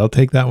story. I'll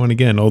take that one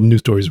again. All the new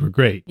stories were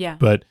great. Yeah.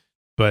 But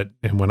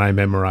and when I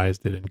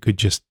memorized it and could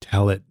just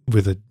tell it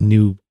with a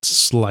new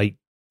slight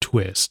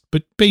twist,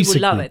 but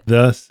basically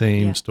the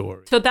same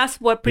story. So that's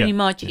what pretty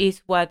much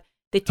is what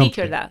the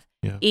teacher does.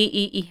 Yeah.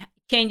 He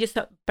changes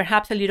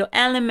perhaps a little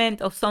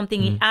element of something.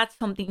 He adds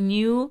something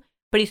new,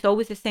 but it's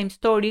always the same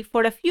story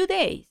for a few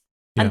days.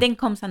 And then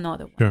comes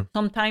another one. Sure.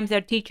 Sometimes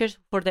they're teachers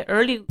for the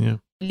early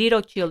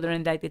little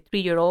children, like the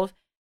 3-year-olds.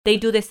 They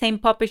do the same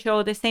puppet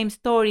show, the same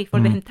story for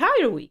the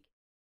entire week.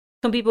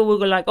 Some people will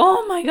go like,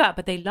 oh my God,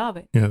 but they love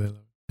it. Yeah, they love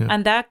it. Yeah.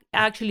 And that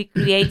actually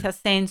creates a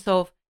sense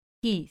of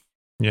peace.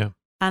 Yeah.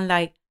 And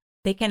like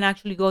they can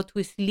actually go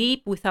to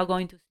sleep without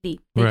going to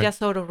sleep. They just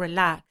sort of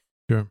relax.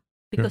 Sure.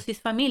 Because it's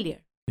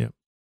familiar. Yeah.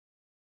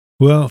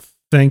 Well,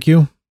 thank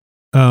you.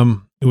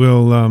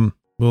 We'll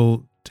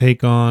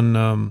take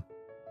on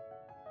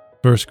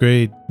first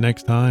grade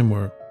next time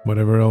or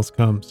whatever else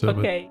comes. So,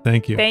 okay.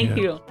 Thank you. Thank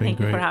you. Thank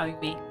you for having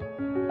me.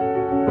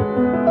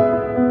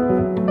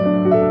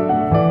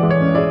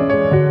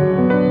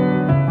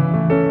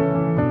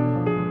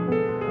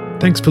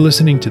 Thanks for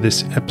listening to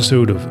this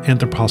episode of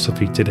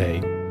Anthroposophy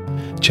Today.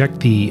 Check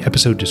the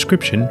episode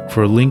description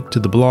for a link to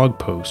the blog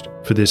post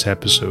for this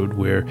episode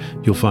where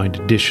you'll find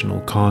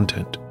additional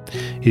content.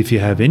 If you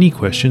have any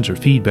questions or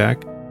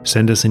feedback,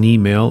 send us an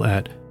email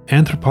at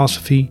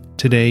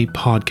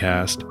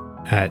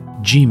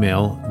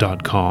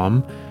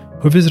anthroposophytodaypodcast@gmail.com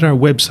or visit our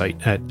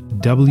website at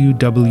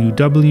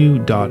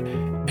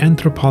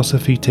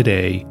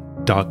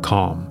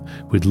www.anthroposophytoday.com.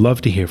 We'd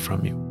love to hear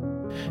from you.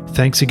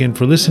 Thanks again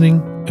for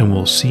listening, and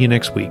we'll see you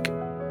next week.